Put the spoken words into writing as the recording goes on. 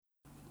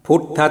พุ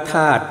ทธธ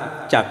าตุ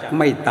จักไ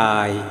ม่ตา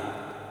ย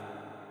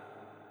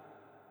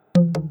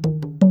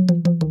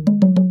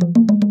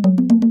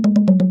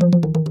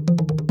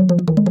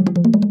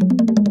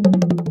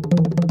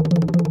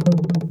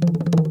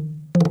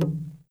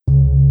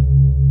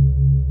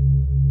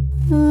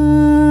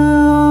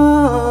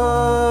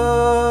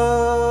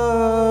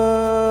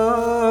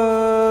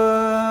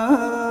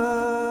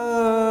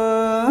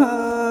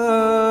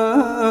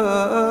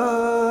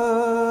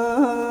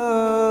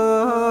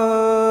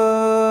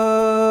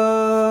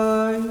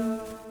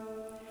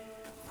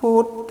พุ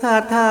ทธ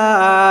ธา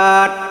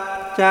ตุ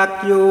จัก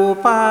อยู่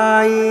ไป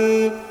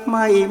ไ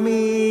ม่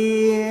มี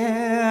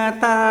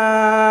ตา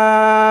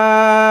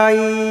ย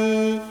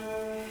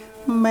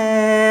แม้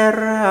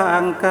ร่า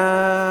งก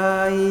า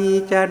ย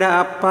จะดั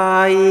บไป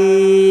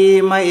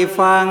ไม่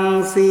ฟัง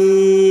เสี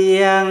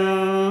ยง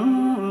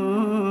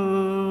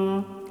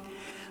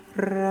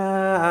ร่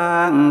า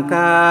งก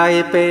าย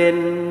เป็น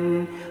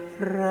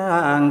ร่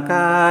างก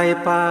าย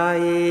ไป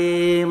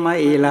ไม่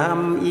ล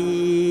ำเอี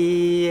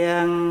ย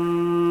ง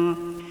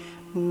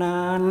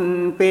นั่น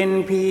เป็น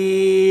เพี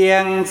ย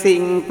ง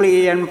สิ่งเป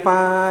ลี่ยนไป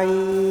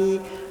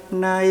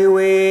ในเว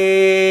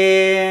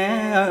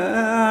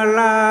ล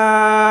า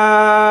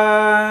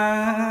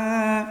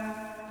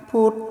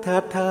พุทธ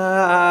ธ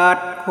า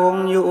ตุคง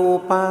อยู่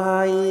ไป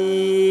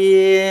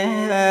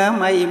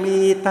ไม่มี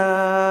ตา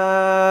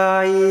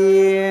ย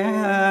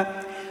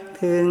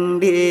ถึง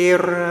ดี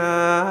ร้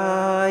า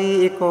ย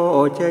ก็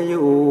จะอ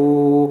ยู่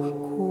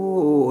คู่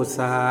ศ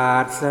า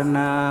สน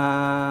า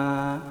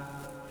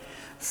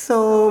ส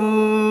ม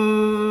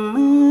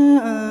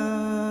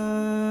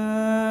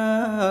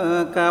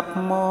กับ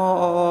มอ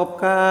บ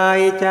กา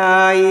ยใจ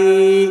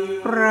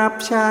รับ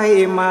ใช้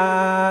มา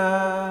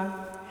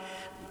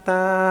ต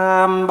า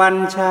มบัญ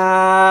ชา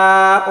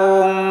อ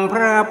งค์พ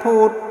ระ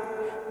พุทธ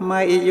ไ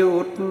ม่หยุ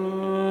ด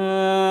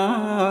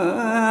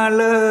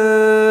เล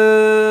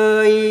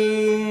ย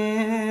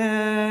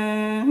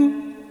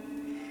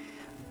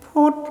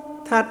พุท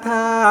ธธ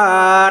า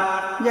ตุ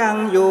ยัง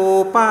อยู่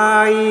ไป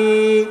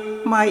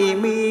ไม่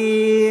มี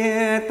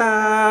ต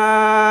า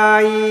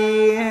ย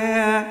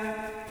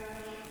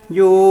อ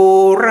ยู่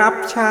รับ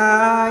ใช้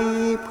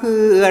เ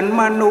พื่อน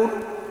มนุษย์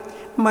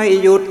ไม่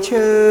หยุดเฉ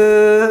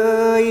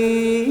ย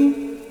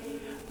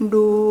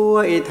ด้ว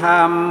ยธร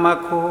รม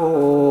โค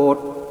ต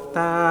ร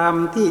ตาม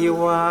ที่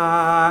ว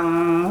าง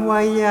ไว้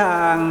อย่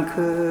างเค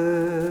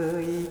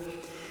ย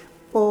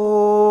โอ้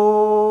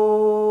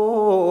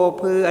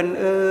เพื่อน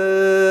เ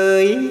อ๋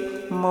ย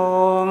ม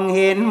องเ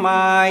ห็นไหม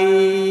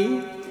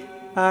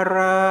อะไร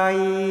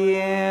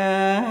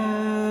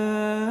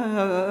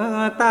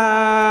ตา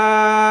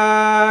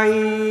ย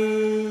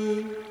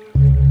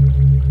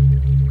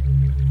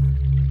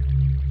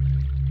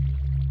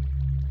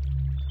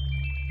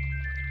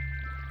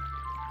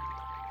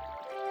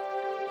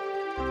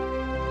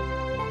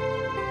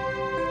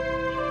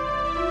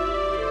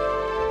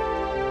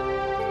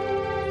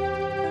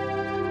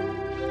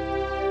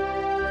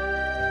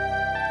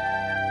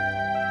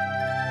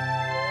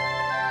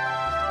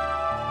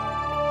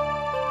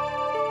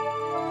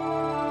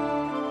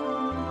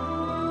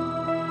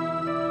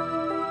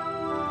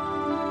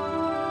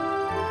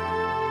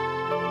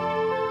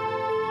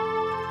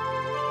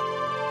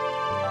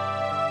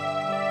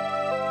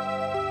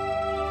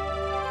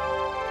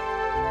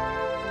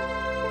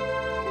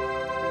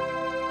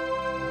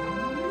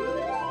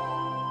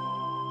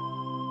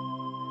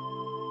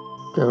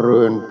เจ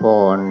ริญพ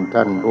ร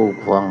ท่านผู้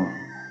ฟัง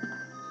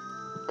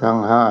ทั้ง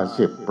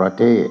50ประ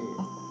เทศ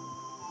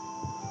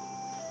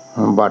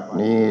บัด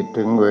นี้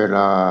ถึงเวล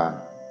า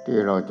ที่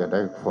เราจะไ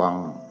ด้ฟัง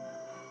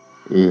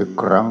อีก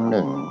ครั้งห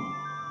นึ่ง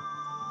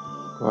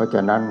เพราะฉ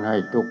ะนั้นให้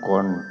ทุกค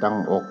นตั้ง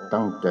อก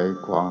ตั้งใจ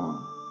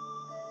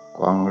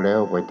ฟังแล้ว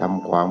ไปท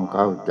ำความเ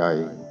ข้าใจ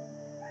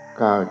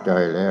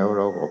แล้วเ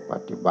ราก็ป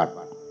ฏิบัติ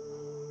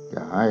จ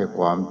ะให้ค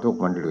วามทุกข์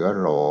มันเหลือ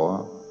หลอ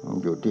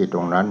อยู่ที่ต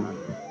รงนั้น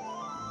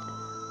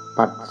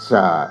ปัสส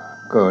ะ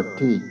เกิด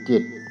ที่จิ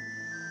ต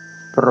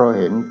เพราะ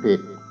เห็นผิ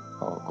ด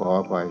ขอ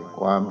ไป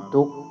ความ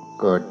ทุกข์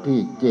เกิดที่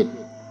จิต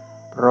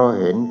เพราะ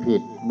เห็นผิ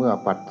ดเมื่อ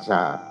ปัสส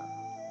ะ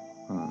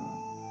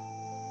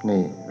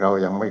นี่เรา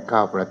ยังไม่เข้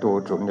าประตู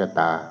สุญญ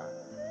ตา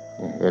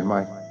เห็นไหม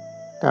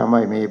ถ้าไ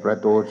ม่มีประ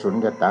ตูสุญ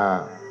ญตา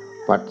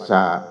ปัสส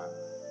ะ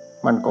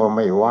มันก็ไ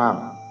ม่ว่าง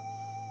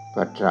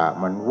ปัสสะ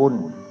มันวุ่น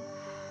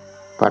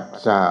ปัส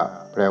สะ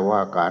แปลว่า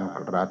การก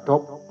ระท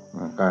บ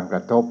ทา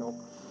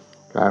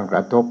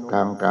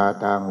งตา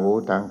ทางหู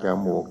ทางจ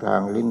มูกทา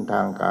งลิ้นท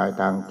างกาย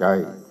ทางใจ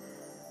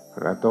ก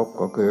ระทบ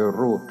ก็คือ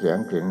รูปเสียง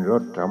กลิ่นร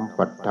สสัม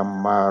ผัสธรร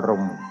มาร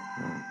มณ์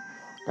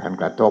การ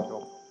กระทบ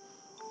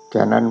ฉ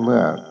ะนั้นเมื่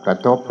อกระ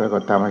ทบแล้วก็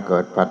ทำให้เกิ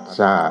ดปัส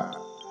สะ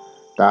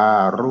ตา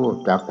รูป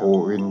จักขุ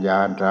วิญญา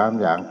ณ3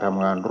อย่างท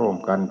ำงานร่วม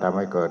กันทำใ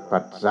ห้เกิดปั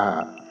สสะ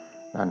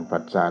นั่นปั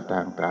สสะท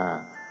างตา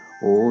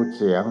หูเ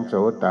สียงโส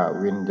ต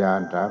วิญญาณ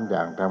3อย่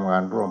างทำงา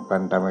นร่วมกั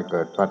นทำให้เ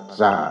กิดปัส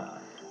สะ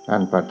นั่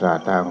นปัสสะ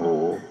ทางหู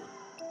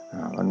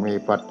มันมี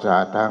ปัสสะ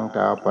ทางต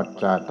าปัส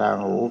สะทาง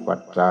หูปั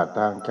สสะท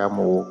างจ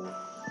มูก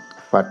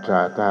ผัสสะ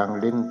ทาง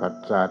ลิ้นผัส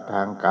สะท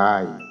างกา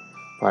ย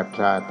ผัส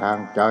สะทาง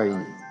ใจ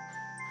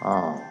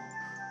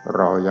เ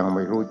รายังไ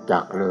ม่รู้จั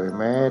กเลย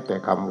แม้แต่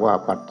คำว่า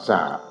ผัสส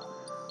ะ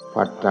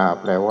ผัสสะ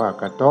แปลว่า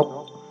กระทบ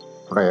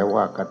แปล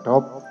ว่ากระท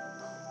บ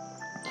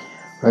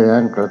เพราะฉะ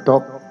นั้นกระท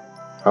บ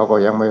เราก็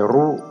ยังไม่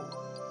รู้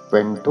เ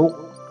ป็นทุกข์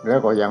แล้ว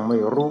ก็ยังไม่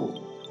รู้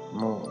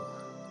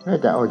แล้ว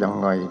จะเอายัง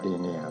ไงดี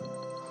เนี่ย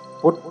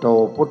พุทโธ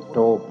พุทโธ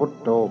พุท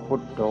โธพุ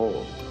ทโธ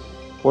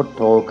พุทโ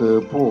ธคือ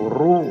ผู้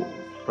รู้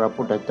พระ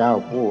พุทธเจ้า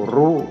ผู้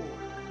รู้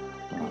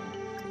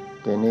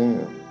ทีนี้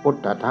พุท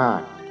ธธา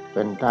ตุเ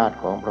ป็นธาตุ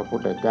ของพระพุท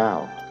ธเจ้า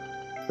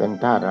เป็น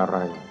ธาตุอะไร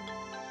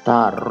ธ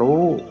าตุ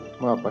รู้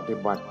เมื่อปฏิ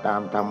บัติตา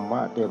มธรรม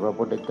ะที่พระ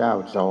พุทธเจ้า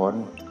สอน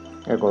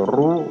แล้วก็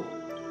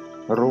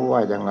รู้ว่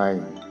ายังไง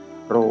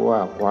รู้ว่า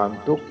ความ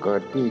ทุกข์เกิ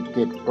ดที่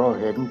จิตเพราะ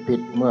เห็นผิ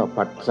ดเมื่อ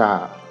ผัสสะ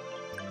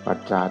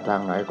ทา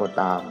งไหนก็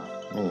ตาม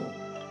นี่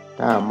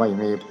ถ้าไม่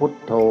มีพุท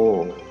โธ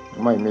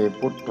ไม่มี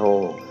พุทโธ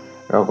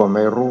เราก็ไ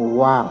ม่รู้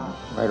ว่าง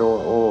ไม่รู้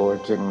โอ้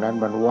สิ่งนั้น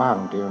มันว่าง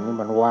ทีนี้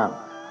มันว่า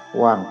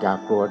งจาก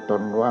ตัวต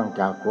นว่าง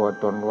จากตัว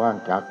ตนว่าง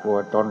จากตัว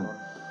ตน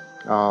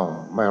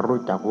ไม่รู้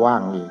จักว่า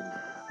งอีก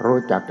รู้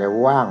จักแต่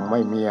ว่างไม่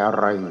มีอะ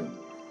ไร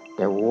แ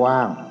ต่ว่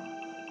าง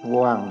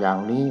อย่าง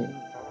นี้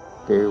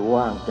คือ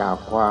ว่างจาก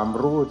ความ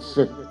รู้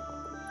สึก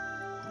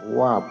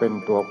ว่าเป็น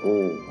ตัวกู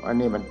อัน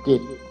นี้มันจิ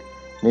ต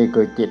นี่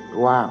คือจิต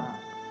ว่าง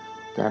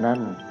ฉะนั้น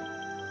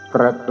ป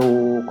ระตู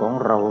ของ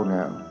เราเ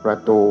นี่ยประ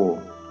ตู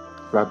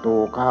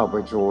เข้าไป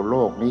สู่โล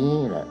กนี้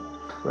แหละ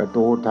ประ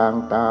ตูทาง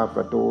ตาป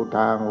ระตูท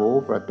างหู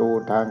ประตู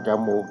ทางจ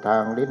มูกทา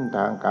งลิ้นท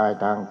างกาย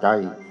ทางใจ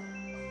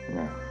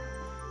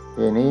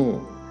ทีนี้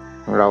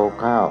เรา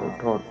เข้า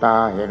โทษตา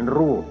เห็น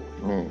รูป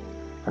นี่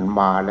มัน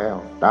มาแล้ว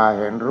ตา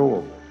เห็นรู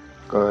ป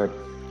เกิด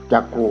จั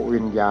กขุวิ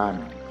ญญาณ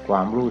คว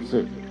ามรู้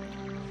สึก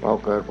พอ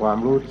เกิดความ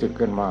รู้สึก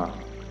ขึ้นมา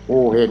กู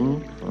เห็น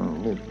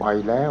นี่ไป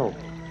แล้ว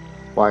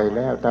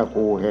ถ้า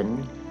กูเห็น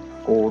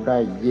กูได้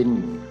ยิน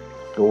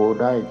กู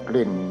ได้ก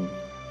ลิ่น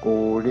กู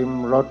ลิ้ม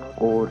รส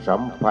กูสั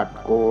มผัส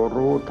กู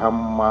รู้ธรร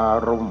มา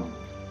รมณ์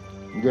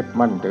ยึด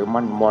มั่นถือ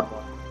มั่นหมด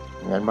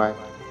เห็นไหม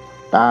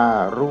ตา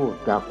รู้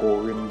จักขุ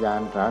วิญญา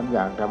ณ3อ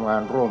ย่างทำงา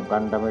นร่วมกั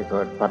นทำให้เ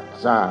กิดผัส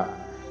สะ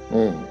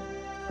นี่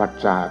ผัส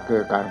สะคื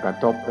อการกระ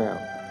ทบแล้ว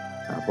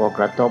พอก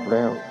ระทบแ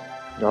ล้ว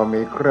เรา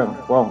มีเครื่อง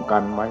ป้องกั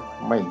นไหม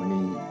ไม่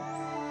มี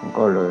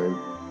ก็เลย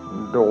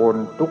โดน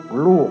ทุก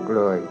ลูกเ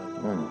ลย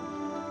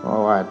เพรา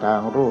ะว่าทา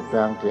งรูปท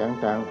างเสียง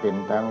ทางกลิ่น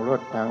ทางร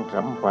สทาง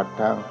สัมผัส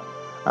ทาง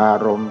อา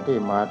รมณ์ที่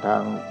มา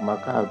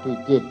เข้าที่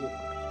จิต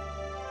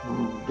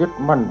ยึด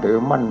มั่นถือ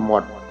มั่นหม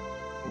ด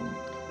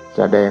แ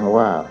สดง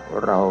ว่า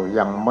เรา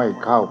ยังไม่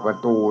เข้าประ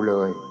ตูเล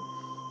ย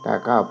ถ้า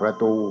เข้าประ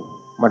ตู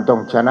มันต้อ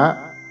งชนะ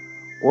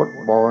ฟุต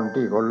บอล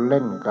ที่เขาเ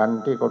ล่นกัน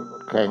ที่เขา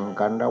แข่ง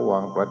กันระหว่า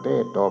งประเท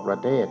ศต่อประ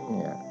เทศเ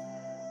นี่ย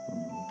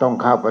ต้อง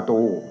เข้าประ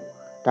ตู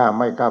ถ้า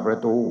ไม่เข้าประ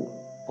ตู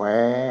แพ้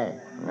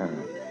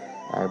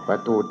ไอ้ประ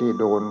ตูที่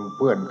โดนเ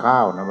พื่อนเข้า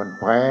นะมัน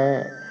แพ้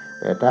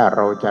แต่ถ้าเ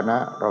ราชนะ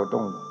เราต้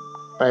อง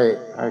เตะ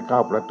ให้เข้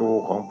าประตู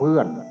ของเพื่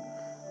อน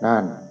นั่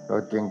นเรา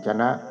จึงช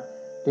นะ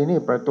ที่นี่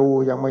ประตู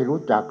ยังไม่รู้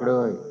จักเล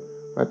ย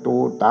ประตู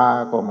ตา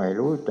ก็ไม่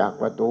รู้จัก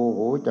ประตู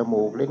หูจ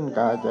มูกลิ้นก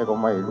ายใจก็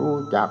ไม่รู้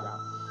จัก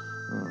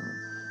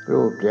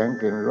รูปเสียง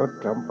กลิ่นรส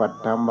สัมผัส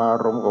ธรรมา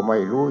รมณ์ก็ไม่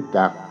รู้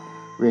จัก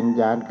วิญ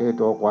ญาณคือ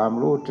ตัวความ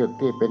รู้สึก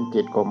ที่เป็น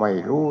จิตก็ไม่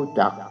รู้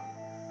จัก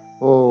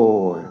โอ้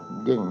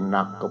ยิ่งห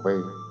นักเข้าไป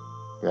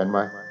เห็นไหม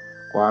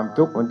ความ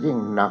ทุกข์มันยิ่ง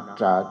หนัก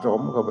สะส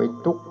มเข้าไป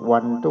ทุกวั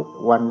น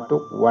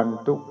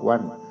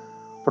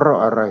เพราะ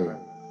อะไร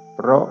เพ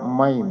ราะ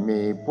ไม่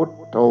มีพุท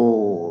โธ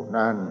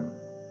นั่น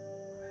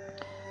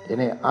ที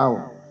นี้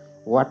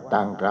วัด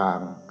ต่าง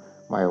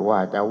ๆไม่ว่า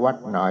จะวัด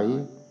ไหน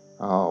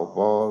พ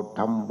อท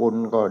ำบุญ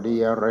ก็ดี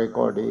อะไร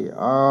ก็ดี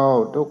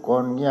ทุกค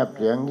นเงียบเ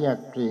สีย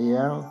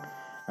ง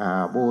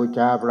บูช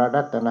าพระ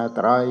รัตนต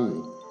รัย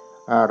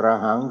อร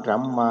หังสั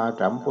มมา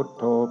สัมพุท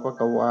โธภ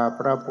ควาพ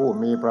ระผู้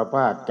มีพระภ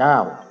าคเจ้า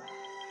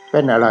เป็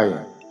นอะไร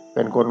เ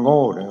ป็นคนโ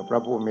ง่เนี่ยพร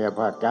ะผู้มีพระ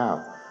ภาคเจ้า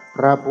พ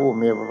ระผู้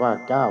มีพระภาค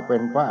เจ้าเป็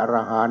นพระอร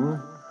หันต์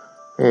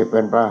เป็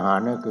นพระอรหั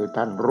นต์นั่นคือ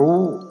ท่าน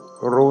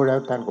รู้แล้ว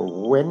ท่านก็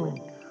เ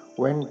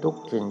ว้นทุก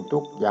สิ่งทุ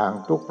กอย่าง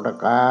ทุกประ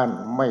การ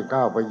ไม่เข้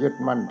าไปยึด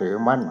มั่นถือ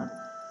มั่น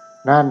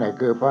นั่นแหละ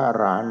คือพระอ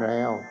รหันต์แ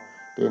ล้ว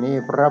ทีนี้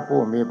พระ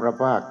ผู้มีพระ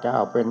ภาคเจ้า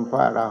เป็นพร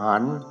ะอรหั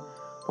นต์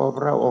พอพ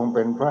ระองค์เ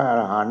ป็นพระอ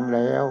รหันต์แ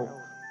ล้ว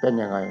เป็น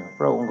ยังไงพ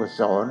ระองค์ก็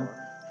สอน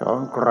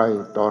ใคร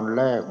ตอนแ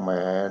รกแหม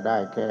ได้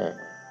แค่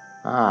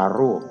5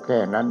 รูปแค่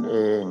นั้นเอ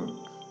ง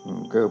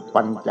คือ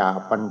ปัญ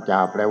จ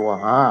แปลว่า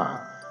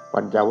5ปั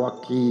ญจวัค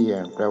คีย์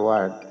แปลว่า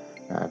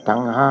ทั้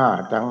ง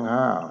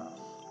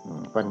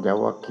5ปัญจ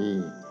วัคคี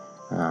ย์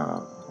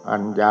อั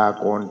ญญา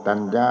โกณตั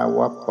ญญา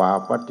วัปปา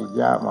ปัตติ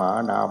ยามหา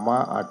นามะ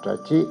อัจฉ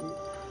ริ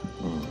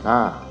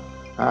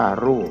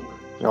5รูป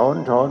สอน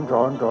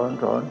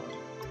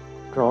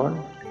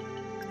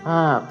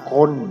5 ค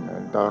น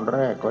ตอนแร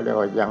กก็เรียก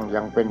ว่า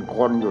ยังเป็นค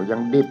นอยู่ยั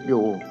งดิบอ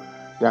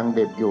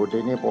ยู่ที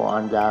นี้พออั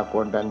ญญาโก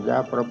ณตัญญา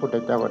พระพุทธ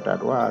เจ้าก็ตรัส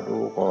ว่าดู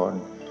ก่อน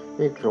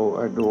ภิกษุ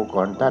ดูก่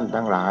อนท่าน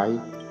ทั้งหลาย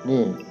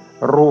นี่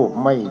รูป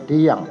ไม่เ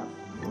ที่ยง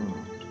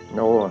โ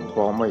น่น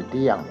ก็ไม่เ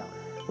ที่ยง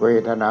เว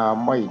ทนา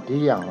ไม่เ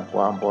ที่ยงค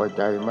วามพอใ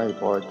จไม่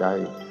พอใจ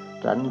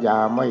สัญญา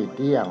ไม่เ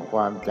ที่ยงคว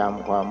ามจ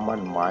ำความ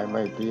มั่นหมายไ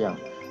ม่เที่ยง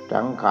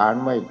สังขาร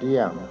ไม่เที่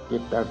ยงจิ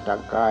ตสั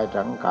งกาย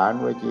สังขาร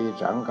วจี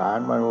สังขาร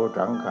มโน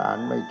สังขาร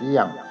ไม่เที่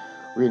ยง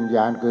วิญญ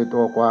าณคือ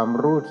ตัวความ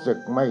รู้สึก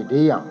ไม่เ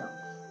ที่ยง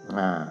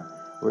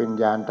วิญ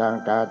ญาณทาง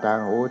ตาทาง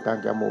หูทาง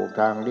จมูก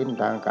ทางลิ้น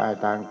ทางกาย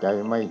ทางใจ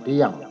ไม่เ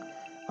ที่ยง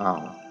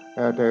แ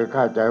ล้วเธอเ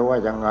ข้าใจว่า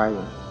ยังไง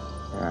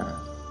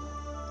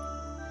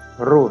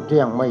รูปเที่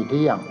ยงไม่เ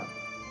ที่ยง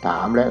ถา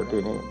มแล้วที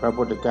นี้พระ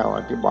พุทธเจ้าอ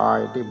ธิบาย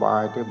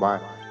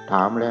ถ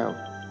ามแล้ว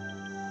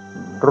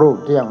รูป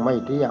เที่ยงไม่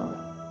เที่ยง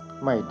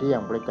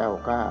พระเจ้า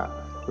ข้า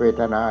เว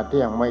ทนาเ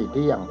ที่ยงไม่เ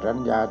ที่ยงสัญ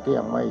ญาเที่ย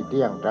งไม่เ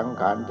ที่ยงสัง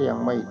ขารเที่ยง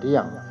ไม่เที่ย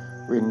ง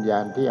วิญญา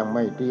ณเที่ยงไ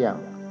ม่เที่ยง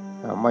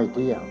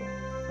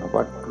พ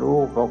อรู้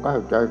พอเข้า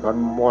ใจกัน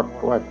หมด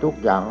ว่าทุก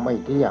อย่างไม่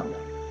เที่ยง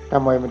ทำ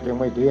ไมมันจึง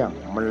ไม่เที่ยง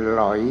มันไ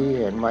หล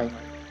เห็นไหม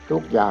ทุ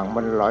กอย่าง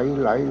มันไหล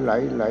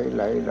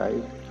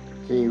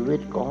ชีวิ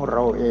ตของเร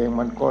าเอง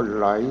มันก็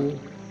ไหล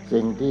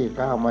สิ่งที่เ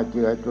ข้ามาเ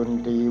จือจน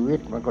ชีวิต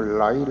มันก็ไ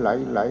หล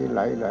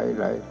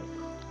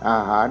อา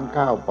หารเ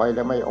ข้าไปแ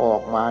ล้วไม่ออ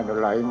กมา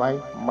ไหลไหม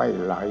ไม่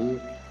ไหล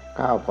เ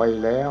ข้าไป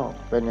แล้ว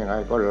เป็นยังไง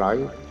ก็ไหล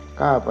เ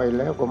ข้าไปแ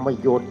ล้วก็ไม่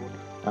หยุด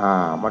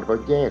มันก็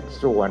แยก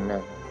ส่วนเนี่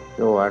ย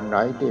ส่วนไหน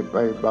ที่ไป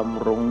บ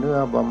ำรุงเนื้อ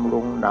บำ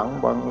รุงหนัง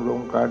บำรุง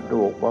กระ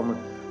ดูก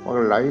มัน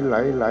ไหล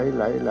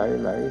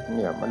เ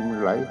นี่ยมัน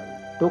ไหล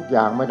ทุกอ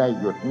ย่างไม่ได้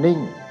หยุดนิ่ง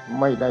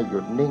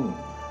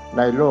ใ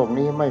นโลก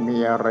นี้ไม่มี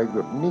อะไรห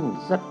ยุดนิ่ง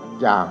สัก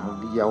อย่าง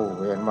เดียว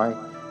เห็นไหม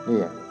เ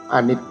นี่ยอ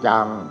นิจจั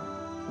ง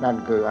นั่น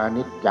คืออ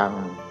นิจจัง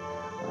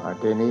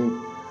ทีนี้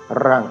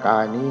ร่างกา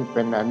ยนี้เ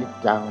ป็นอนิจ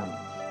จัง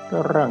ก็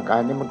ร่างกาย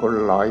นี้มันก็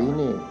ไหล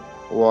นี่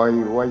ว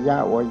ยะ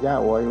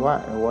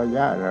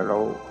เรา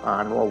อ่า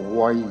นว่า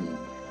วัย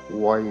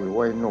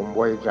หนุ่ม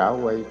วัยสาว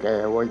วัยแก่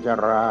วัยช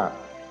รา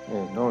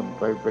นี่โน่น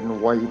ไปเป็น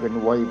วัยแ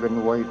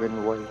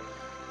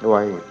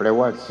ปล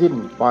ว่าสิ้น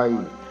ไป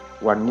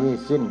วันนี้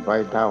สิ้นไป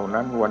เท่า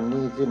นั้นวัน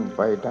นี้สิ้นไ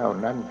ปเท่า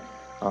นั้น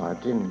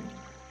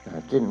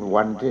สิ้น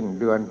วันสิ้น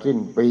เดือนสิ้น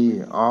ปี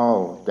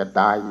จะ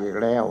ตายอีก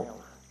แล้ว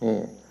นี่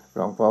หล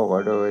วงพ่อก็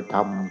เลยท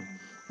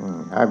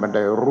ำให้มันไ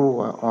ด้รู้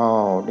ว่า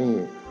นี่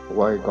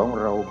วัยของ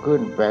เราขึ้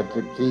น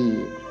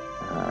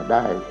84ไ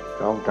ด้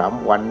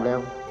 2-3 วันแล้ว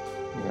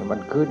เนี่ยมัน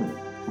ขึ้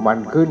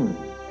น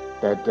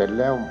แต่เสร็จ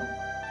แล้ว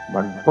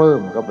มันเพิ่ม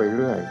ก็ไปเ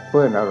รื่อยเ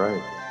พิ่มอะไร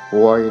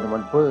วัยมั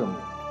นเพิ่ม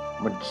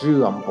มันเ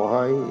สื่อมไป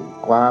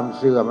ความ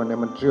เสื่อมมันเนี่ย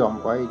มันเสื่อม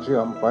ไป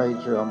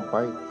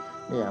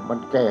เนี่ยมัน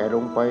แก่ล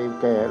งไป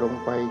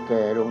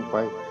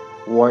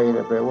วัย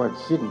แปลว่า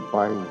สิ้นไป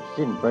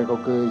ก็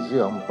คือเ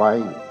สื่อมไป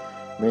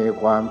มี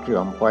ความเสื่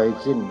อมไป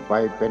สิ้นไป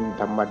เป็น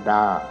ธรรมด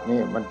า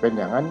นี่มันเป็น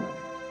อย่างนั้น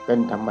เป็น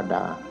ธรรมด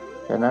า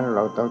ฉะนั้นเร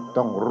า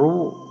ต้องรู้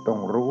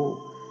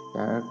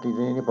ที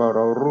นี้พอเร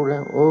ารู้แล้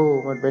ว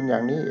มันเป็นอย่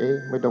างนี้เอง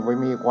ไม่ต้องไป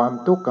มีความ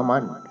ทุกข์กับมั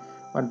น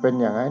เป็น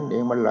อย่างนั้นเอ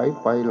งมันไหล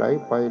ไป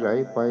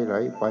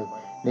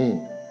นี่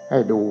ให้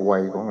ดูวั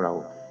ยของเรา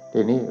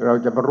ทีนี้เรา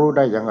จะมารู้ไ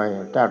ด้ยังไง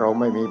ถ้าเรา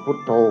ไม่มีพุท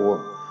โธ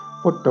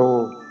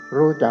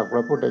รู้จักพร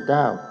ะพุทธเ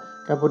จ้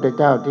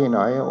าที่ไหน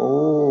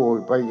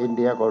ไปอินเ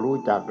ดียก็รู้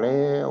จักแ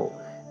ล้ว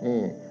นี่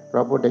พร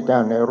ะพุทธเจ้า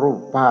ในรูป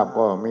ภาพ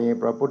ก็มี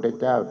พระพุทธ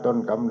เจ้าต้น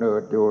กำเนิ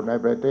ดอยู่ใน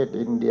ประเทศ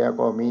อินเดีย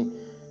ก็มี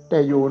แต่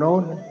อยู่โน้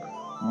น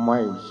ไม่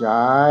ใ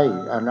ช่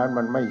อันนั้น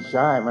มันไม่ใ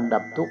ช่มันดั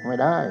บทุกข์ไม่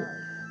ได้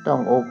ต้อง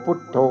พุท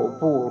โธ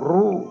ผู้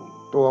รู้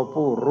ตัว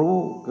ผู้รู้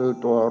คือ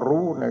ตัว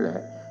รู้นั่นแหล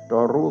ะตั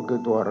วรู้คือ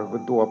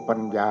ตัวปั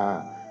ญญา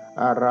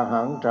อร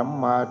หังสัม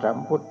มาสัม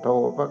พุทโธ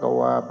ภค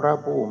วาพระ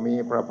ผู้มี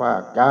พระภา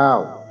คเจ้า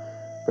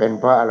เป็น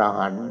พระอร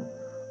หันต์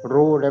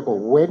รู้แล้วก็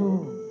เว้น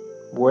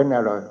อ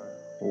ะไร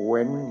เ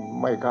ว้น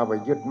ไม่เข้าไป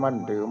ยึดมั่น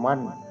ถือมั่น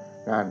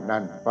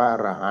นั่นพระอ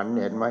รหันต์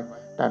เห็นไหม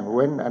ท่านเ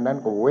ว้นอันนั้น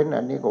ก็เว้น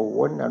อันนี้ก็เ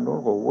ว้นอันนู้น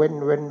ก็เว้น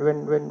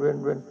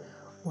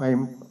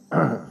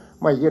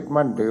ไม่ยึด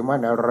มั่นถือมั่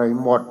นอะไร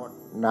หมด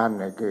นั่น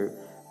คือ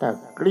ถ้า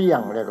เกลี้ย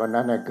งแล้วก็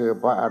นั่นคือ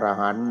พระอร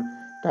หันต์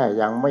ถ้า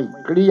ยังไม่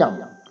เกลี้ยง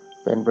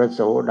เป็นพระโ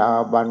สดา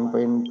บันเ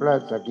ป็นพระ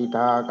สกิท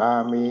าคา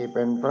มีเ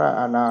ป็นพระ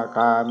อนาค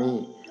ามี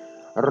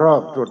รอ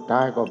บสุดท้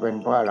ายก็เป็น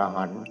พระอร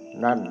หันต์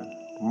นั่น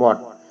หมด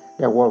เ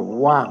รียกว่า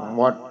ว่างห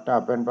มดถ้า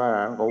เป็นพระอร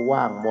หันต์ก็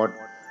ว่างหมด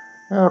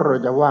แล้วเรา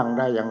จะว่างไ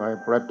ด้ยังไง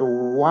ประตู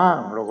ว่าง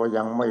เราก็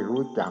ยังไม่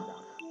รู้จัก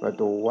ประ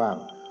ตูว่าง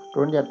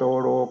ทุนยโต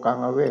โลกัง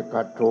อเว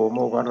คัตโตโม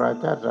กรา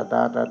ชสต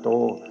าตโต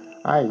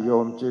ให้โย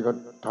มจีก็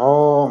ท่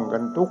องกั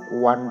นทุก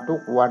วัน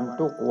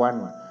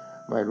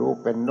ไม่รู้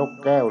เป็นนก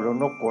แก้วหรือ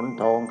นกขน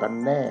ทองกัน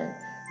แน่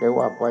แต่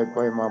ว่าไป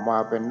มา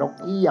เป็นนก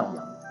เอี้ยง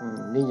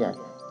นี่ไง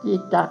จิ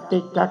กจัก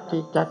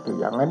อยู่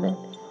อย่างนั้นนี่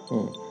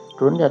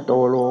สุญญโต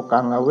โลกั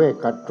งอเว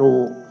คัตโต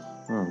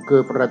คื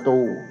อประตู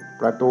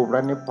พร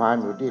ะนิพพาน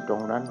อยู่ที่ตร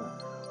งนั้น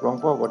หลวง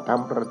พ่อก็ท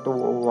ำประตู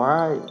เอาไว้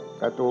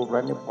ประตูพร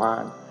ะนิพพา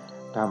น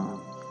ท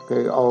ำคื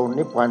อเอา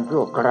นิพพาน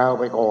ชั่วคราว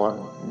ไปก่อน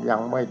ยัง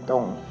ไม่ต้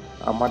อง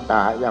อมต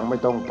ะยังไม่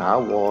ต้องถา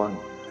วร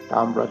ท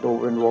ำประตู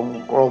เป็นวง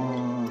กลม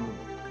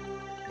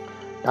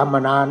ทำม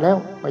านานแล้ว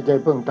ไม่ใช่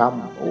เพิ่งท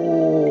ำ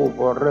พ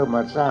อเริ่มม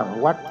าสร้าง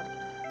วัด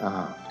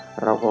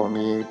เราก็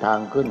มีทาง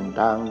ขึ้น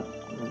ทาง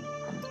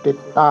ทิศ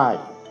ใต้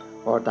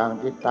พอทาง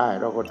ทิศใต้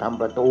เราก็ท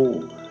ำประตู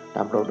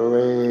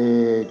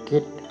คิ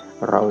ด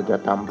เราจะ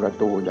ทำประ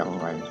ตูอย่าง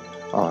ไร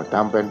ท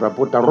ำเป็นพระ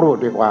พุทธรูป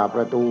ดีกว่าป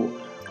ระตู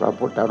พระ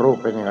พุทธรูป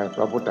เป็นยังไงพ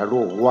ระพุทธ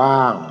รูปว่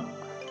าง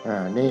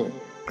นี่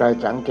ใคร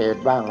สังเกต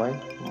บ้างไหม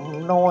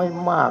น้อย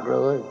มากเล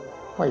ย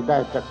ไม่ได้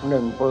สัก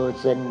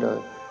1%เลย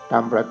ท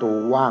ำประตู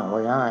ว่างไ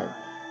ว้ให้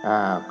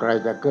ใคร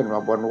จะขึ้นมา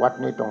บนวัด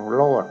นี้ต้องโ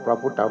ลดพระ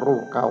พุทธรู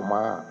ปเข้าม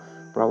า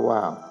เพราะว่า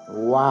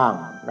ว่าง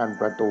นั่น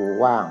ประตู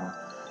ว่าง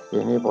ที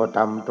นี้พอท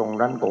ำตรง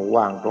นั้นก็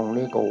ว่างตรง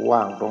นี้ก็ว่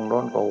างตรงโ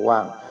น้นก็ว่า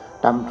ง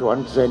ทำสวน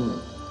เซน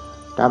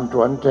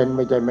ไ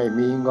ม่ใช่ไม่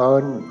มีเงิ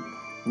น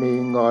มี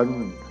เงิน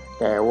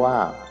แต่ว่า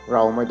เร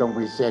าไม่ต้องไป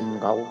เซ็น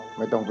เขาไ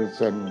ม่ต้องไปเ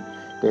ซ็น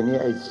แต่นี้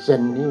ไอ้เซ็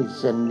นนี้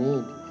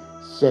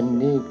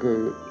คื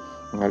อ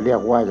เรีย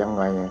กว่ายัง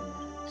ไง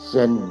เ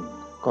ซ็น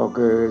ก็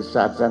คือศ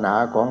าสนา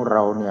ของเร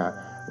าเนี่ย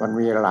มัน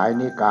มีหลาย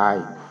นิกาย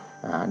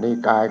นิ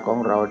กายของ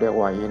เราเรียก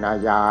ว่าหินา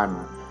ยาน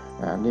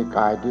นิก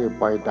ายที่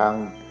ไปทาง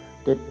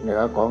ทิศเหนื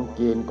อของ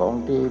จีนของ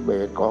ทิเบ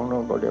ตของโน้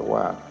นก็เรียก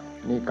ว่า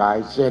นิกาย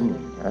เส้น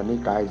ไ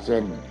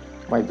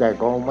ม่ใช่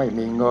เขาไม่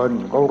มีเงิน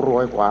เขารว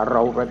ยกว่าเร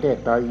าประเทศ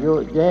ไทยเยอ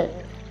ะแยะ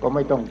ก็ไ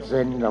ม่ต้องเ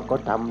ซ็นเราก็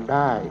ทำไ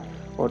ด้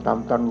ก็ท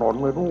ำถนน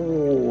ไว้นู่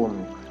น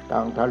ทา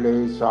งทะเล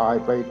ทราย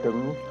ไปถึง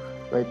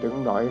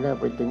หน่อยแล้ว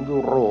ไปถึงยุ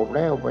โรปแ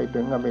ล้วไป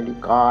ถึงอเมริ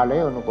กาแล้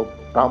วnóก็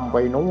ทำไป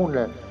นู้นเ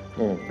ลย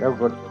นี่แล้ว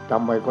ก็ท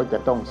ำไมก็จะ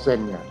ต้องเซ็น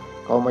เนี่ย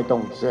เขาไม่ต้อ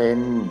งเซ็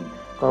น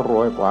ก็ร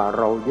วยกว่า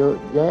เราเยอะ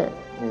แยะ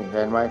นี่เ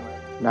ห็นไหม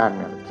นั่น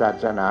ศา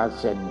สนา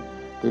เซ็น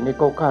ทีนี้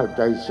ก็เข้าใ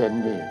จเซ็น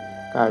นี่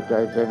เข้าใจ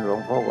เซ็นหลว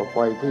งพ่อก็ไป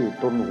ที่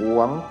ตุนห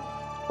วง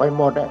ไปห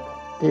มด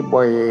ที่เบ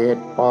ต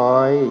ไป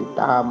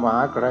ตามหา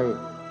ใคร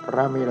พร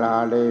ะมิลา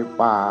เล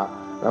ป่า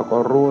เราก็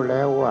รู้แ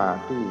ล้วว่า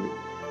ที่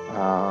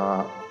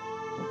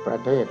ประ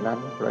เทศนั้น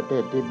ประเท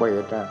ศที่เบ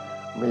ต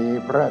มี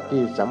พระ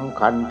ที่สำ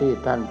คัญที่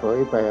ท่านเผย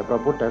แผ่พระ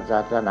พุทธศา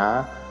สนา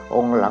อ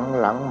งค์ห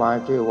ลังมา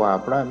ชื่อว่า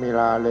พระมิ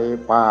ลาเล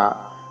ป่า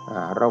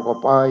เราก็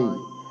ไป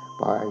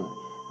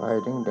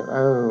ถึง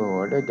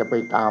แล้วจะไป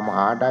ตามห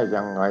าได้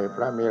ยังไงพ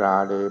ระมิลา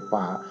เล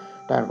ป่า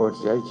ท่านก็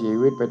เสียชี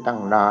วิตไปตั้ง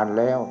นาน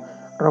แล้ว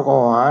เราก็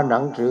หาหนั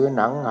งสือ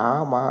หนังหา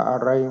มาอะ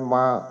ไรม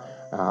า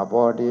พ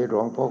อดีหล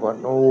วงพ่อก็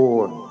นู่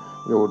น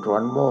อยู่สว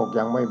นโมก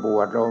ยังไม่บว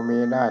ชเรามี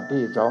หน้า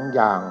ที่2 อ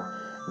ย่าง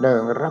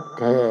1รับ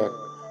แขก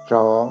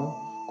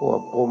2คว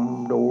บคุม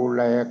ดูแ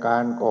ลกา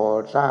รก่อ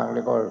สร้างแ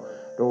ล้วก็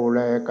ดูแล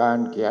การ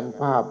เขียน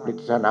ภาพปริ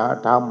ศนา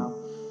ธรรม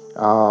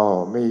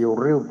มีอยู่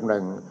รูปห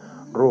นึ่ง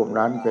รูป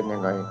นั้นเป็นยั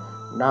งไง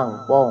นั่ง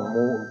ป้อง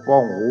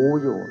หู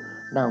อยู่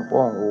นั่ง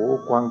ป้องหู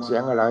กวางเสีย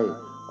งอะไร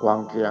กวาง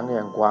เสียงแ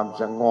ห่งความ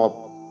สงบ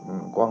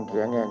กวางเสี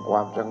ยงแห่งคว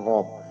ามสง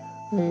บ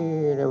นี่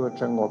เรียกว่า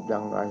สงบยั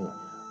งไง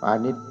อ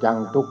นิจจัง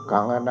ทุกขั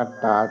งอนัต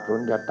ตาสุ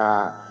ญญตา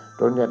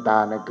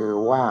นั่นคือ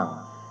ว่าง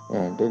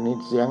ทีนี้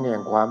เสียงแห่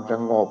งความส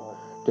งบ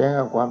เสียงแ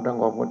ห่งความส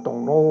งบมันตรง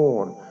โน้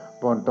น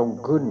มันตรง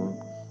ขึ้น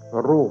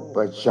รูป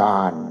ฌา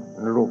น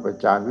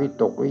วิ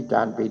ตกวิจ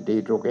ารปิติ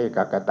สุขเอก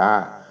คตา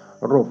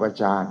รูป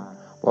ฌาน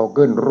พอ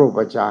ขึ้นรูป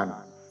ฌาน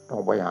ต้อ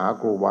งไปหา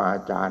ครูบาอ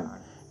าจารย์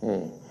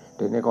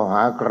ทีนี้ก็ห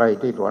าใคร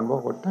ที่สวนพร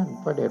ะคุณท่าน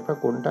พระเดชพระ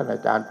คุณท่านอา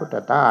จารย์พุทธ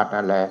ทาส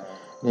นั่นแหละ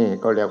นี่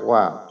ก็เรียกว่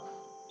า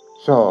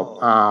สอบ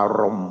อา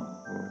รมณ์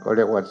ก็เ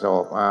รียกว่าสอ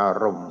บอา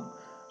รมณ์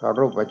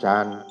รูปฌา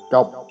นจ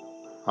บ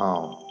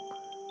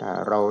ถ้า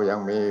เรายัง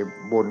มี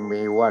บุญ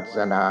มีวาส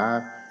นา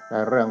ใน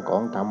เรื่องขอ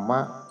งธรรม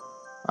ะ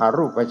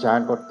รูปฌาน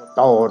ก็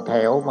ต่อแถ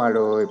วมาเ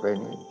ลยไป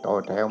นี่ต่อ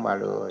แถวมา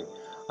เลย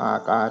อา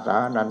กาสา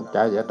นัญจ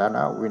ายตน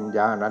ะวิญญ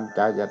าณัญจ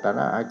ายตน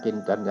ะอากิญ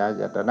จัญญา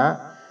ยตนะ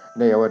เ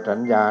นวสัญ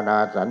ญานา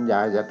สัญญา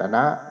ยตน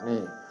ะ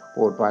นี่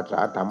พูดภาษ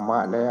าธรรมะ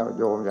แล้วโ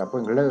ยมอย่าเ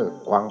พิ่งเลิก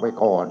ฟังไป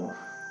ก่อน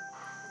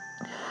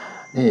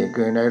นี่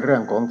คือในเรื่อ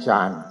งของฌ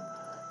าน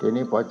ที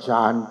นี้พอฌ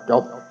านจ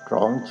บ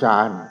2ฌา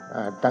น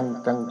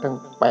ตั้ง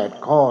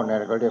8ข้อเนี่ย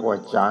ก็เรียกว่า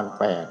ฌาน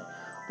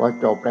8พอ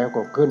จบแล้ว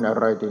ก็ขึ้นอะ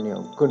ไรทีนี้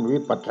ขึ้นวิ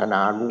ปัสสน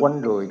าล้วน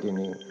เลยที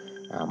นี้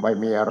ไม่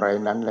มีอะไร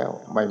นั้นแล้ว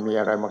ไม่มี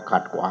อะไรมาขั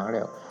ดขวางแ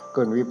ล้ว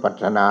ขึ้นวิปัส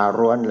สนา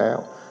ล้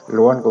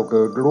วนก็คื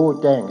อรู้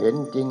แจ้งเห็น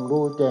จริง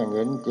รู้แจ้งเ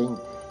ห็นจริง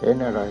เห็น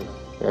อะไร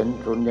เห็น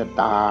สุญญ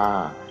ตา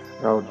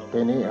เรา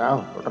ทีนี้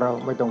เรา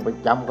ไม่ต้องไป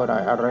จำก็ได้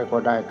อะไรก็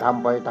ได้ท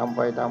ำไป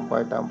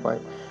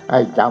ให้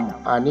จ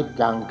ำอนิจ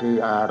จังคือ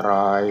อะไร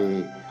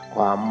ค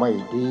วามไม่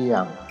เที่ย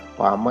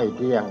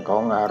งขอ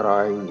งอะไร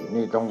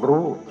นี่ต้อง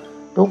รู้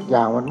ทุกอ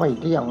ย่างมันไม่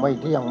เที่ยงเ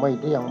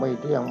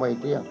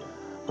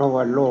พราะ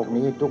ว่าโลก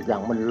นี้ทุกอย่า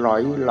งมันไหล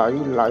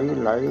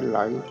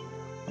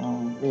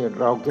นี่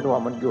เราคิดว่า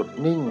มันหยุด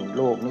นิ่งโ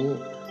ลกนี้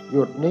ห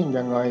ยุดนิ่ง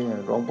ยังไง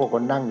หลวงพ่อก็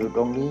นั่งอยู่ต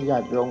รงนี้ญา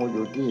ติโยมอ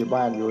ยู่ที่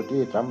บ้านอยู่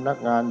ที่สำนัก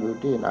งานอยู่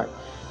ที่ไหน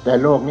แต่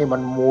โลกนี้มั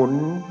นหมุน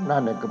นั่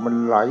นน่ะคือมัน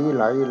ไหล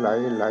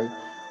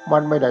มั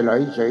นไม่ได้ไหล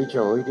เฉ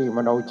ยๆที่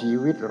มันเอาชี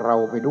วิตเรา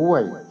ไปด้ว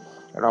ย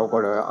เราก็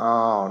เลย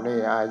นี่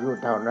อายุ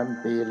เท่านั้น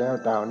ปีแล้ว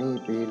เท่านี้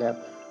ปีแล้ว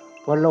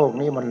เพราะโลก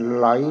นี้มัน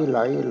ไหล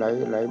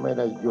ไม่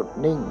ได้หยุด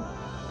นิ่ง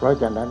เพราะ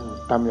ฉะนั้น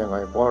ทำยังไง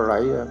พอไหล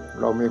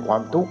เรามีควา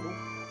มทุกข์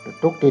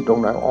ที่ตรง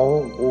ไหน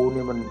กู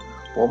นี่มัน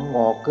ผมง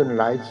อกขึ้น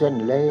หลายเส้น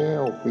แล้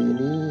วปี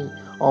นี้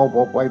พ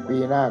อไปปี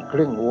หน้าค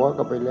รึ่งหัว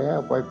ก็ไปแล้ว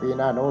ไปปีห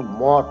น้าโน้น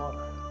หม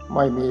ไ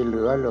ม่มีเห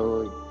ลือเล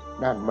ย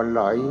นั่นมันไ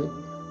หล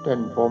เส้น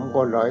ผม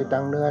ก็ไหล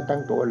ทั้งเนื้อทั้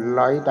งตัวไห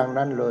ลทั้ง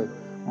นั้นเลย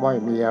ไม่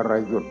มีอะไร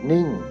หยุด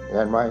นิ่งเ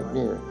ห็นไหม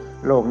นี่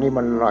โลกนี้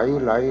มันไหล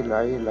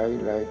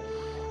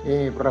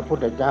พระพุท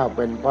ธเจ้าเ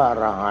ป็นพระอ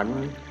รหัน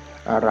ต์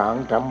อรหัง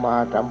สัมมา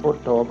สัมพุท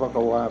โธภค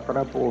วาพร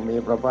ะผู้มี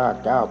พระภาค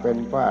เจ้าเป็น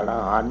พระอร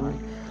หันต์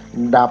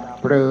ดับ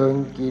เพลิง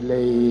กิเล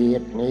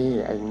สนี่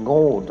ไอ้โ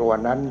ง่ตัว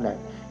นั้นน่ะ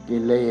กิ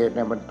เลส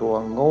น่ะมันตัว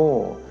โง่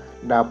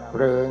ดับเพ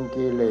ลิง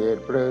กิเลส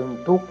เพลิง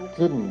ทุกข์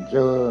สิ้นเ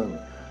ชิง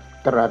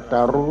ตรัส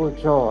รู้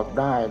ชอบ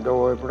ได้โด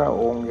ยพระ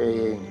องค์เอ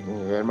ง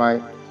เห็นไหม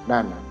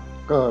นั่น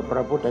เกิดพร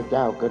ะพุทธเ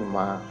จ้าขึ้นม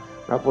า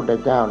พระพุทธ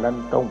เจ้านั้น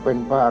ต้องเป็น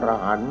พระอร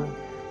หันต์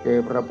คือ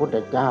พระพุทธ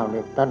เจ้าเ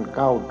นี่ยท่านเ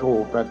ข้าถู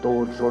กประตู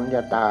สุญญ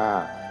ตา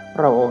พ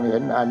ระองค์เห็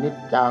นอนิจ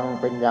จัง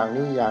เป็นอย่าง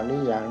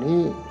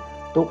นี้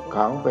ทุก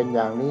ขังเป็นอ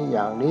ย่างนี้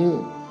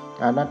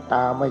อนัตต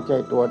าไม่ใช่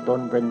ตัวตน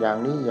เป็นอย่าง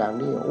นี้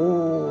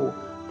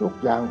ทุก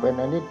อย่างเป็น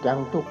อนิจจัง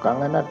ทุกขัง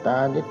อนัตตา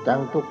อนิจจัง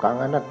ทุกขัง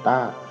อนัตตา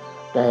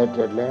แต่เส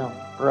ร็จแล้ว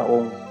พระอ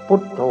งค์พุ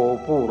ทโธ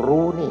ผู้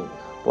รู้นี่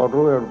พอ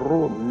รู้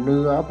เหนื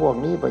อพวก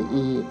นี้ไป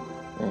อีก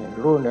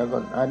รู้เหนือก็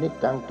อนิจ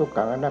จังทุก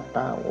ขังอนัตต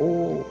า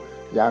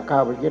อย่าเข้า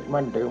ไปยึด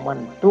มั่นถือมั่น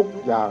ทุก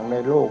อย่างใน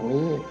โลก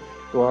นี้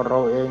ตัวเรา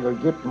เองก็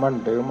ยึดมั่น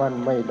ถือมั่น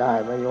ไม่ได้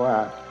ไม่ว่า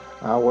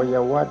อวัย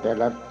วะแต่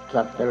ละ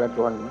สัตว์แต่ละ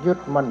ตัวยึด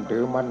มั่นถื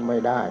อมั่นไม่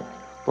ได้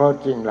เพราะ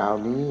จริงเหล่า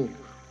นี้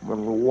มัน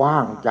ว่า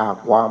งจาก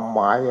ความหม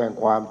ายแห่ง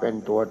ความเป็น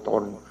ตัวต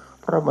น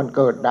เพราะมันเ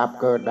กิดดับ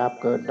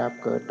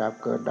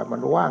มั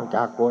นว่างจ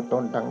ากตัวต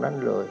นทั้งนั้น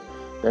เลย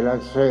แต่ละ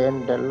เซล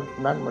ล์แต่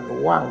นั้นมัน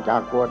ว่างจา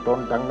กตัวตน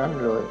ทั้งนั้น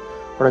เลย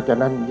เพราะฉะ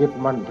นั้นยึด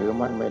มั่นถือ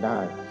มั่นไม่ได้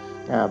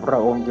พระ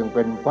องค์จึงเ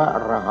ป็นพระอ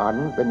รหัน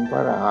ต์เป็นพร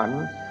ะอรหัน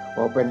ต์พ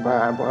อเป็นพระ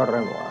อ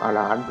ร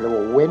หันต์แปล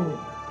ว่าเว้น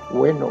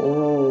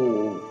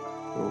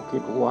คิ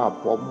ดว่า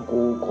ผม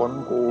กูขน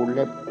กูเ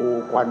ล็บกู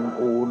ควัน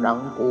กูหนัง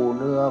กู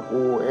เนื้อ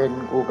กูเอ็น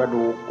กูกระ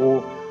ดูกกู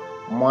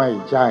ไม่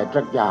ใช่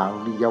สักอย่าง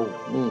เดียว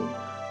นี่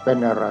เป็น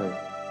อะไร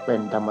เป็น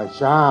ธรรม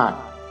ชาติ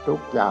ทุก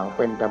อย่างเ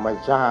ป็นธรรม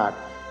ชาติ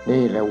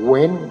นี่แหละเ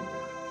ว้น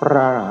พร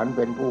ะอรหันต์เ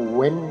ป็นผู้เ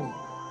ว้น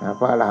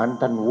พระอรหันต์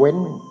ท่านเ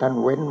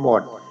ว้นหม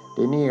ด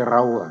ทีนี้เร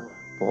า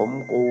ผม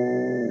กู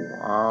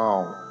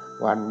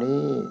วัน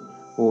นี้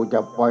กูจ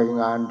ะไป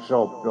งานศ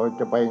พโดย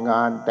จะไปง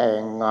านแต่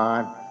งงา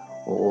น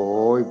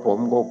ผม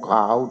ก็ข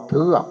าวเ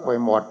ทือกไป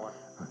หมด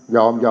ย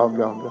อม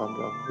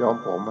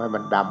ผมให้มั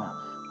นด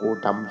ำกู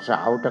ทำสา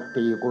วทัก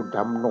ทีกูท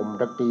ำหนุ่ม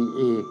ทักที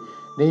อีก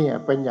นี่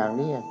เป็นอย่าง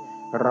นี้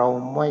เรา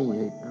ไม่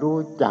รู้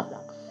จัก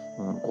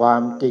ควา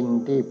มจริง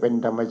ที่เป็น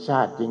ธรรมชา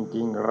ติจ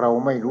ริงๆเรา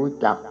ไม่รู้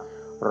จัก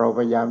เราพ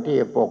ยายามที่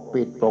จะปก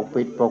ปิด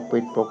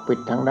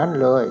ทั้งนั้น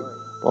เลย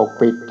ปก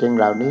ปิดสิ่ง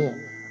เหล่านี้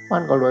มั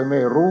นก็เลยไ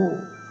ม่รู้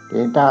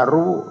ถ้า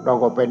รู้เรา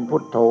ก็เป็นพุ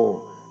ทโธ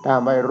ถ้า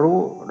ไม่รู้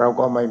เรา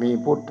ก็ไม่มี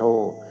พุทโธ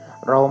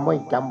เราไม่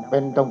จำเป็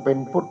นต้องเป็น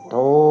พุทโธ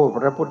พ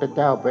ระพุทธเ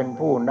จ้าเป็น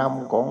ผู้น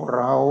ำของเ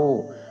รา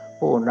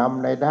ผู้น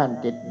ำในด้าน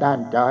จิตด้าน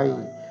ใจ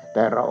แ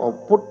ต่เราเอา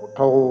พุทโ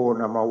ธ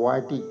มาไว้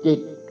ที่จิต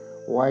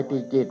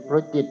เพรา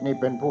ะจิตนี่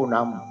เป็นผู้น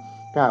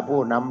ำถ้า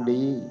ผู้นำ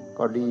ดี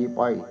ก็ดีไ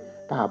ป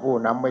ถ้าผู้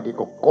นำไม่ดี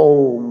ก็โก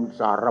ง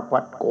สารพั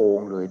ดโกง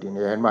เลยที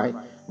นี้เห็นไหม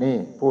นี่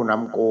ผู้น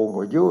ำโกง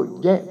ก็เยอะ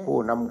แยะผู้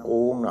นำโก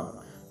ง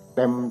เ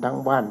ต็มทั้ง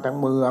บ้านทั้ง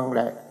เมืองแห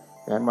ละ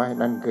เห็นไหม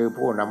นั่นคือ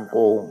ผู้นำโก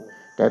ง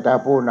แต่ถ้า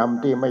ผู้น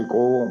ำที่ไม่โก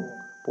ง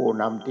ผู้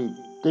นำที่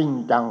จริง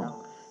จัง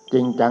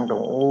ตร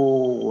ง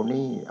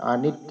นี่อ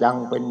นิจจัง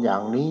เป็นอย่า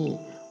งนี้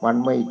มัน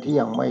ไม่เที่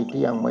ยง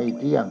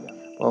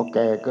พอแ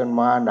ก่เกิน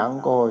มาหนัง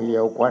ก็เหี่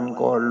ยวควัน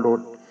ก็หลุ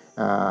ด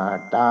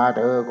ตาเ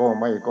ธอก็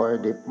ไม่ค่อย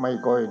ดิบไม่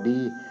ค่อยดี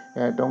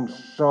ต้อง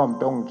ซ่อม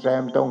ต้องแซ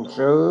มต้องเส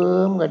ริ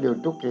มกันอยู่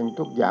ทุกสิ่ง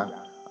ทุกอย่าง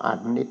อ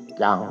นิจ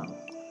จัง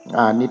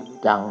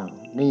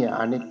นี่อ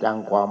นิจจัง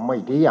ความไม่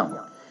เที่ยง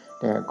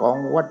แต่ของ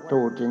วัตถุ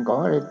สิ่งของ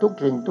อะไรทุก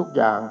สิ่งทุก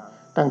อย่าง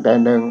ตั้งแต่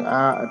ห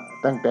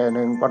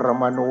นึ่งปร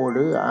มาณูห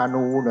รืออ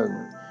นูหนึ่ง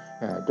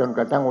จนก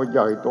ระทั่งว่าให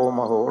ญ่โตม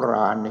โหฬ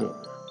ารนี่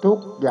ทุก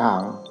อย่าง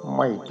ไ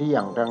ม่เที่ย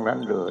งทั้งนั้น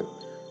เลย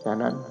ฉะ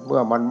นั้นเมื่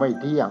อมันไม่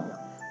เที่ยง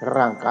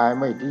ร่างกาย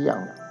ไม่เที่ยง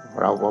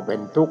เราก็เป็น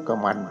ทุกข์กับ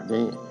มัน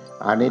นี่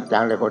อนิจจั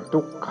งแล้วก็ทุ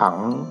กขัง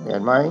เห็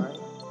นไหม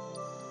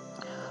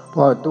พ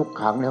อทุก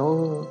ขังแล้ว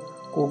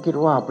กูคิด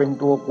ว่าเป็น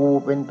ตัวกู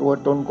เป็นตัว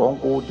ตนของ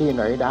กูที่ไ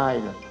หนได้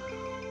นะ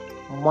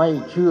ไม่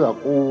เชื่อ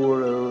กู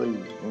เลย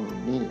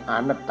นี่อ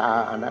นัตต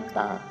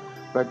า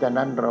เพราะฉะ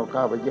นั้นเราเข้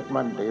าไปยึด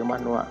มั่นถือมั่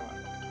นว่า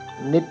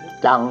นิจ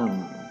จัง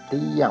เ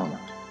ที่ยง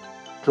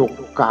สุข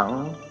ขัง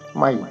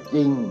ไม่จ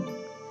ริง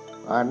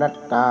อนัต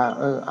ตา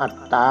อัต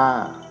ตา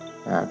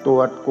ตั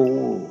วกู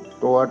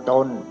ตัวต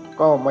น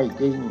ก็ไม่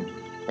จริง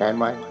เห็นไ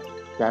หม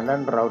ฉะนั้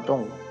นเราต้อ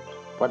ง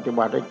ปฏิ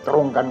บัติให้ตร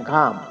งกัน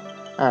ข้าม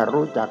ให้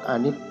รู้จักอ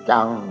นิจ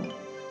จัง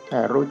ให้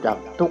รู้จัก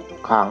ทุก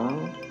ขัง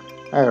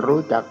ให้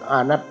รู้จักอ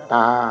นัตต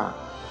า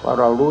พอ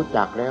เรารู้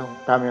จักแล้ว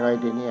ทำยังไง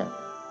ทีนี้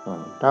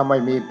ถ้าไม่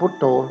มีพุท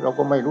โธเรา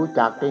ก็ไม่รู้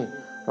จักที่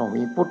ต้อง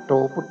มีพุทโธ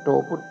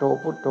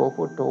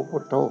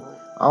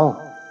เอา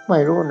ไม่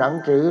รู้หนัง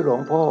สือหลว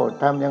งพ่อ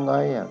ทำยังไง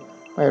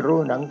ไม่รู้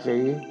หนังสื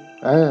อ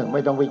ไม่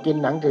ต้องไปกิน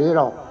หนังสือห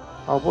รอก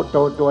เอาพุทโธ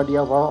ตัวเดี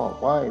ยวพอ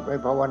ไป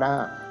ภาวนา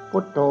พุ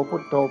ทโธ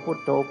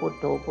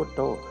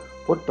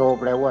พุทโธ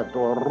แปลว่า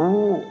ตัว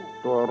รู้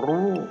ตัว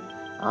รู้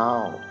อ้า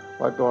ว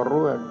ว่าตัว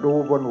รู้ดู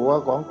บนหัว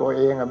ของตัวเ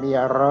องมี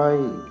อะไร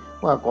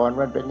ว่าก่อน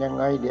มันเป็นยัง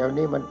ไงเดี๋ยว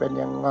นี้มันเป็น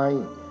ยังไง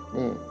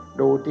นี่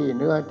ดูที่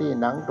เนื้อที่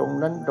หนังตรง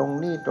นั้นตรง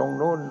นี้ตรง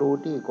โน้นดู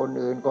ที่คน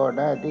อื่นก็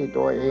ได้ที่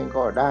ตัวเอง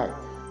ก็ไ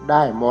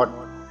ด้หมด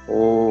โ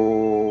อ้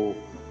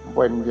เ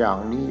ป็นอย่าง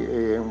นี้เอ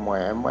งแหม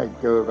ไม่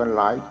เจอกันห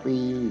ลายปี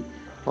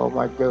พอม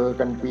าเจอ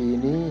กันปี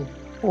นี้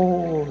โอ้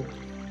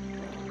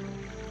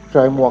ใ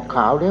ส่หมวกข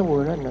าวได้เว้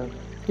ยนั่นน่ะ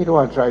คิด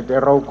ว่าใส่แต่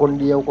เราคน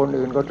เดียวคน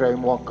อื่นก็ใส่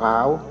หมวกขา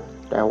ว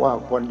แต่ว่า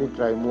คนที่ใ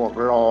ส่หมวก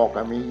หลอก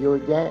มีเยอะ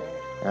แยะ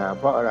เ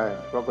พราะอะไร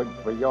เพราะก็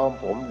ไปย้อม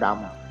ผมด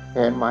ำเ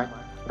ห็นไหม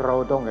เรา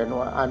ต้องเห็น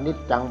ว่าอนิจ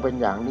จังเป็น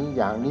อย่างนี้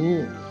อย่างนี้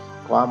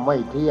ความไม่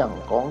เที่ยง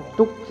ของ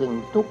ทุกสิ่ง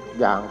ทุก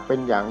อย่างเป็น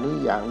อย่างนี้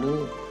อย่างนี้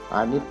อ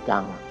นิจจั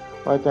ง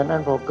เพราะฉะนั้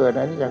นพอเกิด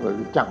อนิจจังก็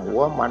คือจังหั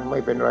วมันไม่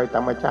เป็นไรธ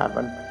รรมชาติ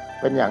มัน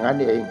เป็นอย่างนั้น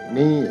เอง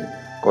นี่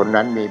คน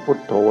นั้นมีพุท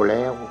โธแ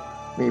ล้ว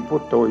มีพุ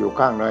ทโธอยู่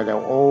ข้างในแล้ว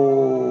โอ้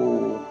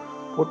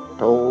พุท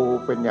โธ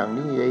เป็นอย่าง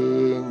นี้เอ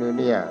ง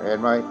เนี่ยเห็น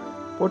ไหม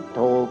พุทโธ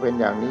เป็น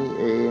อย่างนี้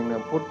เองน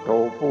ะพุทโธ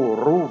ผู้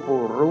รู้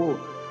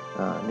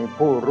นี่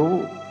ผู้รู้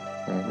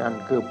นั่น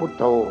คือพุท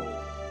โธ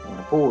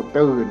ผู้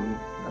ตื่น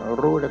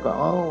รู้แล้วก็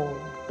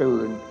ตื่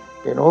น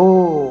แต่โอ้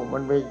มั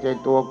นไม่ใช่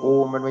ตัวกู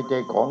มันไม่ใช่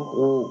ของ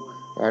กู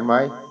เห็นไหม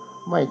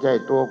ไม่ใช่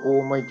ตัวกู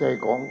ไม่ใช่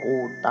ของกู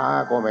ตา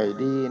ก็ไม่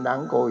ดีหนัง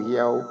ก็เ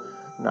หี่ยว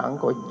หนัง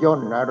ก็ย่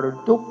นหรือ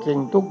ทุกสิ่ง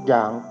ทุกอย่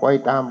างไป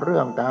ตามเรื่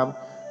องตาม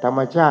ธรรม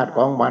ชาติข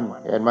องมัน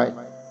เห็นไหม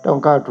ต้อง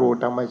เข้าสู่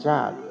ธรรมช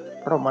าติ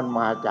เพราะมัน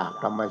มาจาก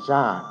ธรรมช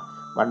าติ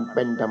มันเ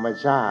ป็นธรรม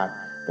ชาติ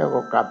แล้ว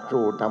ก็กลับ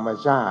สู่ธรรม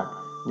ชาติ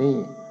นี่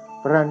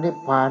พระนิพ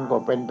พานก็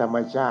เป็นธรรม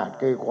ชาติ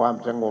คือความ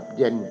สงบ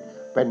เย็น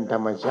เป็นธร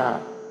รมชา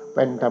ติเ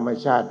ป็นธรรม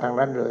ชาติทั้ง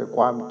นั้นเลยค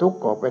วามทุกข์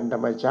ก็เป็นธร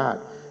รมชาติ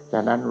ฉ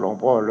ะนั้นหลวง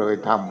พ่อเลย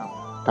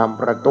ทำ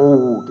ประตู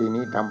ที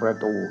นี้ทำประ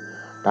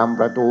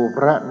ตูพ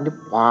ระนิพ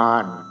พา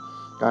น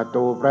ประ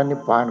ตูพระนิ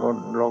พพาน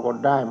เราก็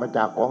ได้มาจ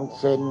ากของ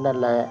เซนนั่น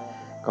แหละ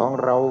ของ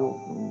เรา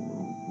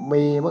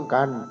มีเหมือน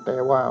กันแต่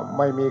ว่าไ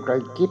ม่มีใคร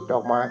คิดอ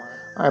อกมา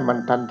ให้มัน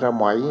ทันส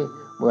มัย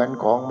เหมือน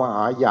ของมห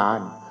ายาน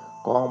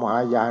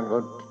ก็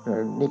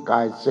นิก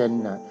ายเซน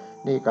นะ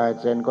นิกาย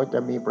เซนก็จะ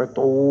มีประ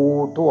ตู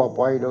ทั่วไ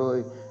ปเลย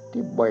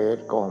ทิเบต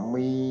ก็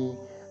มี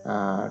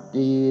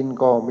จีน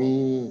ก็มี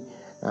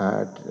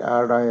อะ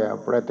ไร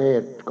ประเท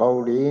ศเกา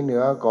หลีเหนื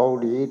อเกา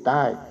หลีใ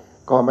ต้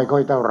ก็ไม่ค่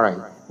อยเท่าไหร่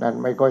นั่น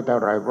ไม่ค่อยเท่า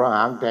ไหร่เพราะห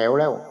างแถว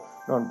แล้ว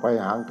นั่นไป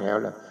หางแถว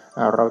แล้ว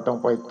เราต้อง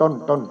ไป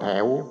ต้นแถ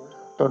ว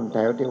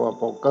ที่ว่า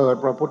พอเกิด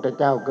พระพุทธ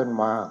เจ้าขึ้น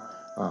มา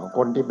ค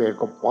นทิเบต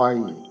ก็ไป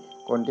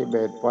คนทิเบ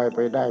ตไป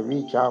ได้วิ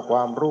ชาคว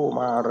ามรู้ม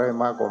าอะไร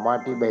มาก็มา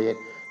ทิเบต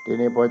ที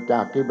นี้พอจา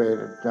กทิเบต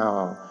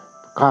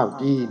ข้าว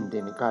จีนที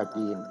นี้ข้าว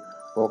จีน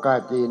พอข้าว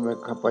จีน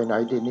ไปไหน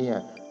ทีนี้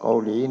เกา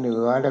หลีเหนื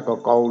อแล้วก็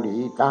เกาหลี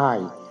ใต้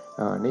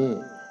นี่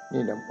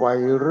ไป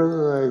เ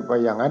รื่อยไป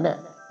อย่างนั้นเนี่ย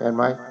เห็นไ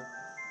หม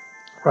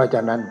เพราะฉ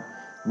ะนั้น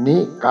นิ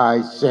กาย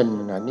เซน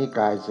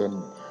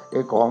ไ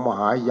อ้ของม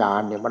หายา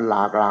นเนี่ยมันหล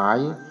ากหลาย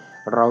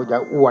เราจะ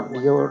อวดเ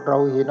ดียวเรา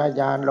เห็น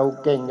ญาณเรา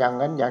เก่งอย่าง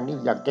นั้นอย่างนี้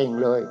อย่าเก่ง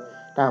เลย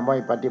ถ้าไม่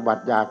ปฏิบั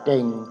ติอย่าเก่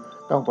ง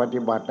ต้องปฏิ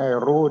บัติให้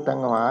รู้ทั้ง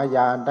มหาย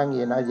านทั้งเ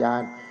ห็นญา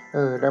ณ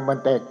แล้วมัน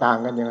แตกต่าง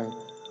กันยังไง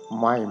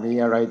ไม่มี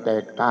อะไรแต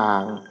กต่า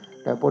ง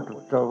แต่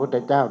พระพุทธ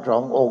เจ้าสอ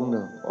งองค์ห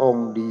นึ่งอง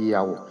ค์เดีย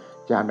ว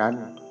จากนั้น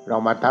เรา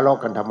มาทะเลาะ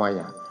กันทำไม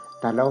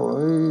ทะเลาะ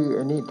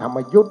อันนี้ธรรม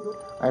ยุทธ์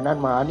ไอ้นั้น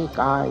มหานิ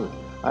กาย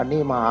อัน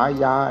นี้มหา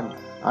ยาน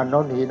อัน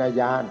นั้นหิน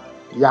ญาณ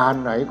ญาณ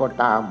ไหนก็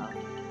ตาม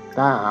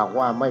ถ้าหาก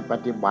ว่าไม่ป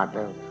ฏิบัติแ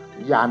ล้ว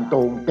ญาณต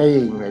รงเต้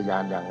งเลยญา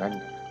ณอย่างนั้น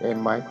เห็น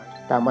ไหม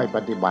ถ้าไม่ป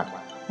ฏิบัติ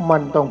มั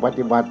นต้องป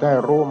ฏิบัติให้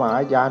รู้มหา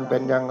ยานเป็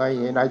นยังไง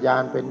หินญา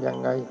ณเป็นยัง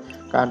ไง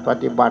การป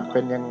ฏิบัติเป็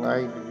นยังไง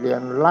เรีย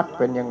นลัดเ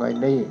ป็นยังไง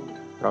นี่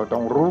เราต้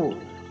องรู้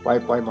ไ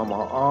ปมา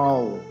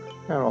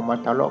ถ้าเรามา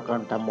ทะเลาะกั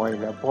นทำไม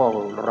แล้วพ่อ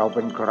เราเ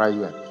ป็นใคร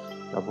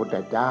พระพุทธ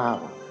เจ้า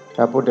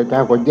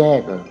ก็แย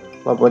ก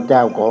พระพุทธเจ้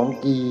าของ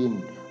จีน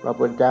พระ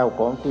พุทธเจ้า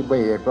ของทิเบ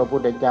ตพระพุท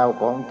ธเจ้า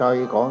ของไทย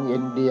ของอิ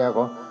นเดียข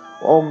อง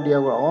องค์เดียว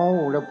ก็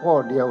แล้วพ่อ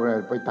เดียวเลย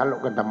ไปทะเลาะ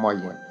กันทำไ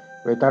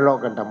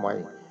ม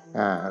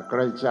ใคร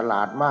ฉล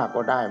าดมาก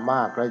ก็ได้ม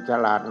ากใครฉ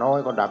ลาดน้อย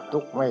ก็ดับทุ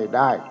กข์ไม่ไ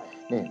ด้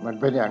นี่มัน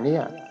เป็นอย่างนี้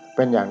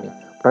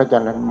เพราะฉะ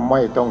นั้นไ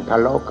ม่ต้องทะ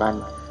เลาะกัน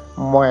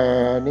แม่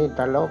นี่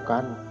ทะเลาะกั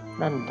น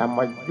นั่นธรรม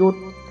ยุท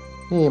ธ์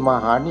นี่ม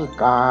หานิ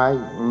กาย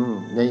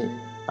นี่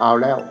เอา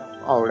แล้ว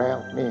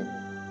นี่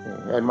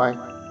เห็นไหม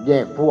แย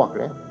กพวก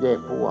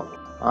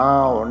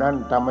นั่น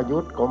ธรรมยุ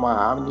ทธ์ก็มห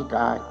านิก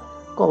าย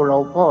ก็เรา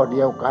พ่อเ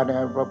ดียวกัน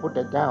พระพุทธ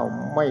เจ้า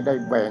ไม่ได้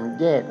แบ่ง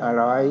แยกอะ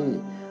ไร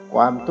ค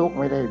วามทุกข์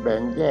ไม่ได้แบ่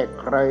งแยก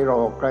ใครหร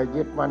อกใคร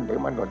ยึดมั่นถือ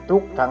มั่นก็ทุ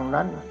กข์ทาง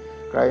นั้น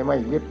ใครไม่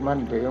ยึดมั่น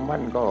ถือมั่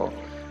นก็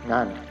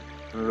นั่น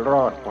ร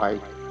อดไป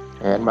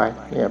เห็นไหม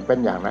เนี่ยเป็น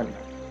อย่างนั้น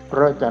เพ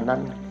ราะฉะนั้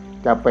น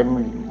จะเป็น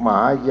ม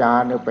หายา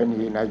นหรือเป็น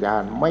หินญา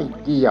ณไม่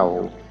เกี่ยว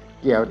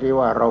ที่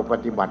ว่าเราป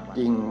ฏิบัติจ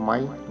ริงไหม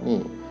นี่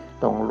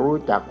ต้องรู้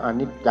จักอ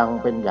นิจจัง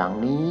เป็นอย่าง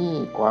นี้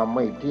ความไ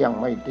ม่เที่ยง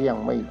เ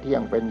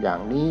ป็นอย่า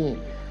งนี้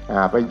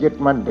ไปยึด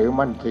มั่นถือ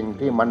มั่นสิ่ง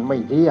ที่มันไม่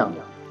เที่ยง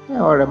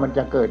อะไรมันจ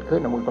ะเกิดขึ้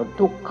นมันก็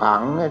ทุกขั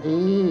ง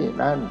ที่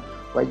นั่น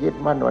ไปยึด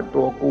มั่นว่า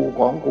ตัวกู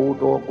ของกู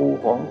ตัวกู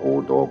ของกู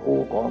ตัวกู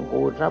ของ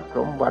กูทรัพย์ส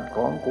มบัติข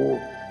องกู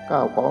ข้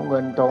าวของเงิ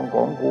นทองข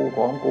องกูข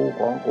องกู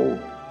ของกู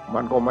มั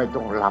นก็ไม่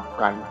ต้องหลับ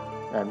กัน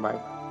เห็นไหม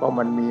เพราะ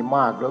มันมีม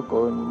ากเหลือเ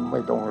กินไ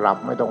ม่ต้องหลับ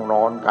ไม่ต้องน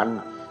อนกัน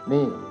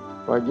นี่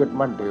พอยึด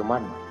มั่นถือ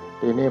มั่น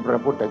ทีนี้พระ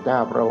พุทธเจ้า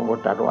พระองค์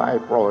ตรัสว่าให้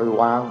ปล่อย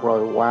วางปล่อ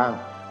ยวาง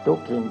ทุก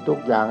สิ่งทุก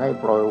อย่างให้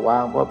ปล่อยวา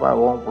งเพราะพระ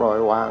องค์ปล่อย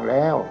วางแ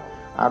ล้ว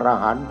อร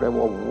หันต์แปล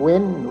ว่าเ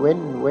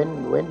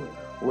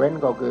ว้น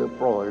ก็คือ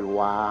ปล่อย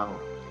วาง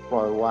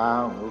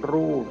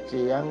รูปเ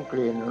สียงก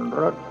ลิ่น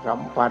รสสั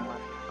มผัส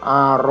อ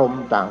ารม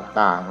ณ์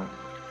ต่าง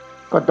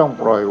ๆก็ต้อง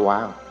ปล่อยวา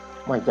ง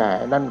ไม่ใช่ไ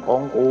อ้นั่นขอ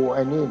งกูไ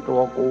อ้นี่ตั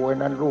วกูไอ้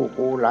นั่นลูก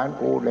กูหลาน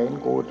กูเหลน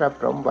กูทรัพ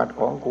ย์สมบัติ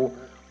ของกู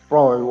ป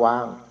ล่อยวา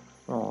ง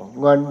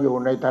เงินอยู่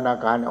ในธนา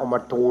คารเอามา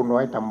ทูนไ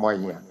ว้ทำไม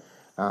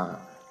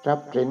ทรัพ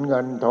ย์สินเงิ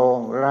นทอง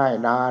ไร่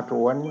นาส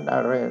วนอะ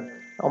ไร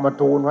เอามา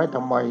ทูนไว้ท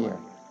ำไม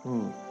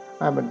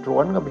ให้มันสว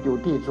นก็ไปอยู่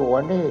ที่สว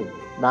นนี่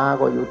นา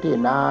ก็อยู่ที่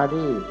นา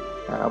ที่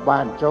บ้า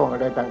นช่องอะ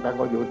ไรต่างๆ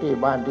ก็อยู่ที่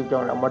บ้านที่ช่อ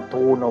งเอามา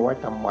ทูนเอาไว้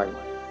ทำไม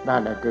นั่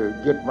นแหละคือ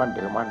ยึดมั่น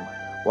ถือมั่น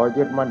พอ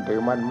ยึดมั่นถื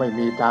อมั่นไม่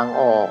มีทาง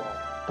ออก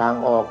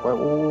ไป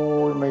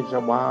ไม่ส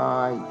บา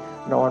ย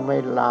นอนไม่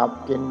หลับ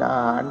กินอา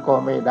หารก็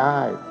ไม่ได้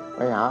ไป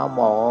หาห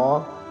มอ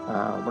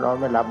นอน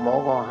ไม่หลับหมอ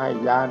ก็ให้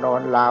ยานอ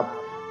นหลับ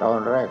ตอน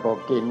แรกก็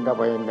กินเข้า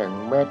ไป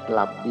1 เม็ดห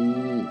ลับดี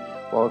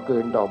พอคื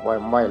นต่อไป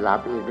ไม่หลั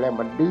บอีกแล้ว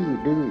มันดื้อ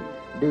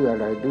อะ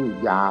ไรดื้อ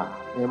ยา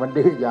นี่มัน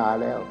ดื้อยา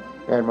แล้ว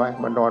เห็นไหม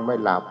มันนอนไม่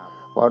หลับ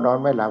พอนอน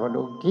ไม่หลับมัน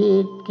ดู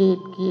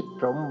คิด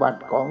สมบั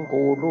ติของ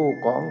กูลูก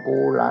ของกู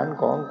หลาน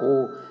ของกู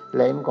เห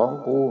ลนของ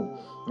กู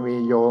มี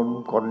โยม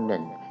คนห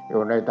นึ่งอ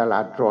ยู่ในตลา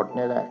ดสด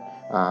นี่แหละ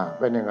เ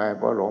ป็นยังไง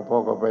พอหลวงพ่อ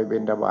ก็ไปบิ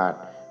ณฑบาต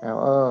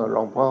หล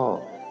วงพ่อ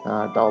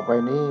ต่อไป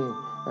นี้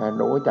ห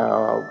นูจะ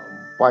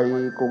ไป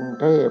กรุง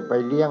เทพไป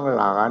เลี้ยง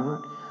หลาน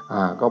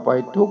ก็ไป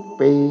ทุก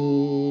ปี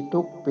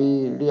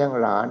เลี้ยง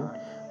หลาน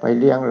ไป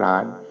เลี้ยงหลา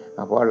น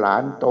พอหลา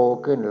นโต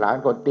ขึ้นหลาน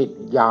ก็ติด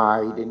ยาย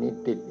ทีนี้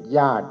ติด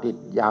ย่าติด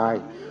ยาย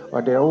ว่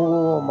าเดี๋ยว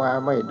มา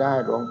ไม่ได้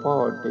หลวงพ่อ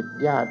ติด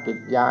ย่าติด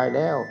ยายแ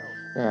ล้ว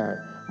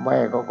แม่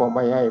ก็ไ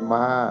ม่ให้ม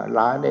าหล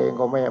านเอง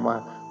ก็ไม่ให้มา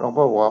หลวง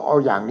พ่อบอกเอา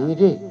อย่างนี้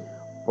ที่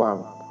ว่า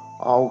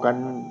เอากัน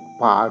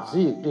ผ่า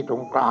ซีกที่ตร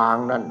งกลาง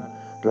นั่น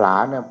หลา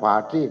นเนี่ยผ่า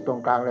ซีกตร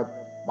งกลางเลย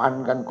ปัน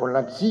กันคนล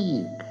ะซี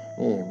ก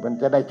นี่มัน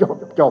จะได้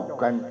จบ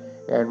กัน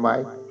เห็นไหม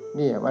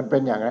นี่มันเป็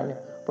นอย่างนั้น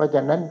เพราะฉ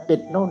ะนั้นติ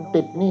ดโน่น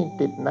ติดนี่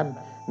ติดนั่น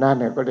นั่น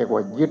เนี่ยก็เรียกว่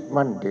ายึด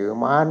มั่นถือ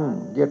มั่น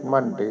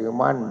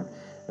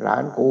หลา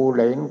นกูเห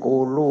ลนกู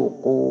ลูก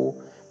กู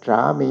สา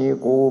มี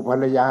กูภร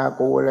รยา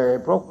กูเลย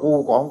เพราะกู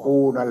ของกู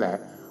นั่นแหละ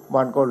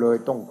มันก็เลย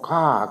ต้อง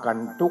ฆ่ากัน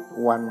ทุก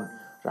วัน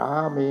สา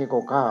มีก็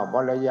ฆ่าภ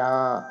รรยา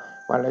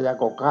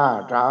ก็ฆ่า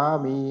สา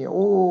มี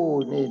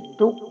นี่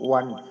ทุกวั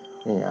น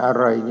นี่อะ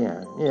ไรเนี่ย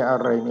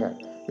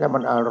แล้วมั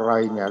นอะไร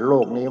เนี่ยโล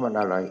กนี้มัน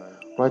อะไร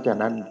เพราะฉะ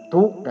นั้น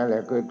ทุกข์นั่นแหล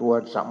ะคือตัว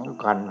ส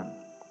ำคัญ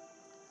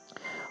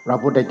พระ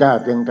พุทธเจ้า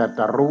จึงตรั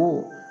สรู้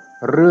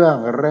เรื่อง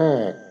แร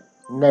ก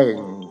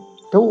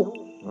1ทุกข์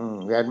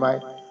เห็นไหม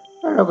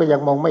เราก็ยั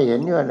งมองไม่เห็น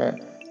เนี่ยแหละ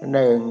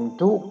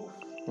1ทุกข์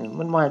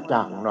มันมาจ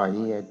ากไหน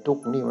ทุก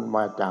ข์นี่มันม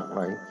าจากไห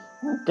น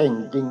เก่ง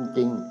จ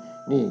ริง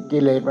ๆนี่กิ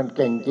เลสมันเ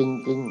ก่งจ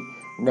ริง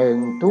ๆ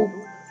1ทุกข์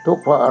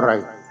เพราะอะไร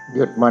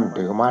ยึดมั่น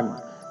ถือมั่น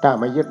ถ้า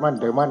ไม่ยึดมั่น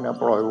ถือมั่น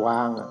ปล่อยว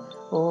าง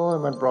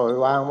มันปล่อย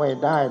วางไม่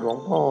ได้หลวง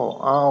พ่อ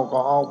ก็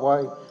เอาไว้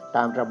ต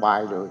ามสบาย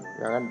เลยอ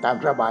ย่างนั้นตาม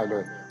สบายเล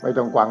ยไม่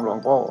ต้องกวางหลวง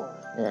พ่อ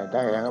เนี่ยถ้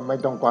าอย่างนั้นไม่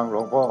ต้องกวางหล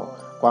วงพ่อ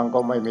กวางก็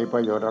ไม่มีปร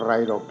ะโยชน์อะไร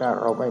หรอกถ้า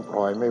เราไม่ป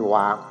ล่อยไม่ว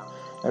าง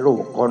ลู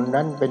กคน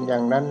นั้นเป็นอย่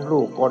างนั้น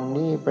ลูกคน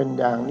นี้เป็น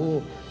อย่างนี้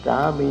สา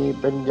มี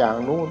เป็นอย่าง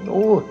นู้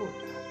น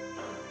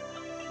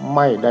ไ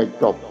ม่ได้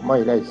จบไม่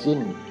ได้สิ้น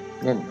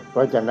นี่เพ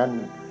ราะฉะนั้น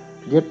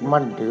ยึด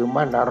มั่นถือ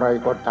มั่นอะไร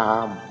ก็ตา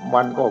ม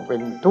มันก็เป็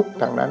นทุกข์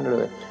ทั้งนั้นเล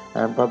ย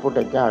พระพุทธ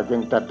เจ้าจึ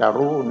งตรัส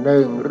รู้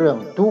1เรื่อง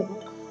ทุกข์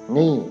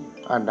นี่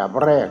อันดับ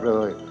แรกเล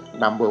ย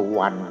number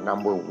one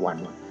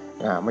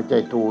ไม่ใช่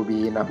to be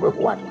number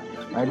one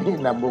อันนี้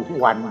number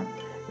one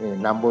นี่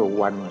number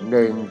one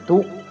 1ทุ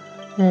กข์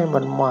มั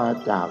นมา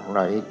จากไหน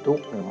ทุก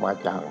ข์มา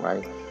จากไหน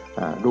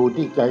ดู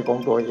ที่ใจของ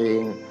ตัวเอ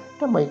ง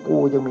ทำไมกู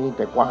ยังมีแ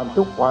ต่ความ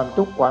ทุกข์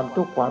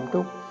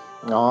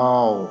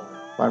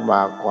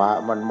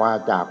มันมา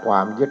จากควา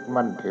มยึด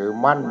มั่นถือ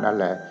มั่นนั่น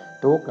แหละ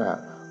ทุกข์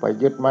ไป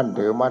ยึดมั่น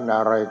ถือมั่นอ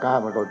ะไรข้า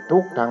มันก็ทุ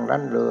กข์ทางนั้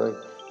นเลย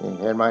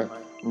เห็นไหม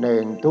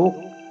1ทุกข์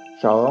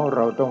2เร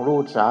าต้องรู้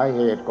สาเห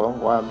ตุของ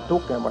ความทุ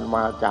กข์มันม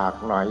าจาก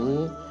ไหน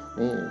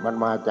นี่มัน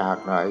มาจาก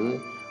ไหน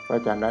เพรา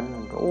ะฉะนั้น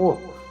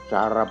ส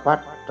ารพั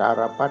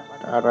ด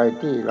อะไร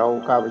ที่เรา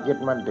เข้าไปยึด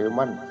มั่นถือ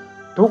มั่น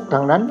ทุกข์ท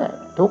างนั้นแหละ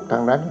ทุกข์ทา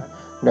งนั้น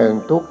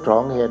1ทุกข์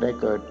2เหตุให้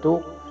เกิดทุก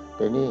ข์แ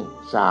ต่นี่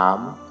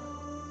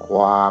3คว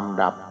าม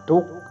ดับทุ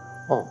กข์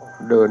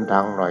เดินทา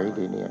งไหน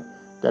ทีนี้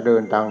จะเดิ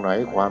นทางไหน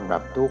ความดั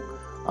บทุกข์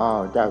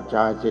เจ้าช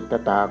ายสิทธั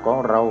ตถะของ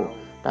เรา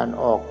ท่าน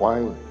ออกไว้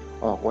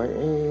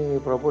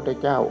พระพุทธ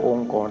เจ้าอง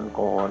ค์ก่อ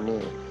น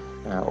นี่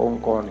อง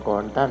ค์ก่อ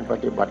นท่านป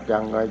ฏิบัติยั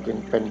งไงจึง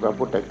เป็นพระ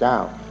พุทธเจ้า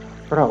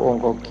พระอง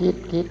ค์ก็คิด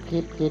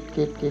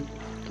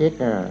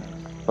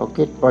ก็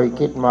คิดไป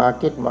คิดมา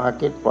คิด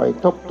ไป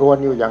ทบทวน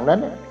อยู่อย่างนั้น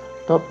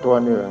ทบทวน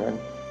อยู่อย่างนั้น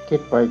คิ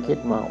ดไปคิด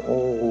มาโอ้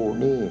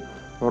นี่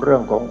เรื่อ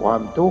งของควา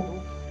มทุกข์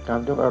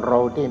เรา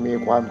ที่มี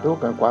ความทุกข์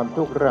กับความ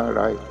ทุกข์เรื่องอะ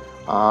ไร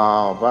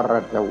พระร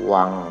าช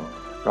วัง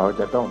เรา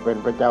จะต้องเป็น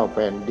พระเจ้าแ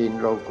ผ่นดิน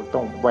เราก็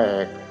ต้องแบ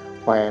ก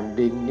แผ่น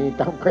ดินนี้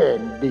ทั้งแผ่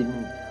นดิน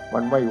มั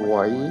นไม่ไหว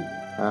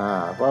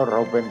เพราะเรา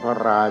เป็นพระ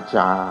ราช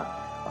า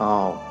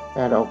แ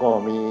ล้วเราก็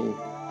มี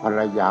ภรร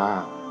ยา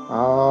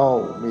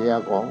เมีย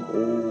ของ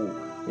กู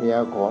เมีย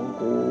ของ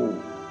กู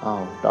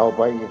ต่อไ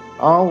ป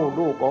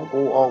ลูกของ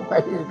กูออกไป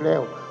อีกแล้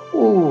ว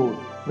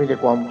มีแต่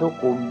ความทุกข์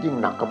กูยิ่ง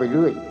หนักก็ไปเ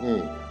รื่อยนี่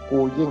กู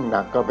ยิ่งห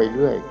นักก็ไปเ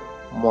รื่อย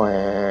แหม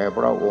พ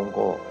ระองค์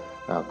ก็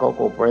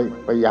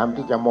พยายาม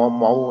ที่จะมอม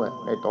เมา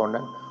ในตอน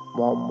นั้นม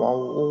อมเมา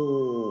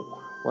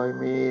ไป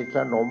มีส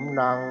นม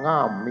นางงา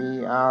มมี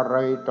อะไร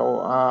ต่อ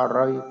อะไร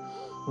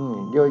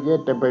เยอะแยะ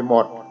เต็มไปหม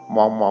ดม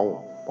อมเมา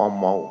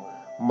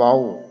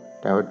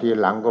แต่ที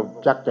หลังก็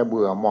จักจะเ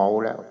บื่อเมา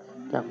แล้ว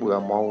จักเบื่อ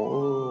เมา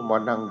มา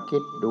นั่งคิ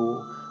ดดู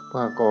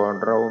ว่าก่อน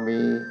เรามี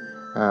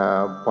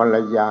ภรร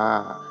ยา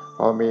พ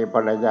อมีภร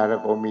รยาแล้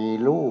วก็มี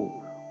ลูก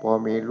พอ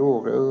มีลูก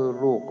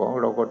ลูกของ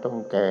เราก็ต้อง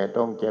แก่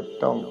ต้องเจ็บ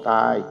ต้องต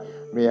าย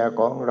เมีย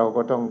ของเรา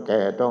ก็ต้องแ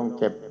ก่ต้อง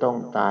เจ็บต้อง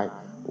ตาย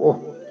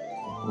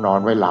นอน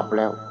ไม่หลับแ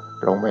ล้ว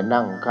ลงไป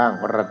นั่งข้าง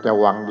พระราช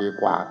วังดี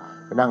กว่า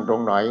ไปนั่งตร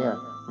งไหน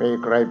มี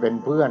ใครเป็น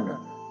เพื่อน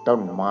ต้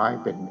นไม้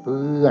เป็นเ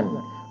พื่อน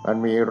มัน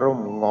มีร่ม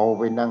เงา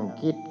ไปนั่ง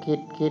คิด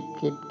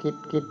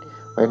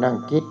ไปนั่ง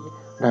คิด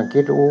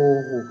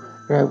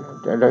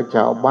แล้วช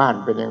าวบ้าน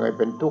เป็นยังไง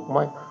เป็นทุกข์ไหม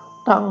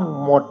ทั้ง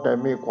หมดแต่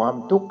มีความ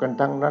ทุกข์กัน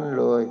ทั้งนั้น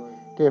เลย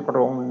ที่พระ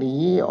องค์หนี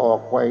ออก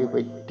ไป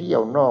เที่ย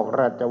วนอกร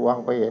าชวัง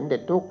ไปเห็นแต่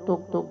ทุกข์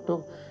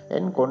เห็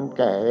นคนแ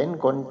ก่เห็น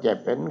คนเจ็บ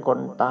เห็นคน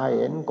ตาย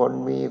เห็นคน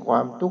มีควา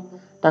มทุกข์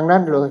ทั้งนั้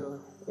นเลย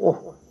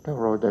ถ้า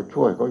เราจะ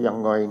ช่วยเขายัง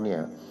ไงเนี่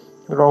ย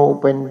เรา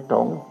เป็น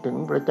ถึง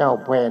พระเจ้า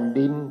แผ่น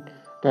ดิน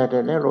แต่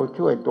แล้วเรา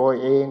ช่วยตัว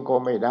เองก็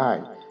ไม่ได้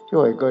ช่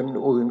วยคน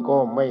อื่นก็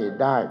ไม่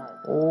ได้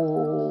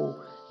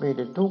มีแ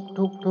ต่ทุกข์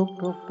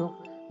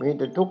มีแ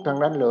ต่ทุกข์ทั้ง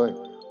นั้นเลย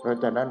เพราะ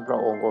ฉะนั้นพระ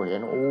องค์ก็เห็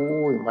น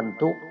มัน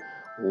ทุกข์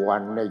วั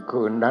นใน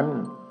คืนนั้น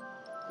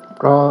เ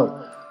พราะ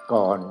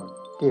ก่อน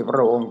ที่พร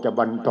ะองค์จะ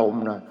บรรทม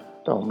นะ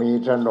ต้องมี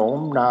สนม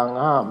นาง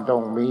ห้ามต้อ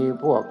งมี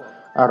พวก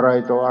อะไร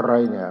ตัวอะไร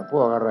เนี่ยพ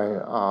วกอะไร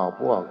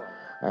พวก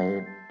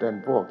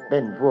พวกเ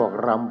ต้นพวก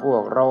รำพว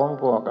กร้อง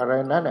พวกอะไร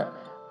นั้นเนี่ย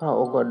พระอ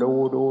งค์ก็ดู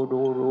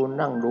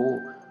นั่ง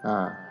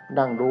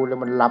ดูแล้ว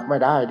มันหลับไม่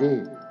ได้ดิ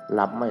ห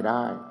ลับไม่ไ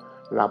ด้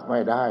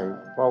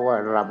เพราะว่า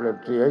หลับแล้ว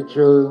เสียเ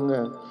ชิง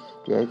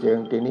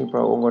ทีนี้พร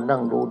ะองค์ก็นั่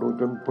งดู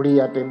จนเพลี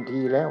ยเต็ม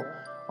ทีแล้ว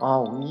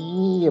เ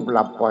งียบห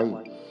ลับไป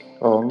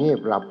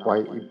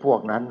อีพวก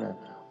นั้นเนี่ย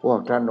พวก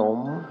ขนม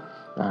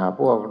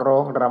พวกร้อ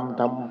งรำ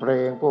ทำเพล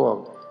งพวก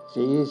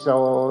สีโซ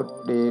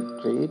เดช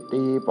สี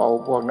ตีเป่า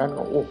พวกนั้น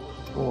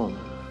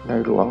ใน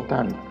หลวงท่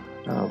าน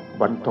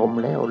บรรทม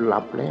แล้วหลั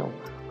บแล้ว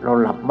เรา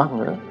หลับมั่ง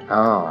เหรอ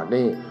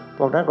นี่พ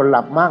วกนั้นก็ห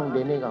ลับมั่ง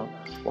ทีนี้ก็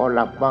พอห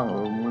ลับมั่ง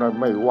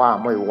ไม่ว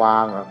า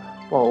ง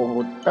พระองค์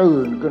ตื่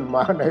นขึ้นม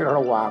าในร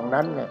ะหว่าง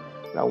นั้นเนี่ย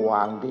ระหว่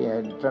างที่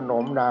สน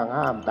มนาง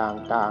ห้าม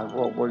ต่างๆพ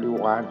วกบริ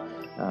วาร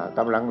ก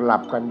ำลังหลั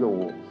บกันอยู่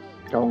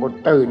พระองค์ก็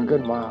ตื่นขึ้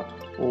นมา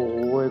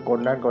คน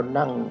นั้นก็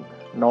นั่ง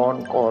นอน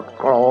กอด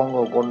คลอง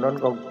คนนั้น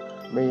ก็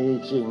มี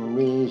สิ่ง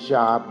มีฉ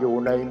าบอยู่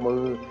ในมื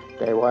อ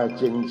แต่ว่า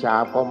สิ่งฉา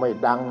บก็ไม่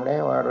ดังแล้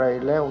วอะไร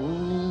แล้วเ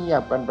งีย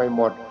บกันไปห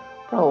มด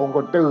พระองค์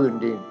ก็ตื่น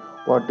ดิ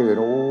พอตื่น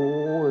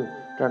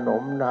ขน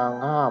มนาง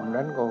ห้าม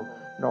นั้นก็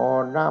นอ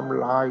นน้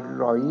ำลายไ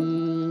หล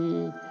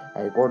ไ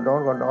อ้คนนั้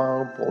นก็นอน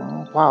ผม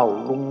เผ้า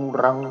ลุง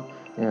รัง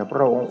เนี่ยพร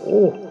ะองค์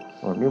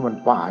นี่มัน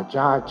ป่า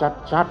ช้า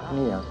ชัดๆเ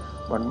นี่ย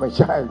มันไม่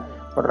ใช่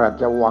พระรา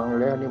ชวัง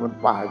แล้วนี่มัน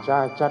ป่าช้า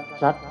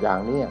ชัดๆอย่าง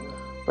นี้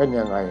เป็น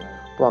ยังไง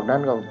พวกนั้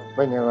นก็เ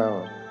ป็นยังไง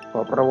ก็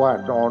เพราะว่า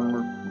นอน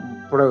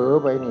เผลอ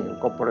ไปนี่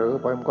ก็เผลอ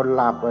ไปมันก็ห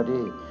ลับไปดิ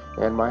เ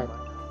ห็นไหม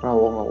พระ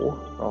องค์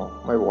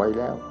ไม่ไหว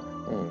แล้ว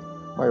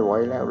ไม่ไหว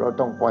แล้วเรา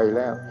ต้องปล่อยแ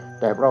ล้ว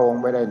แต่พระองค์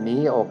ไม่ได้หนี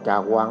ออกจา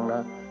กวังน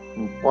ะ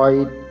ปล่อย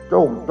โ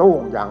จ้ง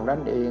อย่างนั้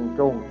นเองโ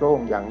จ้ง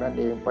อย่างนั้น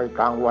เองไป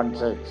กลางวัน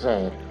แส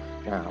ก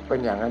เป็น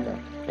อย่างนั้น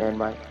เห็นไ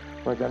หม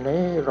เพราะฉะนั้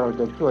นเรา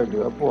จะช่วยเห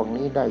ลือพวก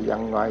นี้ได้ยั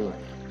งไง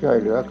ช่วย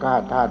เหลือข้า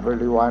ทาสบ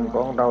ริวารข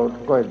องเรา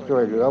ก็ช่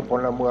วยเหลือพ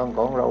ลเมืองข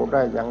องเราไ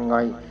ด้ยังไง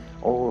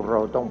เรา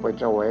ต้องไป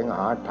แสวงห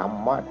าธรร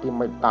มะที่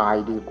ไม่ตาย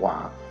ดีกว่า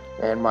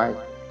เห็นไหม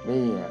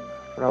นี่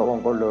พระอง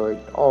ค์ก็เลย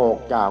ออก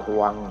จาก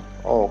วั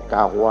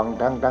ง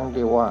ทั้ง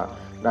ที่ว่า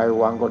ใน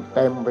วังก็เ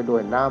ต็มไปด้ว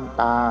ยน้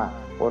ำตา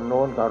คนโ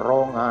น้นก็ร้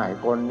องไห้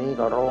คนนี้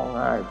ก็ร้องไ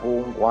ห้ฟู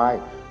งควาย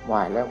ไ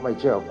ม่แล้วไม่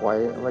เชื่อใค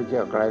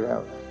รแล้ว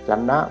ช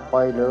นะไป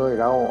เลย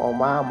เราเอา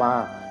ม้ามา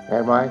เห็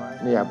นไหม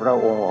เนี่ยพระ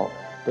องค์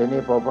ที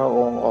นี้พอพระอ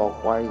งค์ออก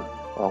ไป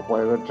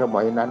ส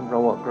มัยนั้นเพรา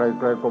ะว่าใคร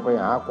ก็ไป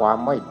หาความ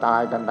ไม่ตา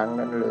ยกันทั้ง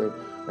นั้นเลย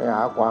ไปห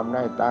าความไ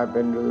ม่ตายเ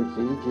ป็นฤา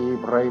ษีชี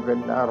ไพรเป็น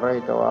อะไร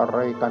ต่ออะไร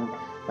กัน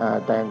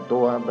แต่งตั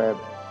วแบบ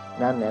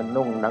นั้นเนี่ย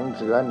นุ่งหนังเ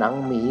สือหนัง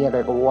หมีอะไร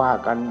ก็ว่า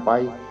กันไป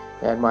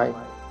เห็นไหม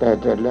แต่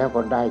เสร็จแล้ว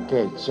ก็ได้แ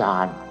ค่ฌา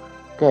น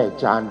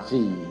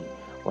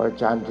4พอ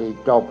ฌาน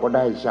4จบก็ไ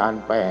ด้ฌาน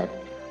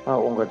8พระ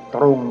องค์ก็ต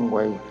รงไป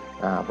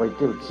ไป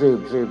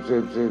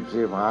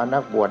สืบหานั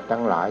กบวชทั้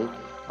งหลาย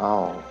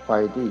ไป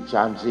ที่ฌ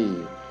านสี่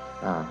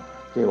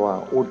ที่ว่า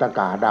อุตก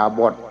าดา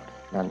บท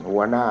นั่นหั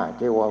วหน้า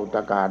ที่ว่าอุต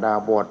กาดา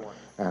บท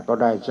ก็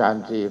ได้ฌาน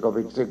สี่ก็ไป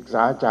ศึกษ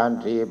าฌาน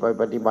สี่ไป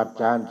ปฏิบัติ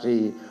ฌาน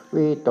สี่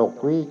วิตก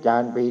วิจา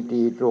รปี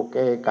ติสุขเอ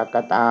กค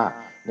ตา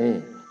นี่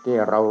ที่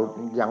เรา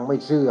ยังไม่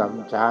เสื่อม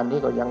ฌานนี้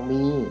ก็ยัง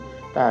มี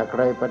ถ้าใค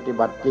รปฏิ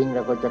บัติจริงแ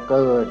ล้วก็จะเ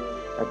กิด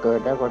แ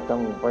ล้วก็ต้อ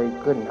งไป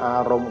ขึ้นอา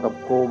รมณ์กับ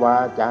ครูบา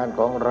อาจารย์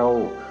ของเรา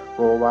ค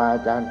รูบาอา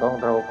จารย์ของ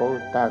เราเขา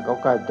ถ้าเขา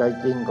เข้าใจ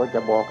จริงเขาจะ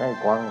บอกให้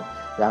ฟัง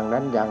อย่าง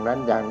นั้น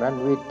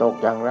วิตก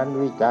อย่างนั้น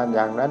วิจารอ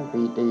ย่างนั้น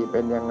ปีติเป็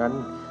นอย่างนั้น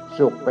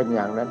สุขเป็นอ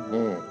ย่างนั้น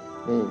นี่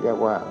เรียก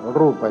ว่า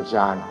รูปฌ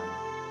าน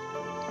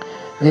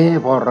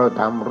พอเรา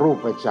ทำรู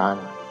ปฌาน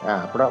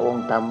พระอง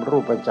ค์ทำรู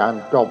ปฌาน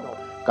จบ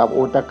กับ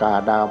อุตกา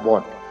ดาบ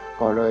ท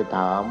ก็เลยถ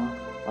าม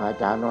อา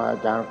จารย์ว่าอา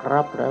จารย์ค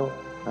รับแล้ว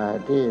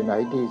ที่ไหน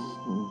ที่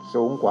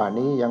สูงกว่า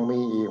นี้ยังมี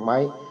อีกไหม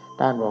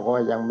ท่านบอกว่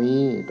ายังมี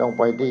ต้องไ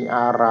ปที่อ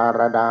ารา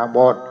ธดาบ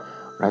ท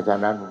เพราะฉะ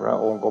นั้นพระ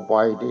องค์ก็ไป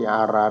ที่อ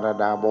าราธ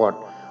ดาบท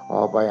พอ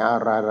ไปอา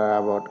ราธดา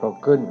บทก็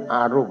ขึ้นอ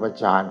ารูป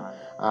ฌาน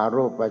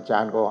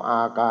ก็อ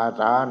ากา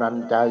สานัญ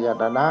จาย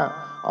ตนะ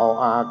เอา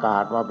อากา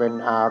ศมาเป็น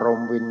อารม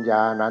ณ์วิญญ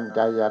าณัญจ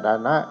ายต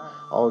นะ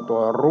เอาตั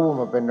วรู้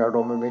มาเป็นอาร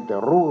มณ์มีแต่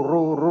รู้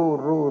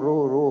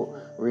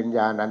วิญญ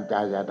าณัญจา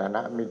ยตน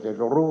ะมีแต่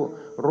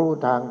รู้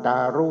ทางตา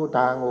รู้ท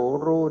างหู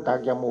รู้ทาง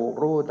จมูก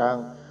รู้ทาง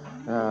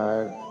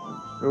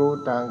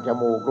จ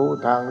มูกรู้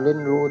ทางลิ้น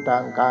รู้ทา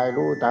งกาย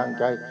รู้ทาง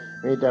ใจ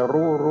มีแต่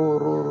รู้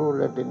แ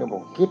ล้วทีนี้บอ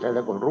กคิดอะไร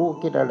ก็รู้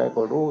คิดอะไร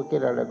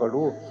ก็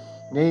รู้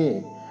นี่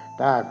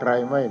ถ้าใคร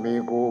ไม่มี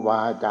ครูบา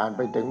อาจารย์ไ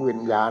ปถึงวิ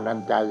ญญาณัญ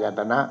จายต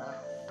นะ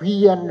เ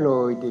พี้ยนเล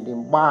ยทีนี้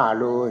บ้า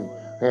เลย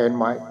เห็นไ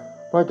หม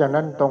เพราะฉะ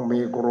นั้นต้องมี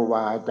ครูบ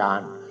าอาจาร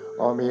ย์พ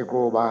อมีค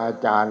รูบาอา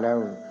จารย์แล้ว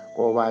ค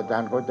รูบาอาจา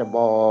รย์เขาจะบ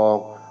อก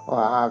ว่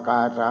าอากา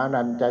สา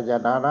นัญจาย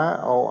ตนะ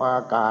เอาอา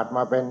กาศม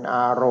าเป็นอ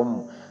ารมณ์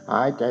ห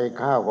ายใจเ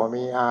ข้าก็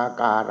มีอา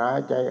กาศหาย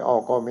ใจออ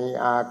กก็มี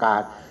อากา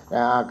ศแต่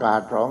อากาศ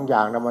สองอย่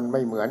างนั้นมันไ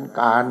ม่เหมือน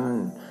กัน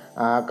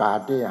อากาศ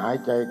ที่หาย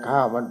ใจเข้า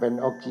มันเป็น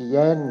ออกซิเจ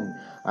น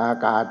อา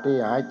กาศที่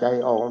หายใจ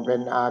ออกมันเป็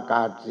นอาก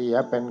าศเสีย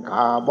เป็นค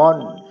าร์บอน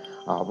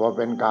พอเ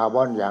ป็นคาร์บ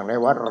อนอย่างใน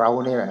วัดเรา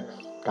นี่แหละ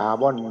คาร์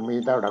บอนมี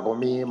เท่าไหร่ก็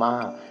มีมา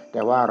แ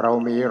ต่ว่าเรา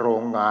มีโร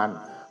งงา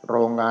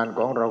นข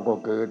องเราก็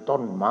คือต้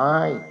นไม้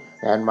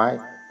เห็นไหม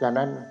ฉะ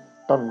นั้น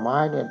ต้นไม้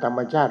เนี่ยธรรม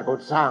ชาติเขา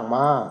สร้างม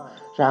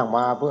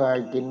าเพื่อใ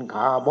ห้กินค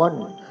าร์บอน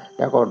แ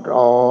ล้วก็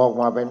ออก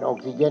มาเป็นออก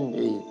ซิเจน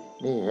อีก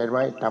นี่เห็นไหม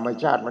ธรรม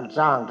ชาติมันส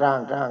ร้าง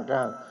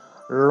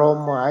ลม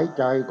หาย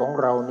ใจของ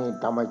เรานี่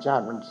ธรรมชา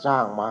ติมันสร้า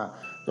งมา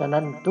ฉะ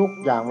นั้นทุก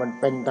อย่างมัน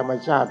เป็นธรรม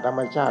ชาติ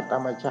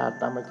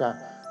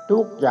ทุ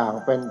กอย่าง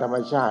เป็นธรรม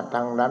ชาติ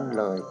ทั้งนั้น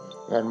เลย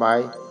เห็นไหม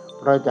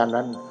เพราะฉะ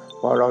นั้น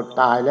พอเรา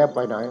ตายแล้วไป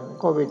ไหน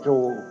ก็ไป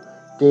สู่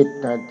จิต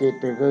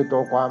คือตั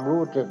วความ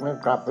รู้สึกนั้น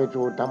กลับไป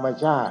สู่ธรรม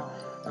ชาติ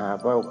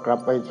พอกลับ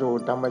ไปสู่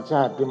ธรรมช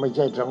าติที่ไม่ใ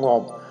ช่สง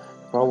บ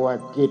เพราะว่า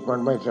จิตมั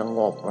นไม่สง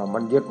บมั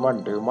นยึดมั่น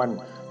ถือมั่น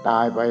ตา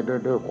ยไป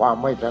ด้วยความ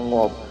ไม่สง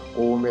บ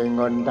กูมีเ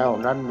งินเท่า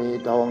นั้นมี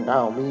ทองเท่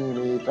ามี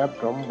ทรัพย์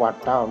สมบัติ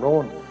เท่าโน้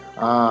น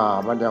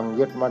มันยัง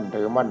ยึดมั่น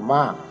ถือมั่นม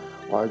าก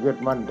พอยึด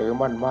มั่นถือ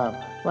มั่นมาก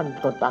มัน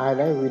ก็ตายแ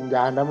ล้ววิญญ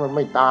าณนั้นมันไ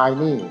ม่ตาย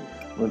นี่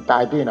มันตา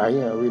ยที่ไหน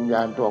วิญญ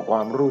าณตัวคว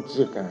ามรู้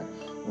สึก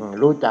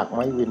รู้จักไหม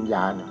วิญญ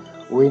าณ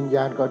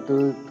ก็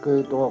คือ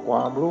ตัวคว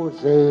ามรู้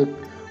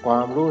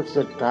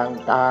สึกทาง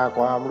ตาค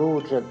วามรู้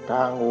สึกท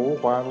างหู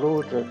ความรู้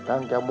สึกทา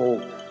งจมูก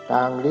ท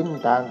างลิ้น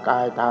ทางกา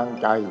ยทาง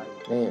ใจ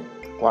นี่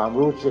ความ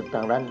รู้สึกท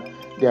างนั้น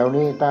เดี๋ยว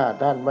นี้ถ้า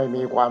ท่านไม่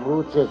มีความ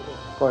รู้สึก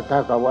ก็เท่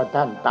ากับว่า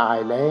ท่านตาย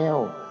แล้ว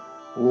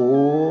หู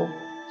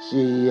เ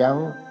สียง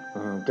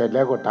เสร็จแ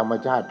ล้วก็ธรรม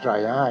ชาติใส่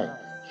ให้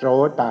โส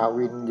ต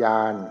วิญญ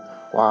าณ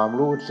ความ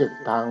รู้สึก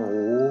ทาง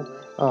หู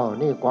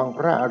นี่กวางพ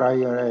ระอะไร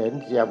เห็น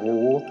เสียบหู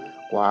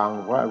กวาง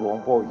พระหลวง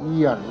พ่อเ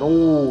อี้ยน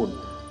นู่น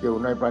อยู่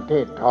ในประเท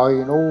ศไทย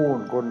นู่น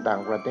คนต่า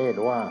งประเทศ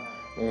ว่า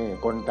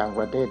คนต่างป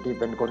ระเทศที่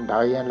เป็นคนไท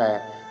ยนั่นแหละ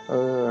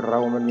เรา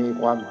มันมี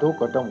ความทุกข์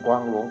ก็ต้องกวา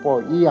งหลวงพ่อ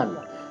เอี้ยน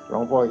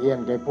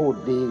แกพูด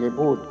ดีแก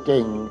พูดเ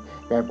ก่ง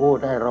แกพูด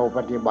ให้เราป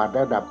ฏิบัติ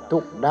ระดับทุ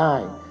กข์ได้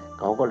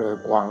เขาก็เลย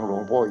กวางหลว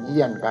งพ่อเ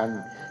อี้ยนกัน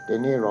ที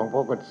นี้หลวงพ่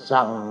อก็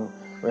สั่ง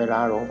เวลา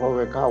หลวงพ่อไ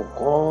ปเข้า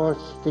คอร์ส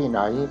ที่ไห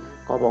น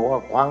ก็บอกว่า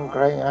ขวางใค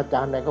รอาจ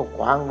ารย์ไหนก็ข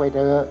วางไปเ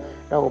ถอะ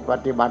เราป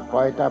ฏิบัติไป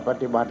ถ้าป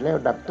ฏิบัติแล้ว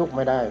ดับทุกข์ไ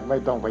ม่ได้ไม่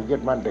ต้องไปยึ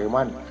ดมั่นถือ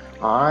มั่น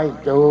หาย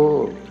เจ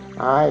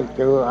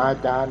ออา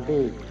จารย์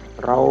ที่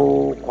เรา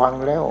ขวาง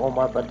แล้วเอา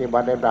มาปฏิบั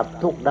ติดับ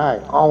ทุกข์ได้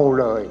เอา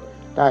เลย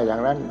ได้อย่า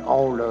งนั้นเอา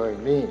เลย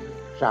นี่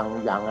สั่ง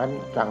อย่างนั้น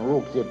สั่งลู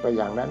กศิษย์ไป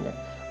อย่างนั้นเนี่ย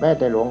แม้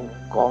แต่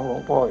ของหลว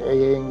งพ่อเอ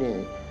งนี่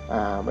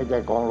ไม่ใช่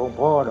ของหลวง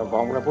พ่อแต่ข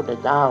องพระพุทธ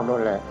เจ้านั่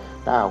นแหละ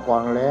ถ้าฟั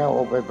งแล้วเอ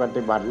าไปป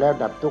ฏิบัติแล้ว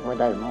ดับทุกข์ไม่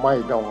ได้ไม่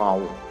ต้องเอา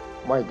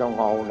เ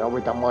อาไป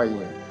ทำไม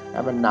ให้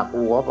มันหนัก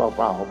หัวเ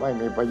ปล่าๆไม่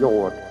มีประโย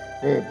ชน์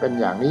นี่เป็น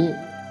อย่างนี้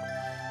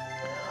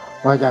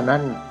เพราะฉะนั้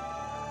น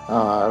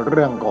เ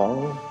รื่องข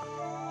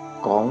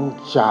อง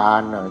ฌา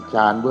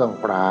นเบื้อง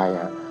ปลาย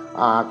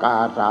อากา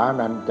สา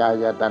นัญจา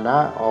ยตนะ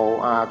เอา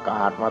อาก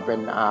าศมาเป็น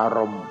อาร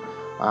มณ์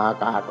อา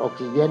กาศออก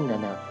ซิเจนเ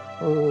นี่ย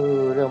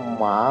เรื่อง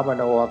หมามัน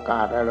เอาอาก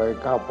าศอะไร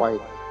เข้าไป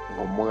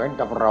ก็เหมือน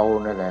กับเรา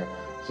นั่นแหละ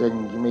สิ่ง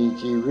มี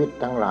ชีวิต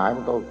ทั้งหลาย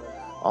มันก็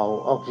เอา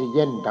ออกซิเจ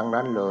นทั้ง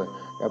นั้นเลย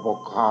แต่พอ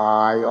ค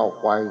ายออก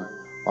ไป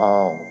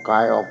คา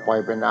ยออกไป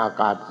เป็นอา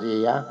กาศเสี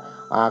ย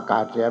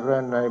เพรา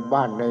ะใน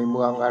บ้านในเ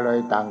มืองอะไร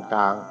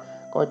ต่าง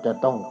ๆก็จะ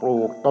ต้องปลู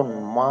กต้น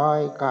ไม้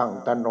ข้าง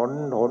ถนน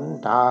หน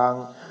ทาง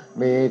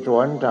มีส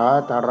วนสา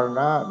ธาร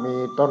ณะมี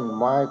ต้น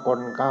ไม้คน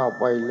เข้า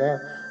ไปแล้ว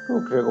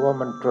รู้สึกว่า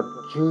มันสด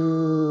ชื่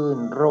น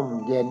ร่ม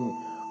เย็น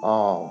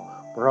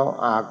เพราะ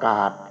อาก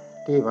าศ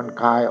ที่มัน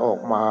คายออก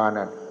มา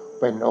น่ะ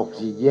เป็นออก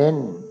ซิเจน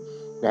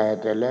แ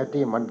ต่แล้ว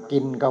ที่มันกิ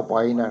นเข้าไป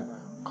น่ะ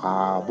คา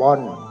ร์บอ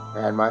นเ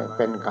ห็นไหมเ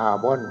ป็นคา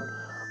ร์บอน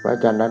เพราะ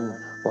ฉะนั้น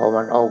พอ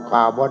มันเอาค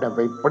าร์บอนไ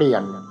ปเปลี่ย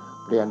น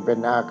เป็น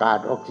อากาศ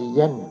ออกซิเจ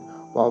น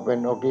พอเป็น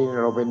ออกซิเจน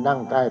เราไปนั่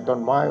งใต้ต้น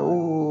ไม้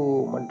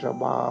มันส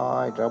บ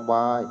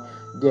าย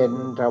เย็น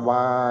สบ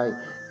าย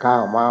ข้า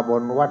วมาบ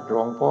นวัดหล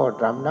วงพ่อ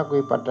สำนัก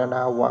วิปัสสน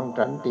าวัง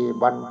สันติ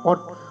บรรพต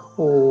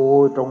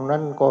ตรงนั้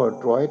นก็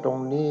สวยตรง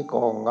นี้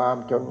ก็งาม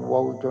จนว้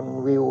าวจน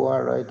วิวอะ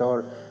ไรต่อ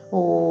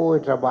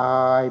สบา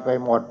ยไป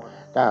หมด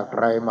ถ้าใค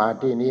รมา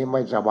ที่นี้ไ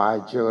ม่สบาย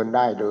เชิญไ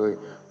ด้เลย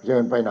เชิ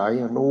ญไปไหน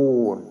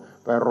นู่น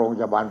ไปโรงพ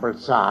ยาบาลประ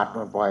สาท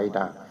มันไปน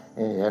ะ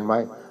เห็นไหม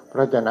เพร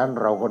าะฉะนั้น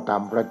เราก็ท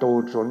ำประตู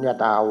สุญญ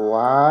ตาไ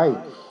ว้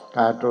ป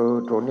ระตู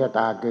สุญญต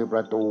าคือป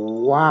ระตู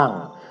ว่าง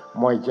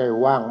ไม่ใช่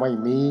ว่างไม่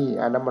มี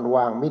อันนั้นมัน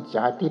ว่างมิจฉ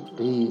าทิฏ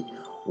ฐิ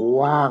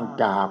ว่าง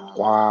จาก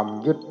ความ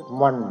ยึด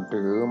มั่น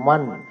ถือ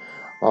มั่น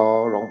พอ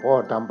หลวงพ่อ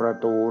ทำประ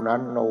ตูนั้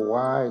นเอาไ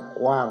ว้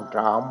กว้าง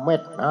3.50 เม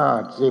ตร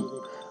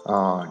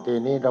ที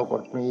นี้เราก็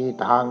มี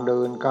ทางเดิ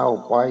นเข้า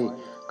ไป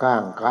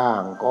ข้า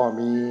งๆก็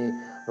มี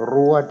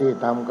รั้วที่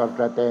ทำกับ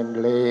สแตน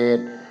เลส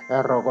แล้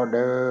วเราก็เ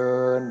ดิ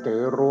นถื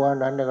อรั้ว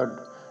นั้นแล้วก็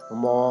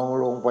มอง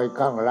ลงไป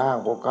ข้างล่าง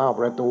พอเข้า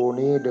ประตู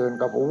นี้เดิน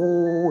กับ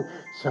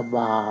สบ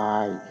า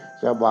ย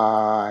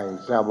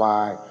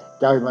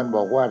ใจมันบ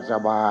อกว่าส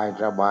บาย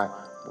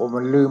เพราะมั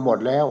นลืมหมด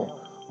แล้ว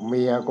เ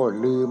มียก็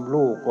ลืม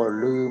ลูกก็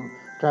ลืม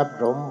ทรัพย์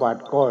สมบั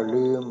ติก็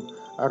ลืม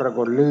อะไร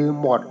ก็ลืม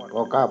หมดพ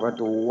อเข้าประ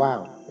ตูว่าง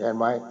เห็น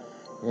ไหม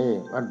นี่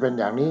มันเป็น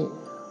อย่างนี้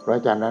เพรา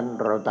ะฉะนั้น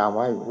เราตามไ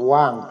ว้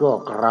ว่างชั่ว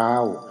ครา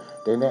ว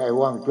แต่ในไอ้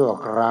ว่างชั่ว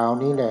คราว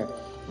นี้แหละ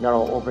เร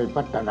าเอาไป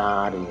พัฒนา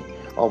ดิ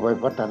เอาไป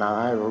พัฒนา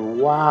ให้เรา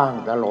ว่าง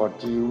ตลอด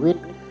ชีวิต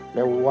แ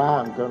ล้วว่า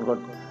งจนก็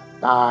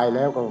ตายแ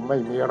ล้วก็ไม่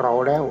มีเรา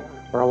แล้ว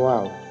เพราะว่า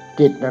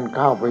จิตนั้นเ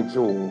ข้าไป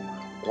สู่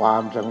ควา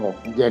มสงบ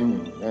เย็น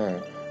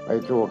ไป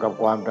สู่กับ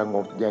ความสง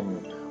บเย็น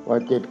พอ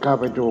จิตเข้า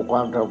ไปสู่คว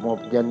ามสงบ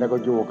เย็นแล้วก็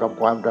อยู่กับ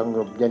ความสง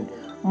บเย็น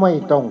ไม่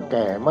ต้องแ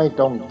ก่ไม่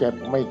ต้องเจ็บ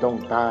ไม่ต้อง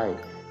ตาย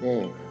นี่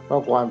เพรา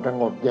ะความส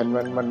งบเย็น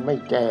มันไม่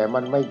แก่มั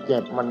นไม่เจ็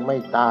บมันไม่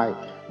ตาย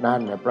นั่น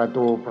แหละประ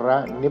ตูพระ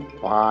นิพ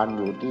พานอ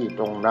ยู่ที่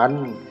ตรงนั้น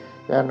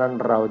ดังนั้น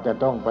เราจะ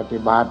ต้องปฏิ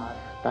บัติ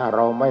ถ้าเร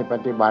าไม่ป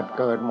ฏิบัติ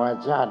เกิดมา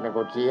ชาติ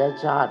ก็เสีย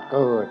ชาติเ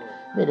กิด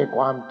ไม่ได้ค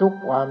วามทุกข์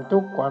แ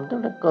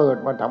ล้วเกิด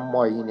มาทำไม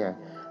เนี่ย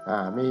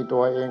มีตั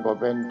วเองก็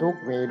เป็นทุกข์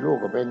มีลูก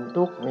ก็เป็น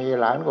ทุกข์มี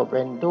หลานก็เ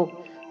ป็นทุกข์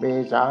มี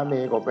สามี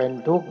ก็เป็น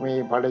ทุกข์มี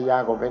ภรรยา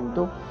ก็เป็น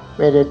ทุกข์ไ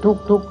ม่ได้ทุก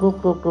ข์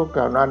เ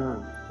ท่านั้น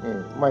นี่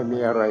ไม่มี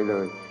อะไรเล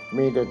ย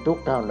มีแต่ทุก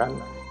ข์เท่านั้น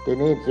ที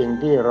นี้สิ่ง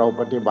ที่เรา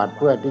ปฏิบัติเ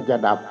พื่อที่จะ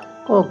ดับ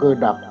ก็คือ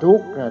ดับทุก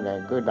ข์นั่นแหละ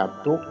คือดับ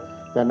ทุกข์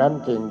ฉะนั้น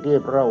สิ่งที่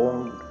พระอง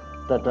ค์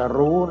จะ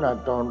รู้นะ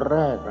ตอนแร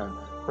กนะ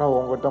พระอ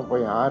งค์ก็ต้องไป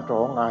หาส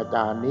องอาจ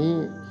ารย์นี้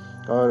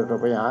ก็จะ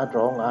ไปหาส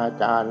องอา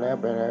จารย์แล้ว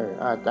เป็น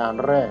อาจาร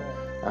ย์แรก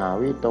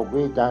วิตก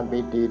วิจารปิ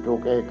ติทุก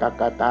ข์เอก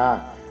คตา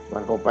มั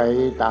นก็ไป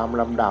ตาม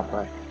ลำดับ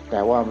แต่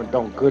ว่ามัน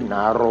ต้องขึ้น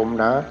อารมณ์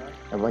นะ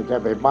ไม่ใช่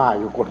ไปบ้า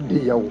อยู่คนเ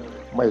ดียว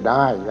ไม่ไ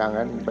ด้อย่าง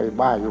นั้นไป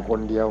บ้าอยู่ค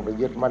นเดียวไป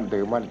ยึดมั่นถื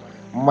อมั่น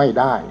ไม่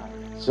ได้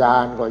ฌา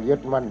นก็ยึ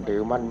ดมั่นถื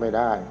อมั่นไม่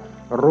ได้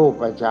รูป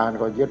ฌาน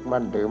ก็ยึด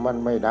มั่นถือมั่น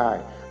ไม่ได้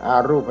อา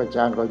รูปฌ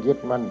านก็ยึด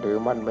มั่นถือ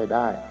มั่นไม่ไ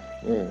ด้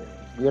นี่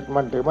ยึด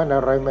มั่นถือมั่นอ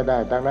ะไรไม่ได้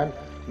ดังนั้น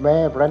แม้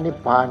พระนิพ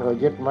พานก็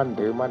ยึดมั่น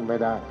ถือมั่นไม่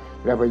ได้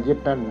แล้วไปยึด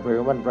นั่นถื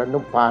อมั่นพระนิ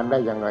พพานได้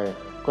ยังไง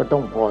ก็ต้อ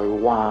งปล่อย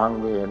วาง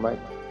นี่เห็นไหม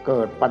เ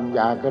กิดปัญญ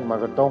าขึ้นมา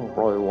ก็ต้องป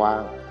ล่อยวา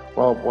งพ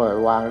อปล่อย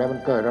วางแล้วมัน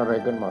เกิดอะไร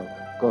ขึ้นมา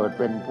เกิด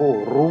เป็นผู้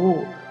รู้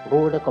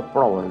แล้วก็ป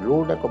ล่อยรู้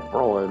แล้วก็ป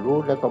ล่อยรู้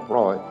แล้วก็ป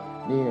ล่อย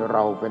นี่เร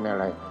าเป็นอะ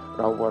ไร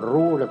เราก็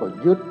รู้แล้วก็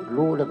ยึด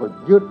รู้แล้วก็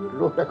ยึด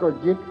รู้แล้วก็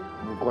ยึด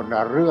มันคนล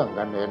ะเรื่อง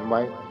กันเห็นไหม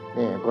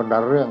นี่คนละ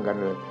เรื่องกัน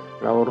เลย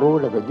เรารู้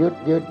แล้วก็ยึด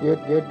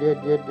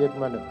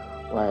มัน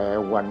แต่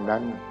วัน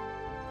นั้น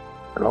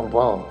หลวง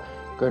พ่อ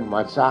ขึ้นม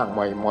าสร้างใ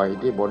หม่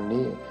ๆที่บน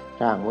นี้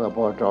สร้างเมื่อพ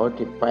ศ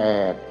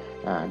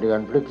18เดือน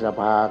พฤษ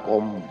ภาค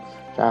ม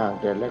สร้าง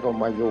เสร็จแล้วก็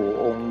มาอยู่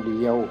องค์เ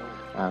ดียว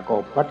ก็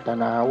พัฒ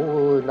นา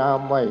น้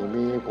ำไม่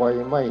มีไฟ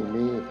ไม่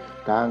มี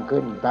ทาง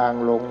ขึ้นทาง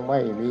ลงไ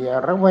ม่มีอะ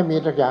ไรไม่มี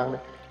สักอย่างเล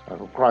ย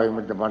ใครมั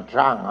นจะมาส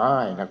ร้างให้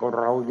นะก็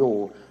เราอยู่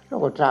แล้ว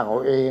ก็สร้างเอา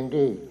เอง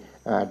ที่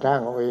สร้าง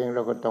เอาเองเร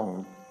าก็ต้อง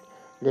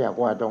เรียก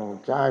ว่าต้อง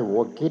ใช้หั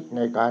วคิดใ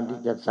นการที่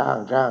จะสร้าง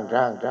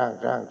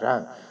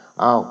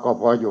ก็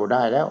พออยู่ไ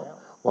ด้แล้ว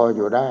พออ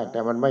ยู่ได้แต่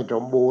มันไม่ส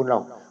มบูรณ์หร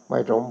อกไม่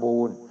สมบู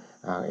รณ์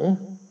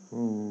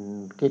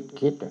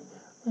คิด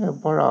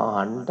พระอร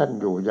หันต์ท่าน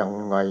อยู่ยัง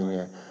ไงเ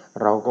นี่ย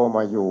เราก็ม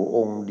าอยู่อ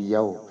งค์เดีย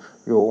ว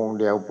อยู่องค์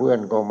เดียวเพื่อน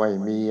ก็ไม่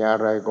มีอะ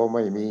ไรก็ไ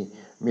ม่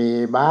มี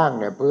บ้าง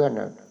เนี่ยเพื่อน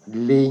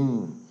ลิ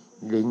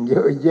งเย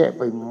อะแยะไ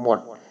ปหมด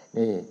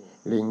นี่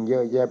ลิงเยอ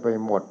ะแยะไป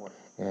หมด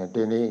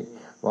ทีนี้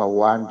ว่า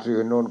วานซื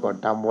นนู่นก็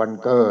ทำวัน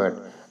เกิด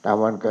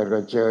ก็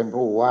เชิญ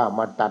ผู้ว่าม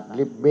าตัด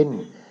ริบบิ้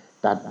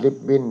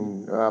น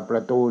ปร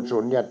ะตูสุ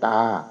ญญตา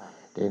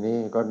ทีนี้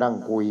ก็นั่ง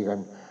คุยกัน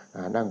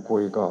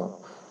ก็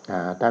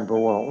ท่านผู้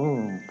ว่า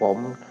ผม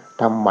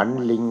ทำหมัน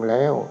ลิงแ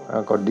ล้ว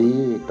ก็ดี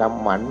ท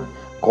ำหมัน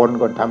คน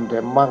ก็ทำแต่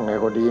มั่งไง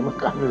ก็ดีเหมือน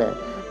กันแหละ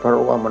เพรา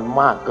ะว่ามัน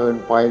มากเกิน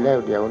ไปแล้ว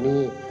เดี๋ยว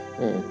นี้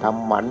ท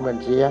ำหมันมัน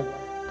เสีย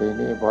ที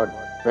นี้พอ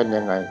เป็น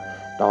ยังไง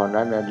ตอน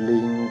นั้นลิ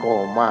งก็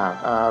มาก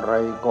อะไร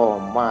ก็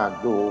มาก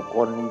อยู่ค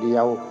นเดี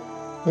ยว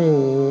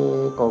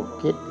ก็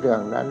คิดเรื่อ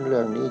งนั้นเรื่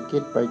องนี้คิ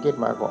ดไปคิด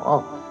มาก็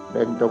เ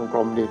ดินจงกร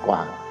มดีกว่า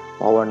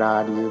ภาวนา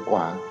ดีก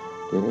ว่า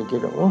ทีนี้คิด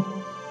ว่า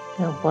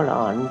พระอร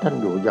หันต์ท่าน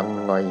อยู่ยัง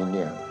ไงเ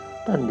นี่ย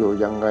ท่านอยู่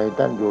ยังไง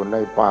ท่านอยู่ใน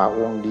ป่าอ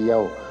งค์เดียว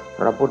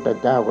พระพุทธ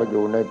เจ้าก็อ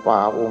ยู่ในป่า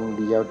องค์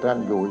เดียวท่าน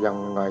อยู่ยัง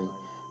ไง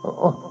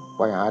ไ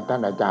ปหาท่า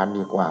นอาจารย์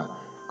ดีกว่า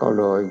ก็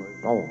เลย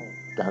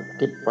จะ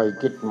คิดไป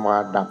คิดมา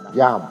ดับ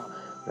ย่าม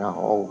เอ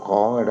าข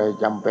องอะไร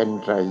จำเป็น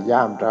ใส่ย่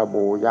ามตะ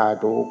บูยา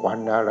ถูขวัญ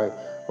อะไร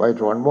ไป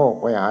สวนโมก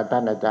ไปหาท่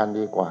านอาจารย์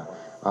ดีกว่า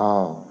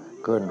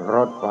ขึ้นร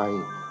ถไป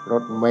ร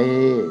ถเม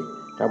ล์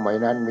สมัย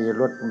นั้นมี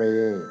รถเม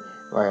ล์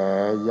แหม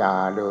อย่า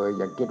เลยอ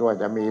ย่าคิดว่า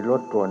จะมีร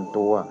ถส่วน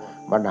ตัว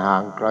มันห่า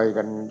งไกล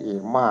กันอี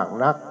กมาก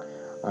นัก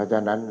เพราะฉ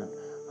ะนั้น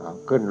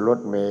ขึ้นรถ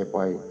เมล์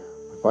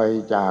ไป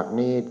จาก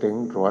นี้ถึง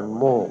สวน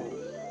โมก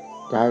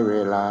ใช้เว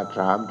ลา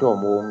3 ชั่ว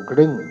โมงค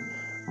รึ่ง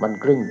มัน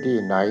ครึ่งที่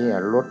ไหน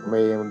รถเม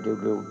ล์มันจะ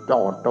จ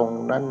อดตรง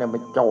นั้นเนี่ยมั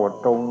นจอด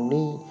ตรง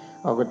นี้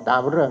เอาก็ตา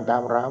มเรื่องตา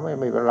มราวไม่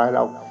เป็นไรเร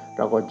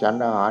าก็ฉัน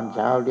อาหารเ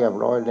ช้าเรียบ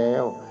ร้อยแล้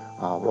ว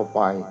พอ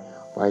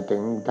ไปถึ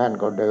งท่าน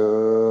ก็เดิ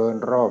น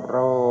รอบ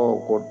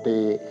กุ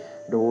ฏิ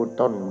ดู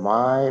ต้นไ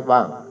ม้บ้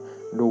าง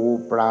ดู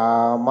ปลา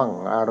มั่ง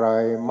อะไร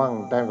มั่ง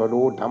ท่านก็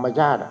ดูธรรม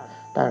ชาติ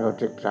ท่านก็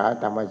ศึกษา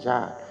ธรรมชา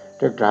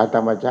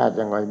ติ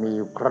ยังไงมีอ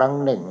ยู่ครั้ง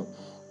หนึ่ง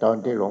ตอน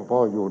ที่หลวงพ่อ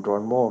อยู่โท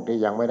นโมกที่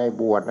ยังไม่ได้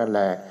บวชนั่นแ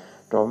หละ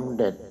สม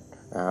เด็จ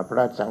พร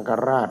ะสังฆ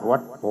ราชวั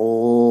ดโพ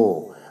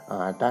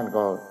ท่าน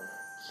ก็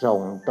ส่ง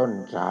ต้น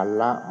สา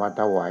ระมา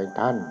ถวาย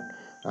ท่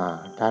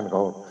าน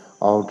ก็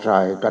เอาใส่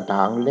กระถ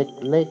างเ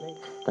ล็ก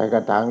ๆใส่กร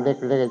ะถางเ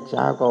ล็กๆเ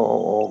ช้าก็เอา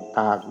ออก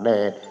ตากแด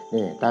ด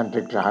นี่ท่าน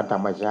ศึกษาธร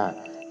รมชาติ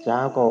เช้า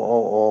ก็เอา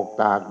ออก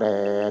ตากแด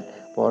ด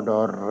พอ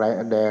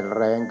แดด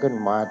แรงขึ้น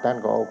มาท่าน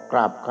ก็เอาก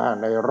ลับข้า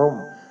ในร่ม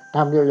ท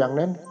ำอยู่อย่าง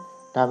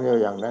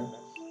นั้น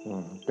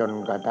จน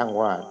กระทั่ง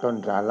ว่าต้น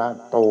สาระ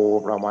โต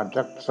ประมาณ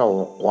สักศอ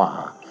กก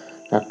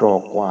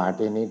ว่า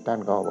ทีนี้ท่าน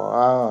ก็บอก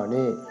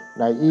นี่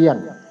นายเอี้ยน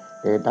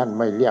ท่าน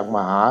ไม่เรียกม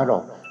หาหรอ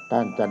กท่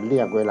านจะเรี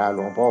ยกเวลาหล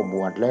วงพ่อบ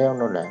วชแล้ว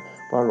นั่นแหละ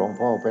เพราะหลวง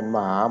พ่อเป็นม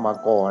หามา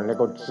ก่อนแล้ว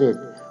ก็สึก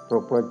เ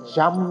พราะ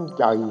ช้ำ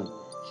ใ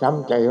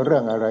จเรื่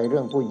องอะไรเรื่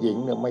องผู้หญิง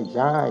เนี่ยไม่ใ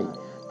ช่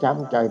ช้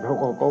ำใจเพราะ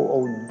เขาเอ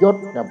ายศ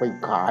ไป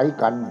ขาย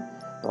กัน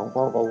หลวงพ่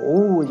อก็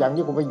อย่าง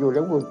นี้ก็ไปอยู่แล้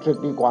วก็สึก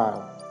ดีกว่า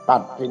ตั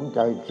ดสินใจ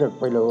สึก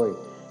ไปเลย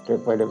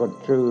ก็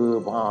สื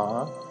บหา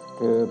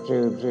สื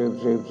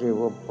บ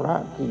ว่าพระ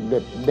ที่เ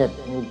ด็ด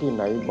มีที่ไ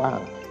หนบ้าง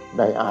ไ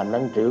ด้อ่านห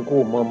นังสือ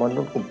คู่เมืองม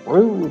นุษย์ก็ป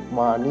ลื้ม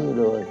มานี่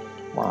เลย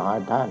มาหา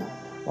ท่าน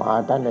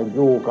อ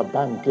ยู่กับ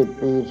ท่าน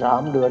10 ปี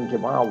3 เดือน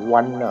15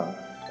 วันน่ะ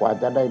กว่า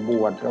จะได้บ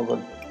วชแล้วก็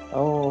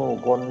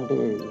คน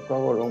ที่ก็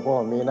หลวงพ่อ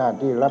มีหน้า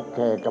ที่รับแข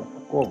กกับ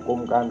ควบคุม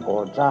การก่อ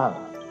สร้าง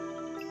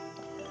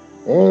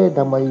ท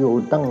ำไมอยู่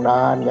ตั้งน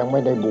านยังไ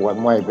ม่ได้บวช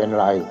ไม่เป็น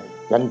ไร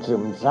ฉันซึ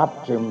มซับ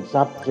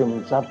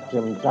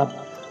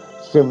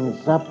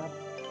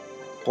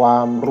ควา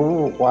มรู้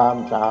ความ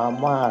สา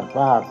มารถภ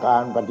าคกา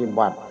รปฏิ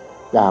บัติ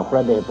จากพร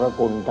ะเดชพระ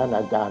คุณท่าน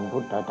อาจารย์พุ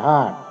ทธท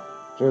าส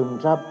ซึม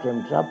ซับ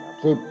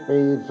10 ปี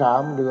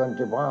3 เดือน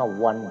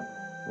15 วัน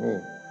นี่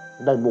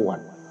ได้บวช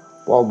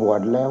พอบว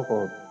ชแล้วก็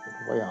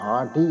ไปหา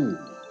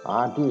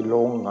ที่ล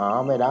งหา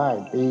ไม่ได้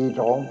ปี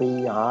2 ปี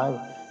หา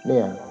เ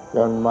นี่ยจ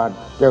นมา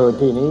เจอ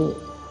ทีนี้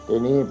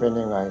เป็น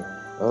ยังไง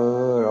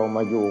เราม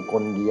าอยู่ค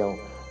นเดียว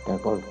แต่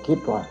ก็คิด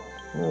ว่า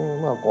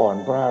เมื่อก่อน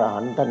พระอรหั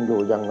นต์ท่านอ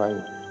ยู่ยังไง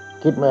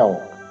คิดไม่ออ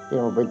กที่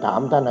เราไปถา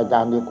มท่านอาจา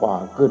รย์ดีกว่า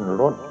ขึ้น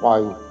รถไป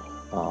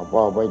พ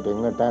อไปถึง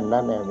ท่าน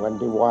นั้นเนี่ยวัน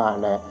ที่ว่า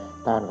แหละ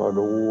ท่านก็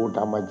ดู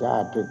ธรรมชา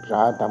ติศึกษ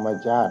าธรรม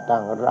ชาติตั้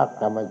งรัก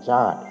ธรรมช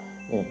าติ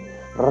นี่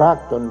รัก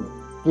จน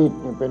จิต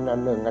นี่เป็นอัน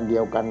หนึ่งอันเดี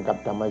ยวกันกับ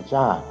ธรรมช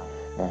าติ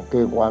คื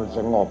อความส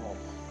งบ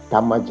ธ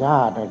รรมชา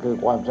ติคือ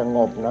ความสง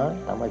บนะ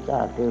ธรรมชา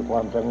ติคือคว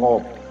ามสง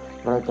บ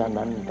เพราะฉะ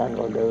นั้นท่าน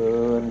ก็เดิ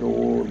นดู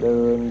เดิ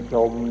นช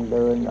มเ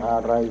ดินอะ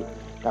ไร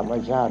ธรรม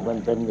ชาติมัน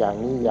เป็นอย่าง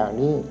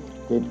นี้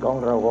จิตของ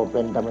เราก็เ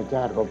ป็นธรรมช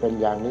าติก็เป็น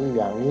อย่าง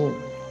นี้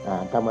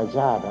ธรรมช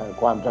าติ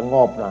ความสง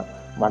บนะ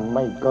มันไ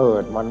ม่เกิ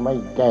ดมันไม่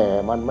แก่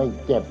มันไม่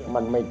เจ็บมั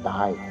นไม่ต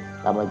าย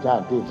ธรรมชา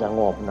ติที่ส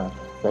งบนะ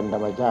เป็นธร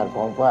รมชาติข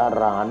องพระอ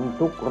รหันต์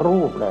ทุกรู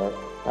ปเลย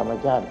ธรรม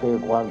ชาติคือ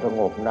ความส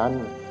งบนั้น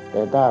แ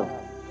ต่ถ้า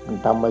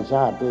ธรรมช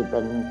าติที่เป็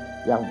น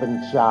ยังเป็น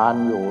ฌาน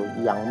อยู่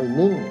ยังไม่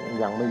นิ่ง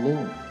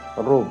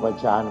รูป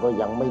ฌานก็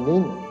ยังไม่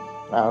นิ่ง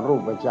รู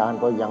ปฌาน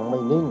ก็ยังไม่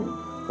นิ่ง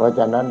เพราะฉ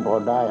ะนั้นพอ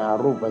ได้อา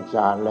รูปฌ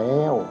านแล้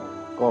ว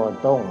ก็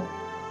ต้อง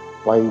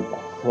ไป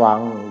ฟั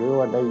งหรือ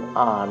ว่าได้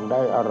อ่านไ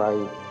ด้อะไร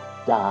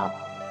จาก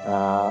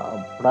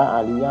พระอ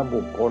ริย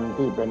บุคคล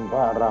ที่เป็นพร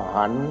ะอร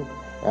หันต์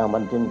มั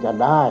นจึงจะ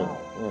ได้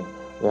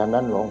ดัง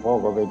นั้นหลวงพ่อ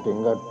ก็ไปถึง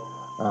ก็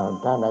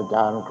ท่านอาจ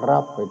ารย์ครั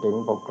บไปถึง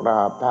ก็กร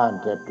าบท่าน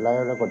เสร็จแล้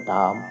วก็ถ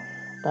าม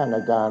ท่านอ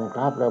าจารย์ค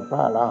รับแล้วพร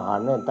ะอรหัน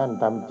ต์เนี่ยท่าน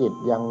ทำจิต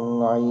ยัง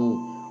ไง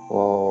โ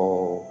อ้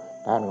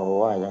ท่านก็บอก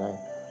ว่ายังไง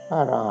พระ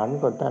อรหันต์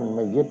ก็ท่านไ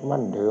ม่ยึด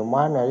มั่นถือ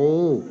มั่นอะไร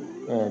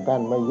ท่า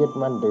นไม่ยึด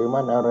มั่นถือ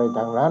มั่นอะไรท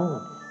างนั้น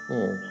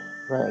นี่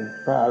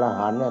พระอร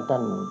หันต์เนี่ยท่า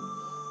น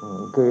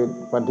คือ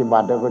ปฏิบั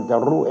ติแล้วก็จะ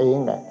รู้เอง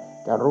แหละ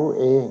จะรู้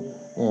เอง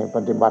ป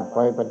ฏิบัติไป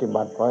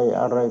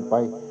อะไรไป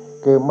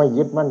คือไม่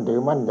ยึดมั่นถื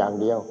อมั่นอย่าง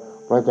เดียว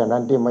เพราะฉะนั้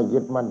นที่ไม่ยึ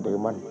ดมั่นถือ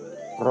มั่น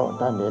เพราะ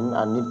ท่านเห็นอ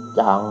นิจ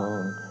จัง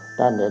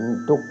ท่านเห็น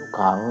ทุก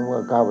ขังเมื่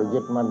อเข้าไปยึ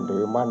ดมั่นถื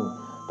อมั่น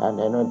ท่าน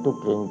เห็นว่าทุก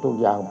สิ่งทุก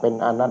อย่างเป็น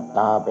อนัตต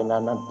าเป็นอ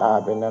นัตตา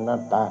เป็นอนั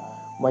ตตา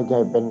ไม่ใช่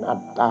เป็นอั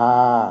ตตา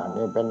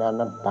นี่เป็นอ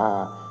นัตตา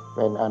เ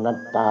ป็นอนัต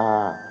ตา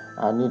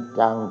อนิจ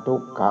จังทุ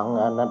กขัง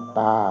อนัต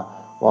ตา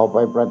พอไป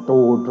ประตู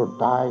สุด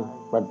ท้าย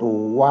ประตู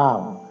ว่าง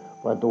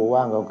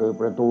ก็คือ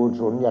ประตู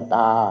สุญญต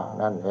า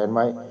นั่นเห็นไหม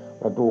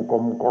ประตู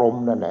กลม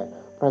ๆนั่นแหละ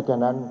เพราะฉะ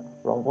นั้น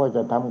หลวงพ่อจ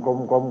ะทำก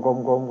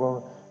ลม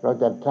ๆเรา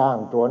จะสร้าง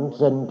สวนเ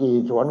ซนกี่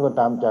สวนก็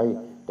ตามใจ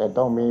แต่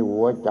ต้องมี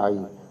หัวใ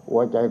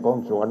จของ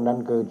สวนนั้น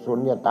คือสุญ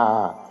ญตา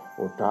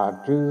อุตส่าห์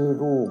ซื้อ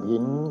ลูก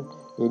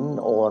หิน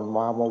อ่อนม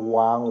าว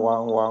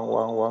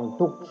าง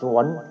ทุกสว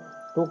น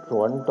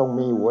ต้อง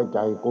มีหัวใจ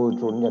คือ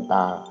สุญญต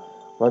า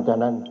เพราะฉะ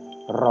นั้น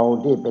เรา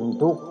ที่เป็น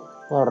ทุกข์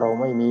เพราะเรา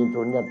ไม่มี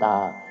สุญญตา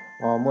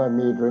เมื่อ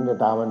มีสุญญ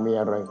ตามันมี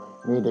อะไร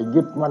มีแต่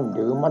ยึดมั่น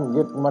ถือมั่น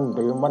ยึดมั่น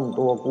ถือมั่น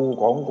ตัวกู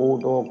ของกู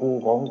ตัวกู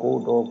ของกู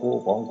ตัวกู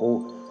ของกู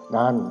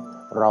นั้น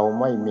เรา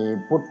ไม่มี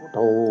พุทโธ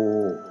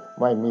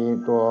ไม่มี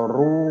ตัว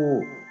รู้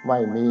ไม่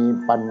มี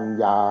ปัญ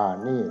ญา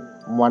นี่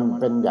มัน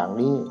เป็นอย่าง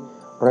นี้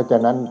เพราะฉะ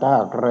นั้นถ้า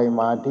ใคร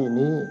มาที่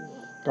นี้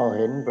ก็เ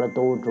ห็นประ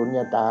ตูสุญญ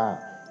ตา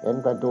เห็น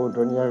ประตู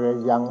สุญญตา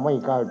ยังไม่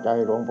เข้าใจ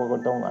หลวงพ่อก็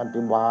ต้องอ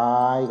ธิบา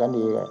ยกัน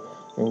อีก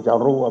จึงจะ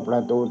รู้ว่าปร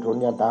ะตูสุญ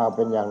ญตาเ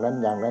ป็นอย่างนั้น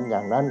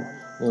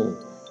นี่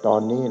ตอ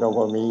นนี้เรา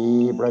ก็มี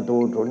ประตู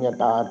สุญญ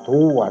ตา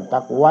ทั่ว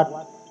ทั้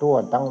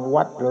ง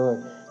วัดเลย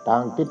ทา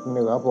งทิศเห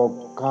นือพอ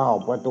เข้า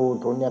ประตู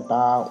สุญญต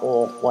าอ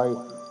อกไป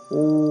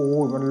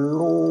มันโ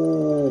ล่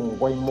ง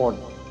ไปหมด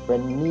เป็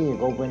นหนี้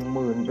ก็เป็นห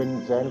มื่นเป็น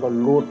แสนก็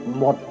หลุด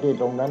หมดที่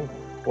ตรงนั้น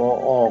พอ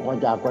ออกมา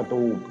จากประ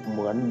ตูเห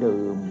มือนเดิ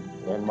ม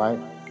เห็นไหม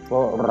เพร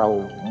าะเรา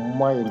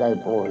ไม่ได้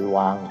ปล่อยว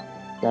าง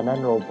ฉะนั้น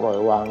เราปล่อย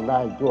วางได้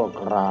ชั่ว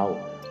คราว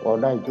พอ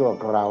ได้ชั่ว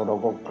คราวเรา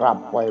ก็กลับ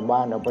ไปบ้า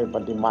นเราไปป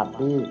ฏิบัติ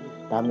ที่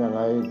ทำยังไ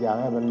งอยาก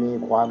ให้มันมี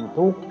ความ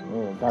ทุกข์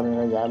ทำยังไ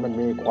งอยากให้มัน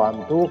มีความ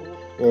ทุกข์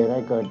ให้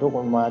เกิดทุกข์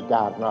มันมาจ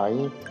ากไหน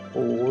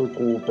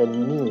กูเป็น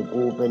หนี้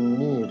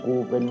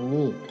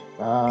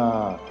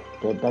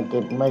เศรษฐกิ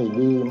จไม่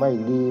ดี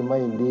นี่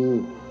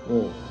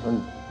มัน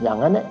อย่าง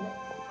นั้นเนี่ย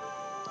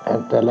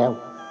แต่แล้ว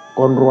ค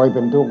นรวยเ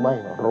ป็นทุกข์ไหม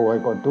รวย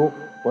ก็ทุกข์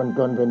คนจ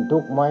นเป็นทุ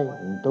กข์ไหม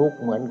ทุกข์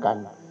เหมือนกัน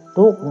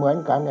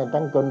เนี่ย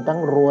ทั้งจนทั้ง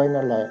รวย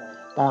นั่นแหละ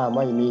ถ้าไ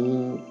ม่มี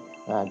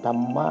ธร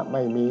รมะไ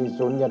ม่มี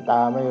สุญญต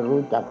าไม่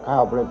รู้จักเข้า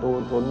ประตู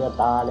สุญญ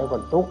ตาแล้วก็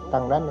ทุกข์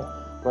ทั้งนั้น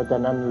เพราะฉะ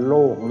นั้นโล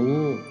ก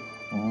นี้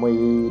มี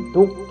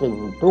ทุกสิ่ง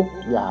ทุก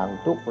อย่าง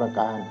ทุกประ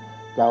การ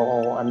จะเอ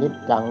าอนิจ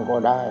จังก็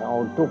ได้เอา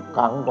ทุก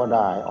ขังก็ไ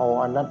ด้เอา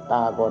อนัตต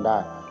าก็ได้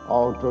เอา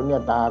สุญญ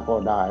ตาก็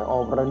ได้เอา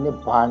พระนิพ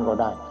พานก็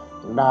ไ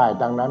ด้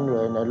ทั้งนั้นเล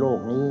ยในโลก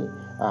นี้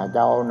จะ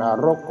เอาน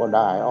รกก็ไ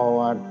ด้เอา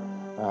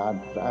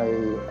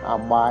อ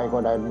บายก็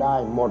ได้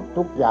หมด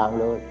ทุกอย่าง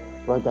เลย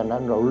เพราะฉะนั้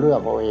นเราเลือ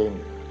กเอาเอง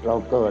เรา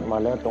เกิดมา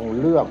แล้วต้อง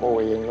เลือกเอา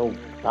เองเรา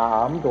ถา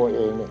มตัวเอ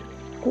งเนี่ย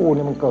กู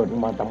นี่มันเกิด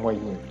มาทำไม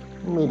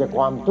มีแต่ค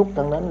วามทุกข์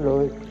ทั้งนั้นเล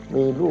ย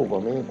มีลูกก็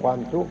มีความ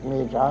ทุกข์มี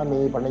สามี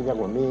ภรรยา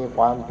ก็มีค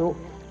วามทุกข์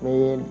มี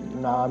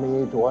นามี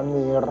สวน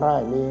มีไร่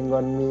มีเงิ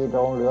นมีท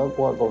องเหลือก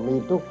ลัวก็มี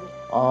ทุกข์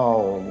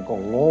ก็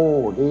โง่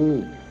ดิ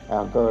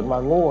เกิดมา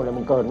โง่แล้ว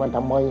มันเกิดมาท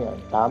ำไม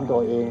ถามตั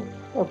วเอง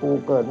ถ้ากู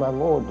เกิดมา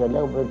โง่แต่แ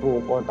ล้วไปถู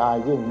กก็ตาย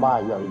ยิ่งบ้า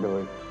ใหญ่เล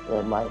ยเห็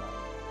นไหม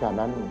ฉะ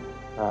นั้น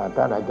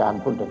ท่านอาจาร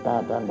ย์พุทธทา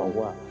สท่านบอก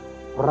ว่า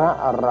พระ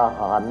อร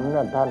หันต์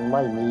ท่านไ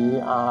ม่มี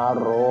อา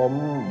รม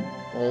ณ์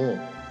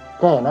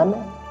แค่นั้น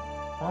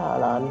พระอ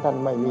รหันต์ท่าน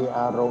ไม่มีอ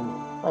ารมณ์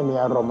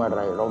อะไ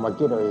รเรามา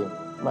คิดเอาเอง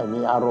ไม่มี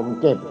อารมณ์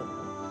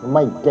ไ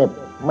ม่เ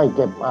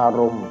ก็บอา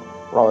รมณ์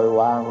ปล่อย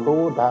วาง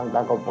รู้ทางต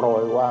าก็ปล่อ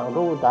ยวาง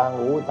รู้ทาง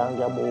หูทาง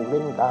จมูก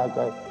ลิ้นกายใจ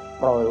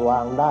ปล่อยวา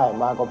งได้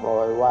มาก็ปล่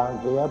อยวาง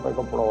เสียไป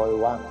ก็ปล่อย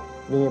วาง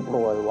นี่ป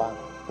ล่อยวาง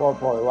พอ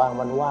ปล่อยวาง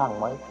มันว่าง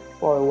ไหม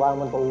ปล่อยวาง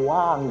มันก็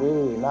ว่างดิ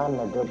นั่น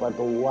คือประ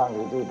ตูว่างอ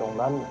ยู่ที่ตรง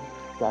นั้น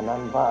ฉะนั้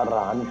นพระอร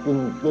หันต์จ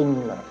ริง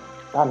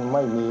ๆท่านไ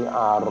ม่มีอ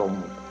ารม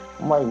ณ์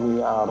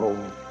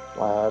แ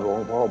ต่หลวง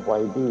พ่อไป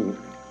ที่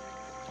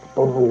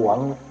ต้นหวง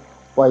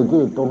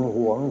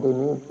ที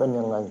นี้เป็น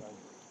ยังไง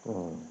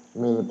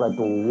มีประ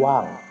ตูว่า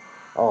ง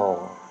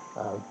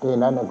ที่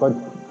นั้น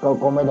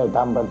ก็ไม่ได้ท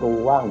ำประตู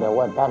ว่างแต่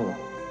ว่าท่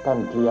าน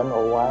เขียนเอ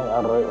าไว้อ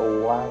ะไรเอา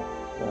ไว้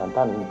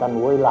ท่าน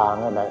ไว้ลาง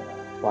อะไร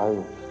ไป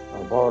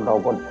เพราะเรา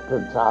ก็ศึ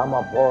กษาม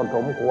าพอส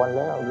มควรแ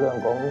ล้วเรื่อง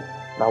ของ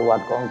ประวั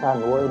ติของท่าน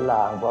ห้วยหล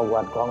างประ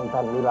วัติของท่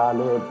านวิลาเ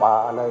ลปา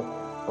อะไร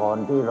ก่อน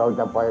ที่เรา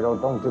จะไปเรา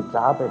ต้องศึกษ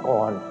าไปก่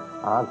อน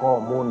หาข้อ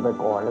มูลไป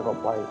ก่อนแล้วก็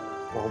ไป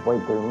พอไป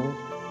ถึง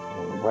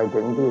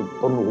ที่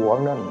ต้นหวง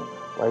นั่น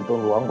ไปต้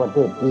นหวงประเท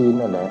ศจีน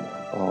นั่นแหละ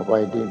ไป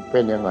ที่เป็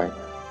นยังไง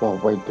พอ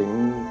ไปถึง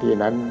ที่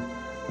นั้น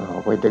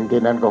ไปถึง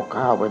ที่นั้นก็เ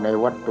ข้าไปใน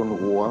วัดต้น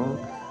หวง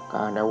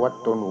ในวัด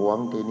ต้นหวง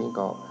ทีนี้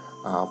ก็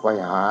ไป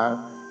หา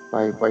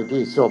ไป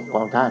ที่ศพข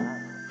องท่าน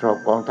ศพ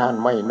ของท่าน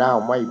ไม่เน่า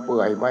ไม่เ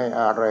ปื่อยไม่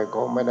อะไร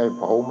ก็ไม่ได้เ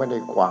ผาไม่ได้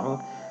ขวาง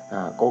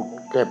ก็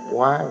เก็บไ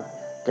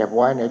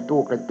ว้ใน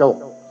ตู้กระจก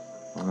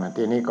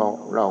ทีนี้ก็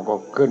เราก็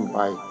ขึ้นไป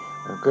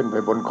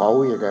บนเขา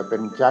อีกเป็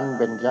นชั้น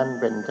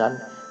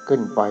ขึ้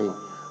นไป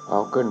พอ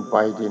ขึ้นไป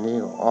ทีนี้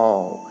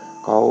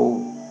เขา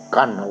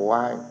กั้นเอาไ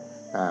ว้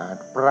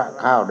พระ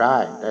เข้าได้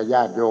แต่ญ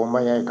าติโยมไ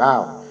ม่ให้เข้า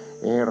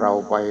นี่เรา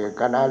ไป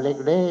คณะเ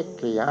ล็ก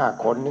ๆ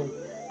4-5 คนนี่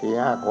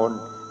4-5 คน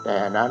แต่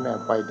นั้น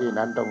ไปที่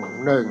นั้นต้อง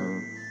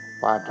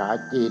1ภาษา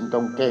จีนต้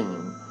องเก่ง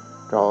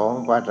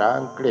2ภาษา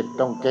อังกฤษ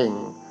ต้องเก่ง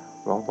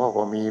หลวงพ่อ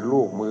ก็มี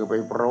ลูกมือไป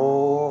พร้อ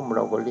มเร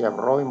าก็เรียบ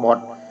ร้อยหมด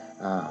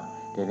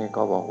ทีนี้เข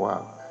าบอกว่า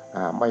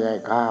ไม่ให้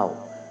เข้า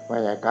ใ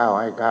ห้เ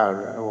ข้า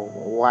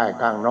ไหว้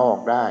ข้างนอก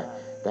ได้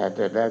แต่เส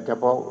ร็จแล้วเฉ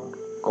พาะ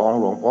ของ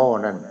หลวงพ่อ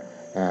นั่น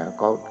เ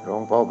ขาหลว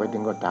งพ่อไปถึ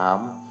งก็ถาม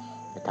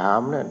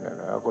นั่น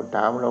ก็ถ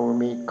ามเรา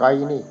มีไก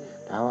ด์นี่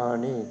ถามว่า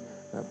นี่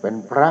เป็น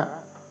พ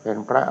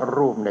ระ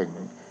รูปหนึ่ง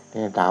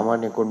นี่ถามว่า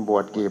นี่คุณบว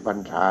ชกี่พรร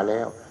ษาแล้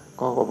ว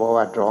ก็บอก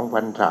ว่า2 พ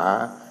รรษา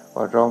พ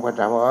อ2 พรรษ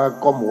าว่า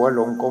ก้มหัว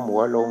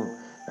ลง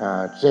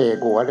เสก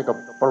หัวแล้วก็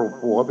ปลุก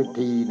หัวไป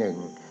ทีหนึ่ง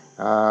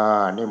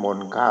นิมน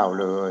ต์ข้าว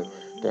เลย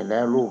แต่แล้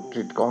วลูก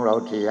ศิษย์ของเรา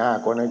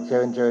4-5 คนเชิ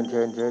ญ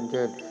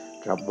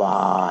สบ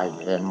าย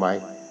เห็นไหม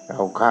เร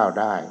าข้าว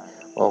ได้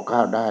พอข้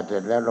าวได้เสร็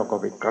จแล้วเราก็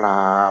ไปกร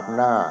าบห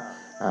น้า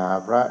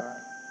พระ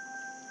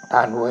ท่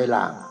านห้วยหล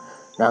าง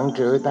หนัง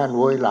สือท่าน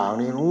ห้วยหลาง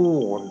นี่นู่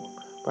น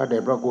พระเด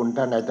ชพระคุณ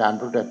ท่านอาจารย์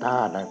พุทธทา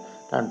ส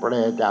ท่านแปล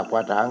จากภ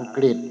าษาอังก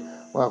ฤษ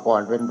ว่าก่อ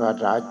นเป็นภา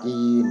ษา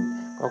จีน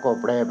ก็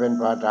แปลเป็น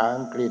ภาษา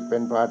อังกฤษเป็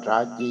นภาษา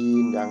จี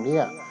นอย่างเนี้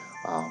ย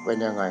เป็น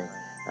ยังไง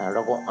เร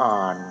าก็อ่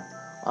าน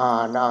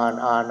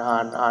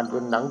จ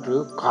นหนังสื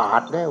อขา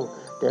ดแล้ว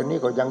แต่นี้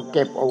ก็ยังเ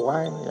ก็บเอาไว้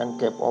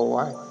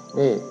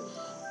นี่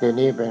ที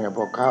นี้เป็นไงพ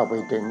อเข้าไป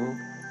ถึง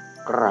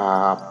กร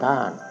าบท่า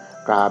น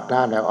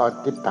แล้วอ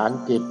ธิษฐาน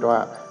จิต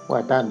ว่า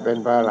ท่านเป็น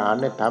พระอรหัน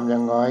ต์ทำยั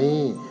งไง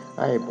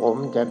ให้ผม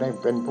จะได้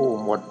เป็นผู้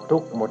หมดทุ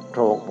กข์หมดโศ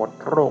กหมด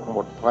โรคหม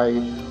ดภัย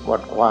หม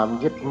ดความ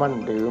ยึดมั่น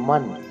ถือ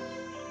มั่น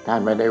ท่าน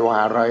ไม่ได้ว่า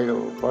อะไร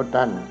เพราะ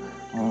ท่าน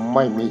ไ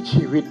ม่มี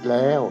ชีวิตแ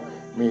ล้ว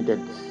มีแต่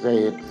เศ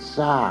ษซ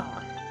าก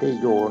ที่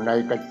อยู่ใน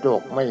กระจ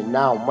กไม่เ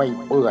น่าไม่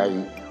เปื่อย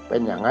เป็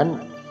นอย่างนั้น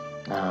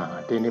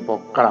ทีนี้พอ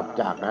กลับ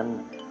จากนั้น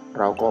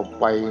เราก็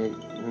ไป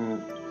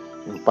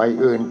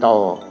อื่นต่อ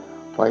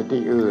ไป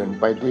ที่อื่น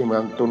ไปที่เมื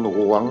องตุนห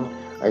วง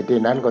ไอ้ที่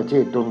นั้นก็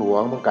ชื่อตุนหว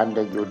งเหมือนกันแ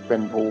ต่หยุดเป็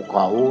นภูเข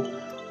า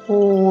โ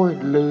อ้ย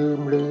ลืม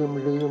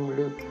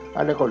อ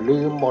ะไรก็ลื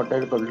มหมด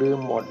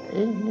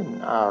นี่มัน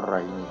อะไร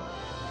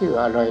ชื่อ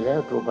อะไรแล้ว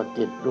สุภ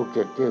กิจลูกเ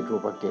จ็ดชื่อสุ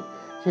ภกิจ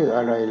ชื่ออ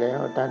ะไรแล้ว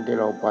ท่านที่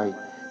เราไป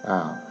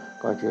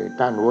ก็ชื่อ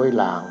ท่านห้วย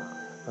หลาง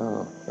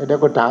เดี๋ยว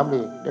ก็ถาม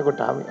อีก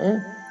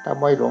ทำ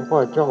ไมหลวงพ่อ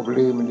ชอบ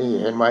ลืมนี่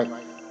เห็นไหม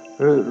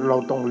หรือเรา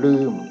ต้องลื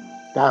ม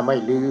ถ้าไม่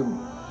ลืม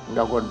เร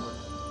าก็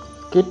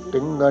คิดถึ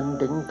งเงิน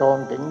ถึงทอง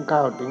ถึงข้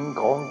าวถึง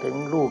ของถึง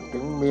ลูกถึ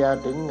งเมีย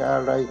ถึงอะ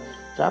ไร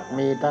ทรัพย์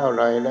มีเท่าไ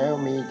หร่แล้ว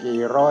มีกี่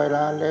ร้อย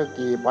ล้านแล้ว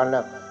กี่พันแ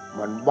ล้ว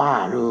มันบ้า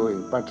เลย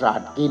ประสา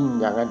ทกิน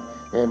อย่างนั้น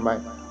เห็นไหม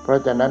เพรา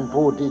ะฉะนั้น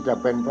ผู้ที่จะ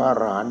เป็นพระอ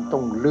รหันต์ต้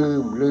องลื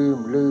มเ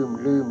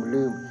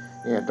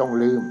นี่ยต้อง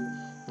ลืม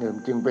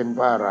จึงเป็นพ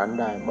ระอรหันต์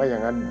ได้ไม่อย่า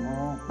งนั้น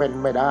เป็น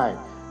ไม่ได้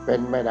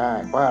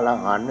พระอร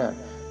หันต์เนี่ย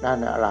นั่น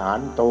อรหั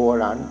นต์โตอ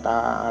รหันต์ตา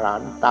อรหั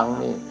นต์ตัง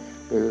นี่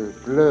คือ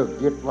เลิก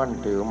ยึดมั่น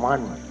ถือมั่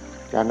น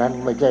ฉะนั้น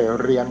ไม่ใช่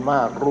เรียนม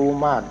ากรู้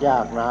มากยา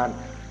กนาน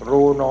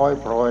รู้น้อย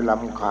พลอยร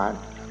ำคาญ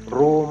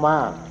รู้ม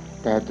าก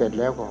แต่เสร็จ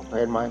แล้วก็เ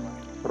ห็นไหม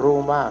รู้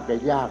มากแต่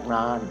ยากน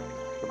าน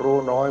รู้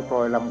น้อยพล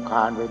อยรำค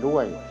าญไปด้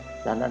วย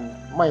ฉะนั้น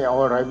ไม่เอา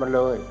อะไรมาเ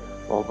ลย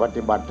พอป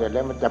ฏิบัติเสร็จแ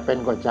ล้วมันจะเป็น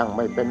ก็ช่างไ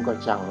ม่เป็นก็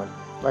ช่างมัน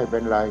ไม่เป็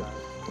นไร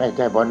ไม่ใ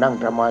ช่พอนั่ง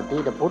สมาธิ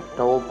แต่พุทโ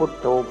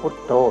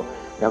ธ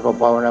แล้วก็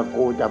ภาวนา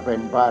กูจะเป็น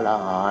พระอร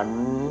หันต์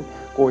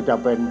กูจะ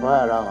เป็นพระ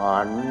อรหั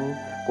นต์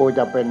กูจ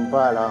ะเป็นพร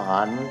ะอร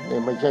หันต์นี่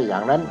ไม่ใช่อย่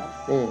างนั้น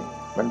นี่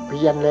มันเ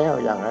พี้ยนแล้ว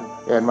อย่างนั้น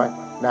เห็นไหม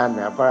นั่นเ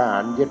นี่ยพระอรหั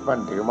นต์ยึดมั่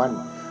นถือมั่น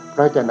เพ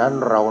ราะฉะนั้น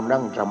เรา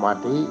นั่งสมา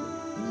ธิ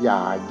อย่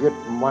ายึด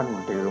มั่น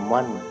ถือ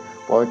มั่น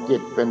พอจิ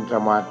ตเป็นส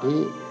มาธิ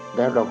แ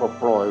ล้วเราก็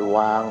ปล่อยว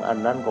างอัน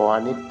นั้นก็อ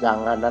นิจจัง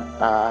อนัต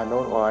ตาโน้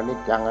นก็อนิจ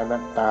จังอนั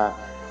ตตา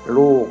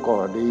ลูกก็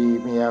ดี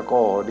เมีย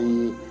ก็ดี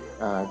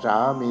สา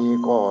มี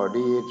ก็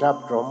ดีทรัพ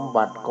ย์สม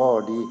บัติก็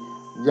ดี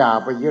อย่า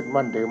ไปยึด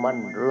มั่นถือมั่น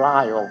ไล่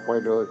ออกไป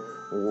เลย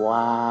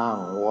ว่าง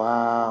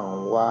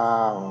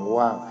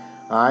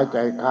หายใจ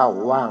เข้า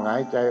ว่างหา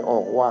ยใจออ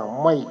กว่าง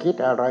ไม่คิด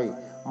อะไร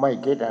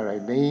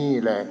นี่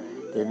แหละ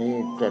ทีนี้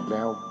เสร็จแ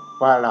ล้ว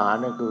พระอรหัน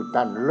ต์นั่นคือ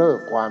ท่านเลิก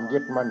ความยึ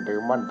ดมั่นถื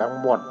อมั่นทั้ง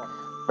หมด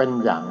เป็น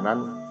อย่างนั้น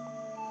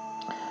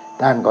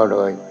ท่านก็เล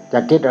ยจะ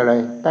คิดอะไร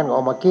ท่านก็เอ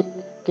ามาคิด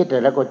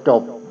แล้วก็จ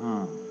บ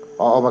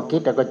ออกมาคิ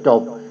ดแล้วก็จ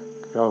บ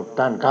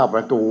ท่านเข้าป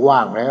ระตูว่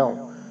างแล้ว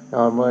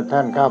เมื่อท่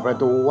านเข้าประ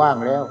ตูว่าง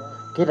แล้ว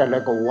คิดอะไร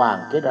ก็ว่าง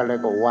คิดอะไร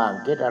ก็ว่าง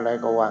คิดอะไร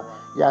ก็ว่าง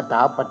ยะถ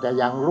าปัจจ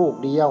ยังลูก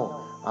เดียว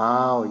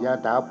ยะ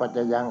ถาปัจจ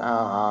ยังอา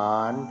หา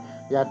ร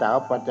ยะถา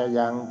ปัจจ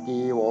ยังจี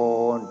ว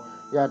ร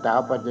ยะถา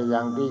ปัจจยั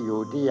งที่อ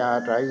ยู่ที่อา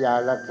ศัยยา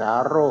รักษา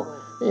โรค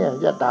เนี่ย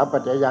ยะถาปั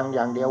จจยังอ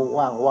ย่างเดียว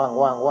ว่างว่าง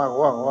ว่างว่าง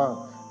ว่างว่าง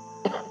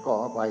ก็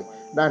ไป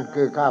นั่น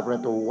คือข้าประ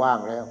ตูว่าง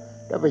แล้ว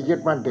แล้วไปยึด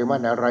มั่นถือมั่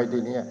นอะไรที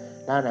นี้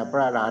นั่นแหละพร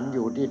ะอรหันต์อ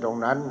ยู่ที่ตรง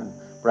นั้น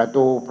ประ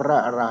ตูพระ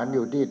อรหันต์อ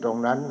ยู่ที่ตรง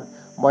นั้น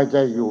ไม่ใ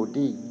ช่อยู่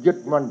ที่ยึด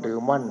มั่นถือ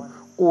มั่น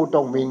กูต้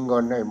องมีเงิ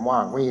นให้มา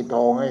กมีท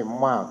องให้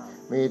มาก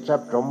มีทรั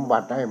พย์สมบั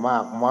ติให้มา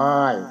กมา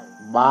ย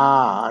บ้า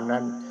อัน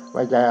นั้นไ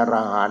ม่ใช่อร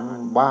หันต์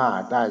บ้า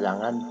ถ้าอย่าง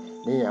นั้น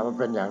นี่มัน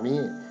เป็นอย่างนี้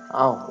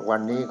วั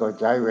นนี้ก็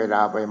ใช้เวล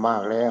าไปมา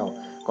กแล้ว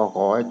ก็ข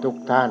อให้ทุก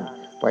ท่าน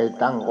ไป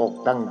ตั้งอก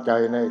ตั้งใจ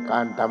ในกา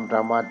รทำส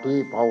มาธิ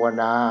ภาว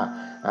นา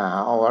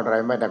เอาอะไร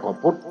ไม่ได้ก็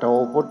พุทโธ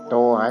พุทโธ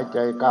หายใจ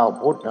เข้า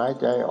พุทหาย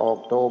ใจออก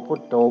โธพุ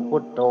ทโธพุ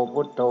ทโธ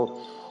พุทโธ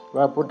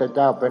ว่าพุทธเ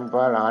จ้าเป็นพร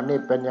ะอรหันต์นี่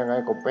เป็นยังไง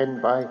ก็เป็น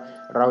ไป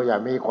เราอย่า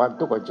มีความ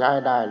ทุกข์ก็ใช้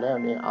ได้แล้ว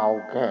นี่เอา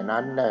แค่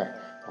นั้นแหละ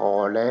พอ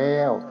แล้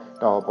ว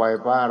ต่อไป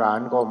พระอรหั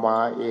นต์ก็มา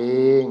เอ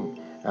ง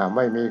ไ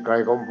ม่มีใคร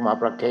ก็มา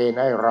ประเคน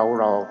ให้เรา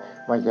หรอก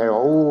ไม่ใช่ว่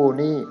า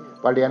นี่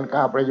ปเรียน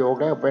9ประโยค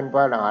แล้วเป็นพร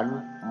ะอรหันต์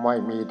ไม่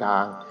มีทา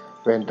ง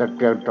เป็นตะเ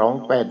กียบ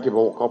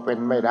286ก็เป็น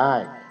ไม่ได้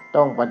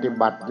ต้องปฏิ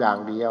บัติอย่าง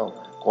เดียว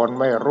คน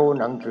ไม่รู้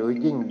หนังสือ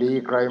ยิ่งดี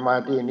ใครมา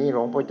ที่นี่หล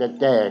วงพ่อจะ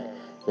แจ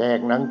ก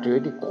หนังสือ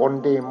ที่คน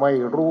ที่ไม่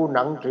รู้ห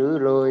นังสือ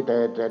เลยแต่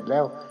เสร็จแล้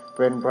วเ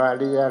ป็นพระอ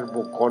ริย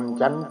บุคคล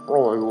ชั้นป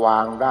ล่อยวา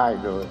งได้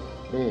เลย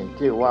นี่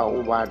ชื่อว่า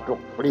อุบาส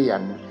กเปลี่ย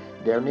น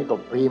เดี๋ยวนี้ก็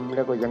พิมพ์แ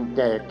ล้วก็ยังแ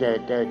จ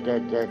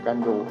กกัน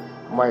อยู่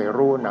ไม่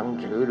รู้หนัง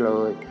สือเล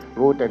ย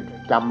รู้แต่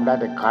จำได้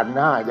แต่ขันธ์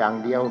5อย่าง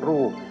เดียว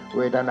รูปเ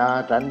วทนา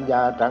สัญญ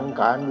าสัง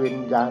ขารวิญ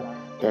ญาณ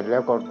เสร็จแล้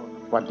วก็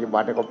ปฏิบั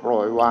ติแล้วก็ปล่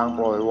อยวางโ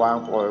อ้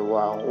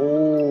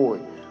ย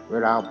เว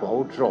ลาเผา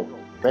ศพ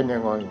เป็นยั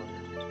งไง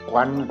ค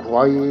วันไฟ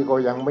ก็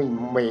ยังไม่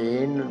เห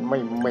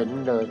ม็น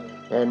เลย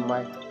เห็นไหม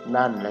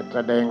นั่นแหละแส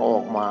ดงออ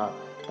กมา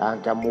ทาง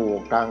จมู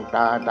กทางต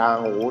าทาง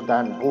หูท่า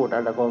นพูดอ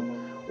ะไรก็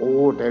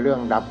แต่เรื่อ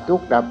งดับทุ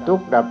กข์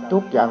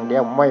อย่างเดี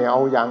ยวไม่เอา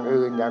อย่าง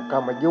อื่นอย่าเข้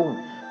ามายุ่ง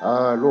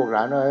ลูกหล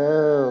าน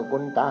คุ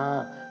ณตา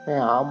ให้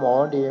หาหมอ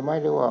ดีไหม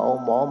หรือว่าเอา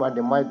หมอมา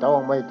ดีไม่ต้อง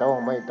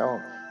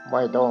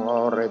เอา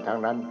อะไรทาง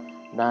นั้น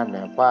นั่นเ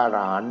นี่ยพระอร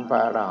หัน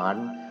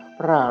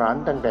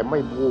ต์ตั้งแต่ไม่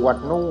บวช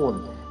นู่น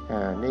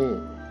นี่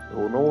อ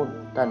ยู่นู่น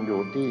ท่านอ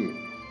ยู่ที่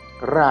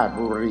ราช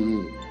บุรี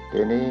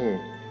ทีนี้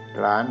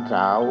หลานส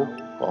าว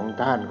ของ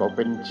ท่านก็เ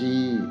ป็นชี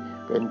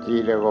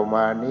แล้วก็ม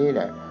านี้แห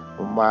ละ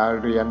มา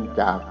เรียน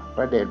จากพ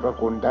ระเดชพระ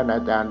คุณท่านอ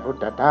าจารย์พุท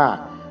ธทาส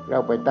แล้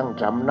วไปตั้ง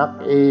สำนัก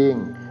เอง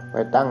ไป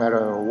ตั้งอะไร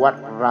วัด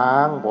ร้า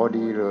งพอ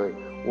ดีเลย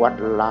วัด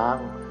ล้าง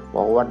บ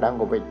อกวัดล้าง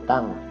ก็ไป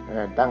ตั้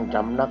งส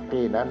ำนัก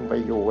ที่นั้นไป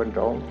อยู่กัน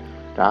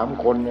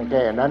2-3 คนแ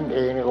ค่นั้นเอ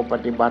งก็ป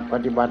ฏิบัติไว้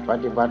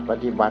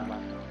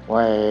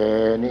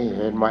นี่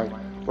เห็นไหม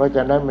เพราะฉ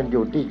ะนั้นมันอ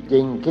ยู่ที่จริ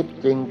งคิด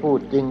จริงพูด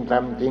จริงท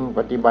ำจริงป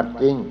ฏิบัติ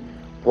จริง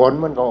ผล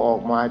มันก็ออ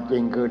กมาจริ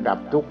งคือดับ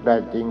ทุกข์ได้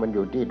จริงมันอ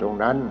ยู่ที่ตรง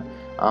นั้น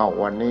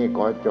วันนี้ข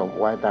อจบ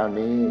ไว้เท่า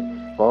นี้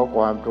ขอค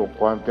วามสุข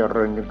ความเจ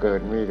ริญจะเกิ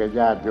ดมีกับญ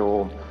าติโย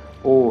ม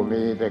ผู้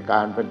มีแต่ก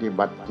ารปฏิ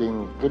บัติจริง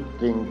คิด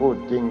จริงพูด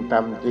จริงท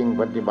ำจริง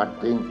ปฏิบัติ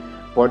จริง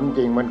ผลจ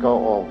ริงมันก็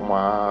ออกม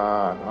า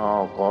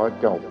ขอ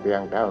จบเพีย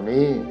งเท่า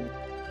นี้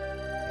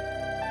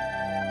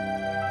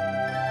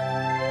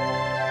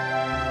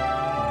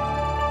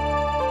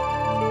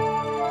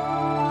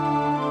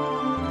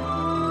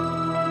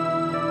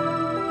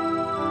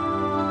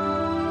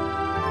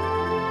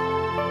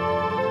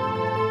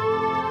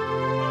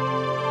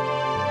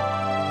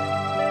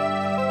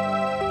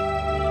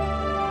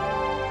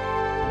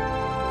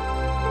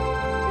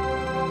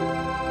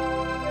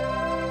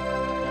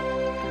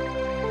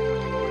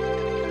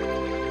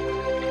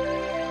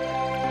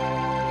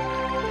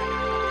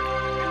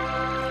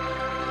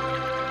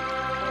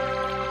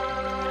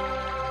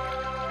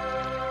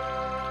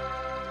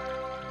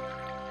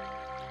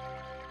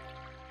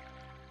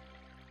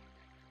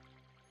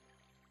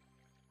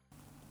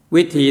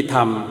วิธีท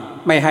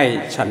ำไม่ให้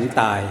ฉัน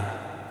ตาย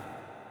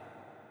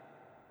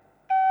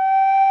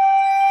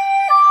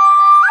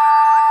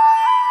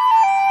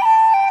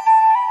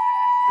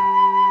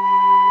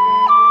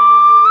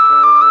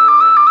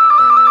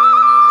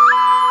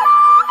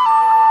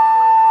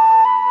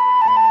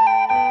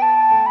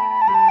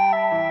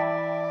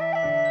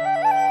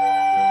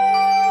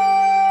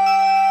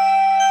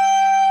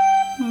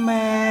แ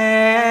ม้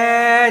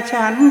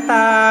ฉันต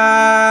า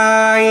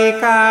ย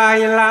กาย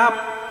ลับ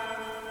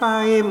ไป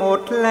หม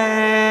ดแ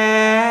ล้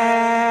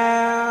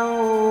ว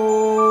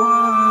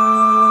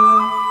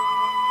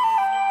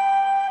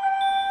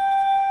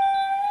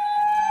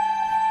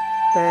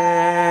แต่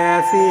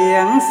เสีย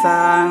ง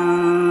สั่ง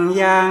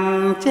ยัง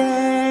แ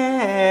จ้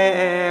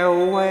ว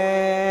แว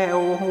ว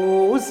หู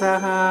ส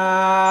หา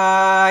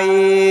ย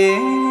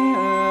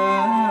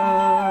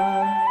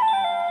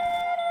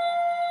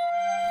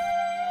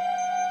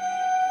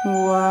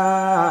ว่า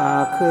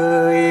เค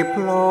ยพ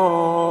ลอ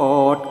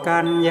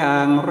นอย่า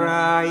งไร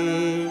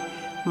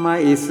ไม่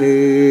เ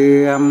สื่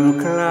อม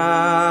คล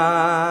า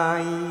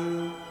ย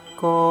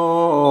ก็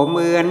เห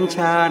มือน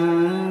ฉัน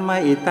ไม่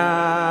ต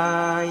า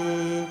ย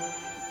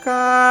ก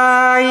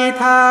าย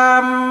ธรร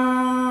ม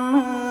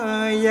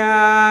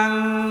ยัง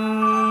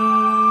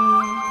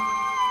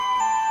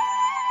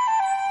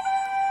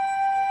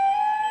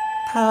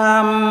ท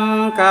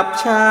ำกับ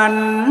ฉัน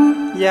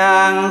อย่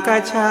างกั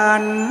บฉั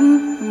น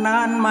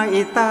นั้นไม่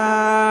ตา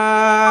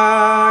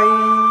ย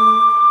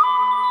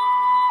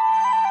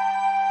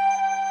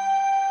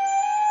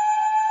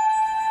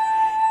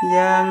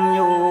ยังอ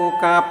ยู่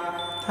กับ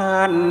ท่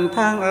าน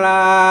ทั้งหล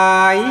า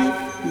ย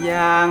อ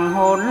ย่างห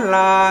นห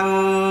ลัง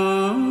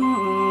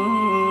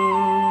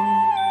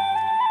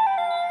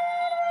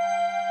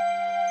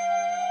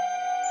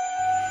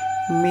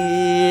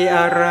มีอ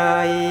ะไร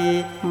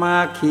มา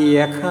เขี่ย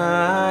ค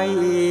าย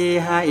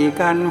ให้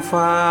กัน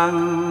ฟัง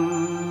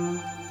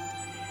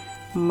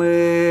เห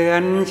มือ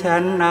นฉั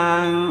น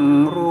นั่ง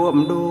ร่วม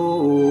ด้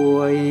ว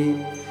ย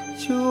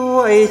ช่ว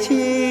ย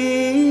ชี้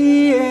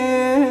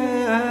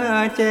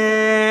แจ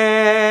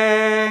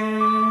ง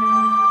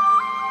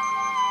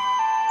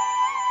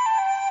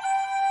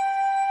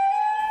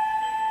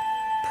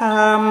ท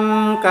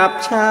ำกับ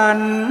ฉัน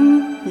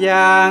อ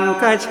ย่าง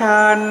กับ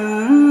ฉัน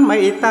ไม่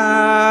ต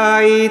า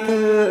ยเ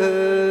ถิ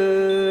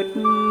ด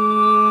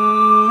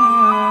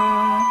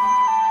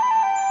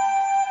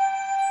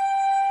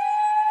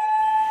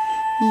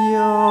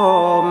ย่อ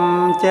ม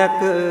จะ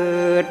เกิ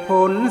ดผ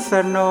ลส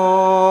น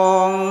อ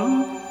ง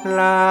ห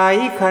ลาย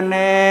แขน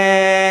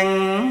ง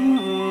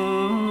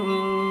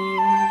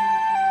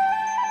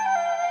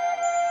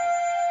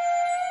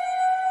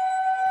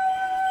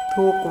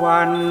ทุกวั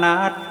น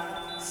นัด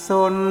ส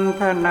น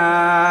ทนา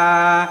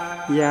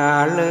อย่า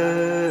เลิ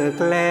ก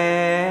แล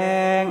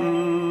ง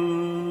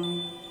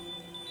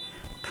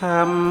ท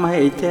ำให้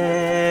แ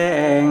จ้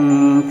ง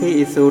ที่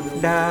สุด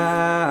ได้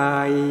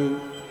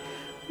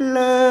เ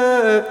ลิ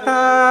กต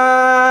า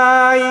ย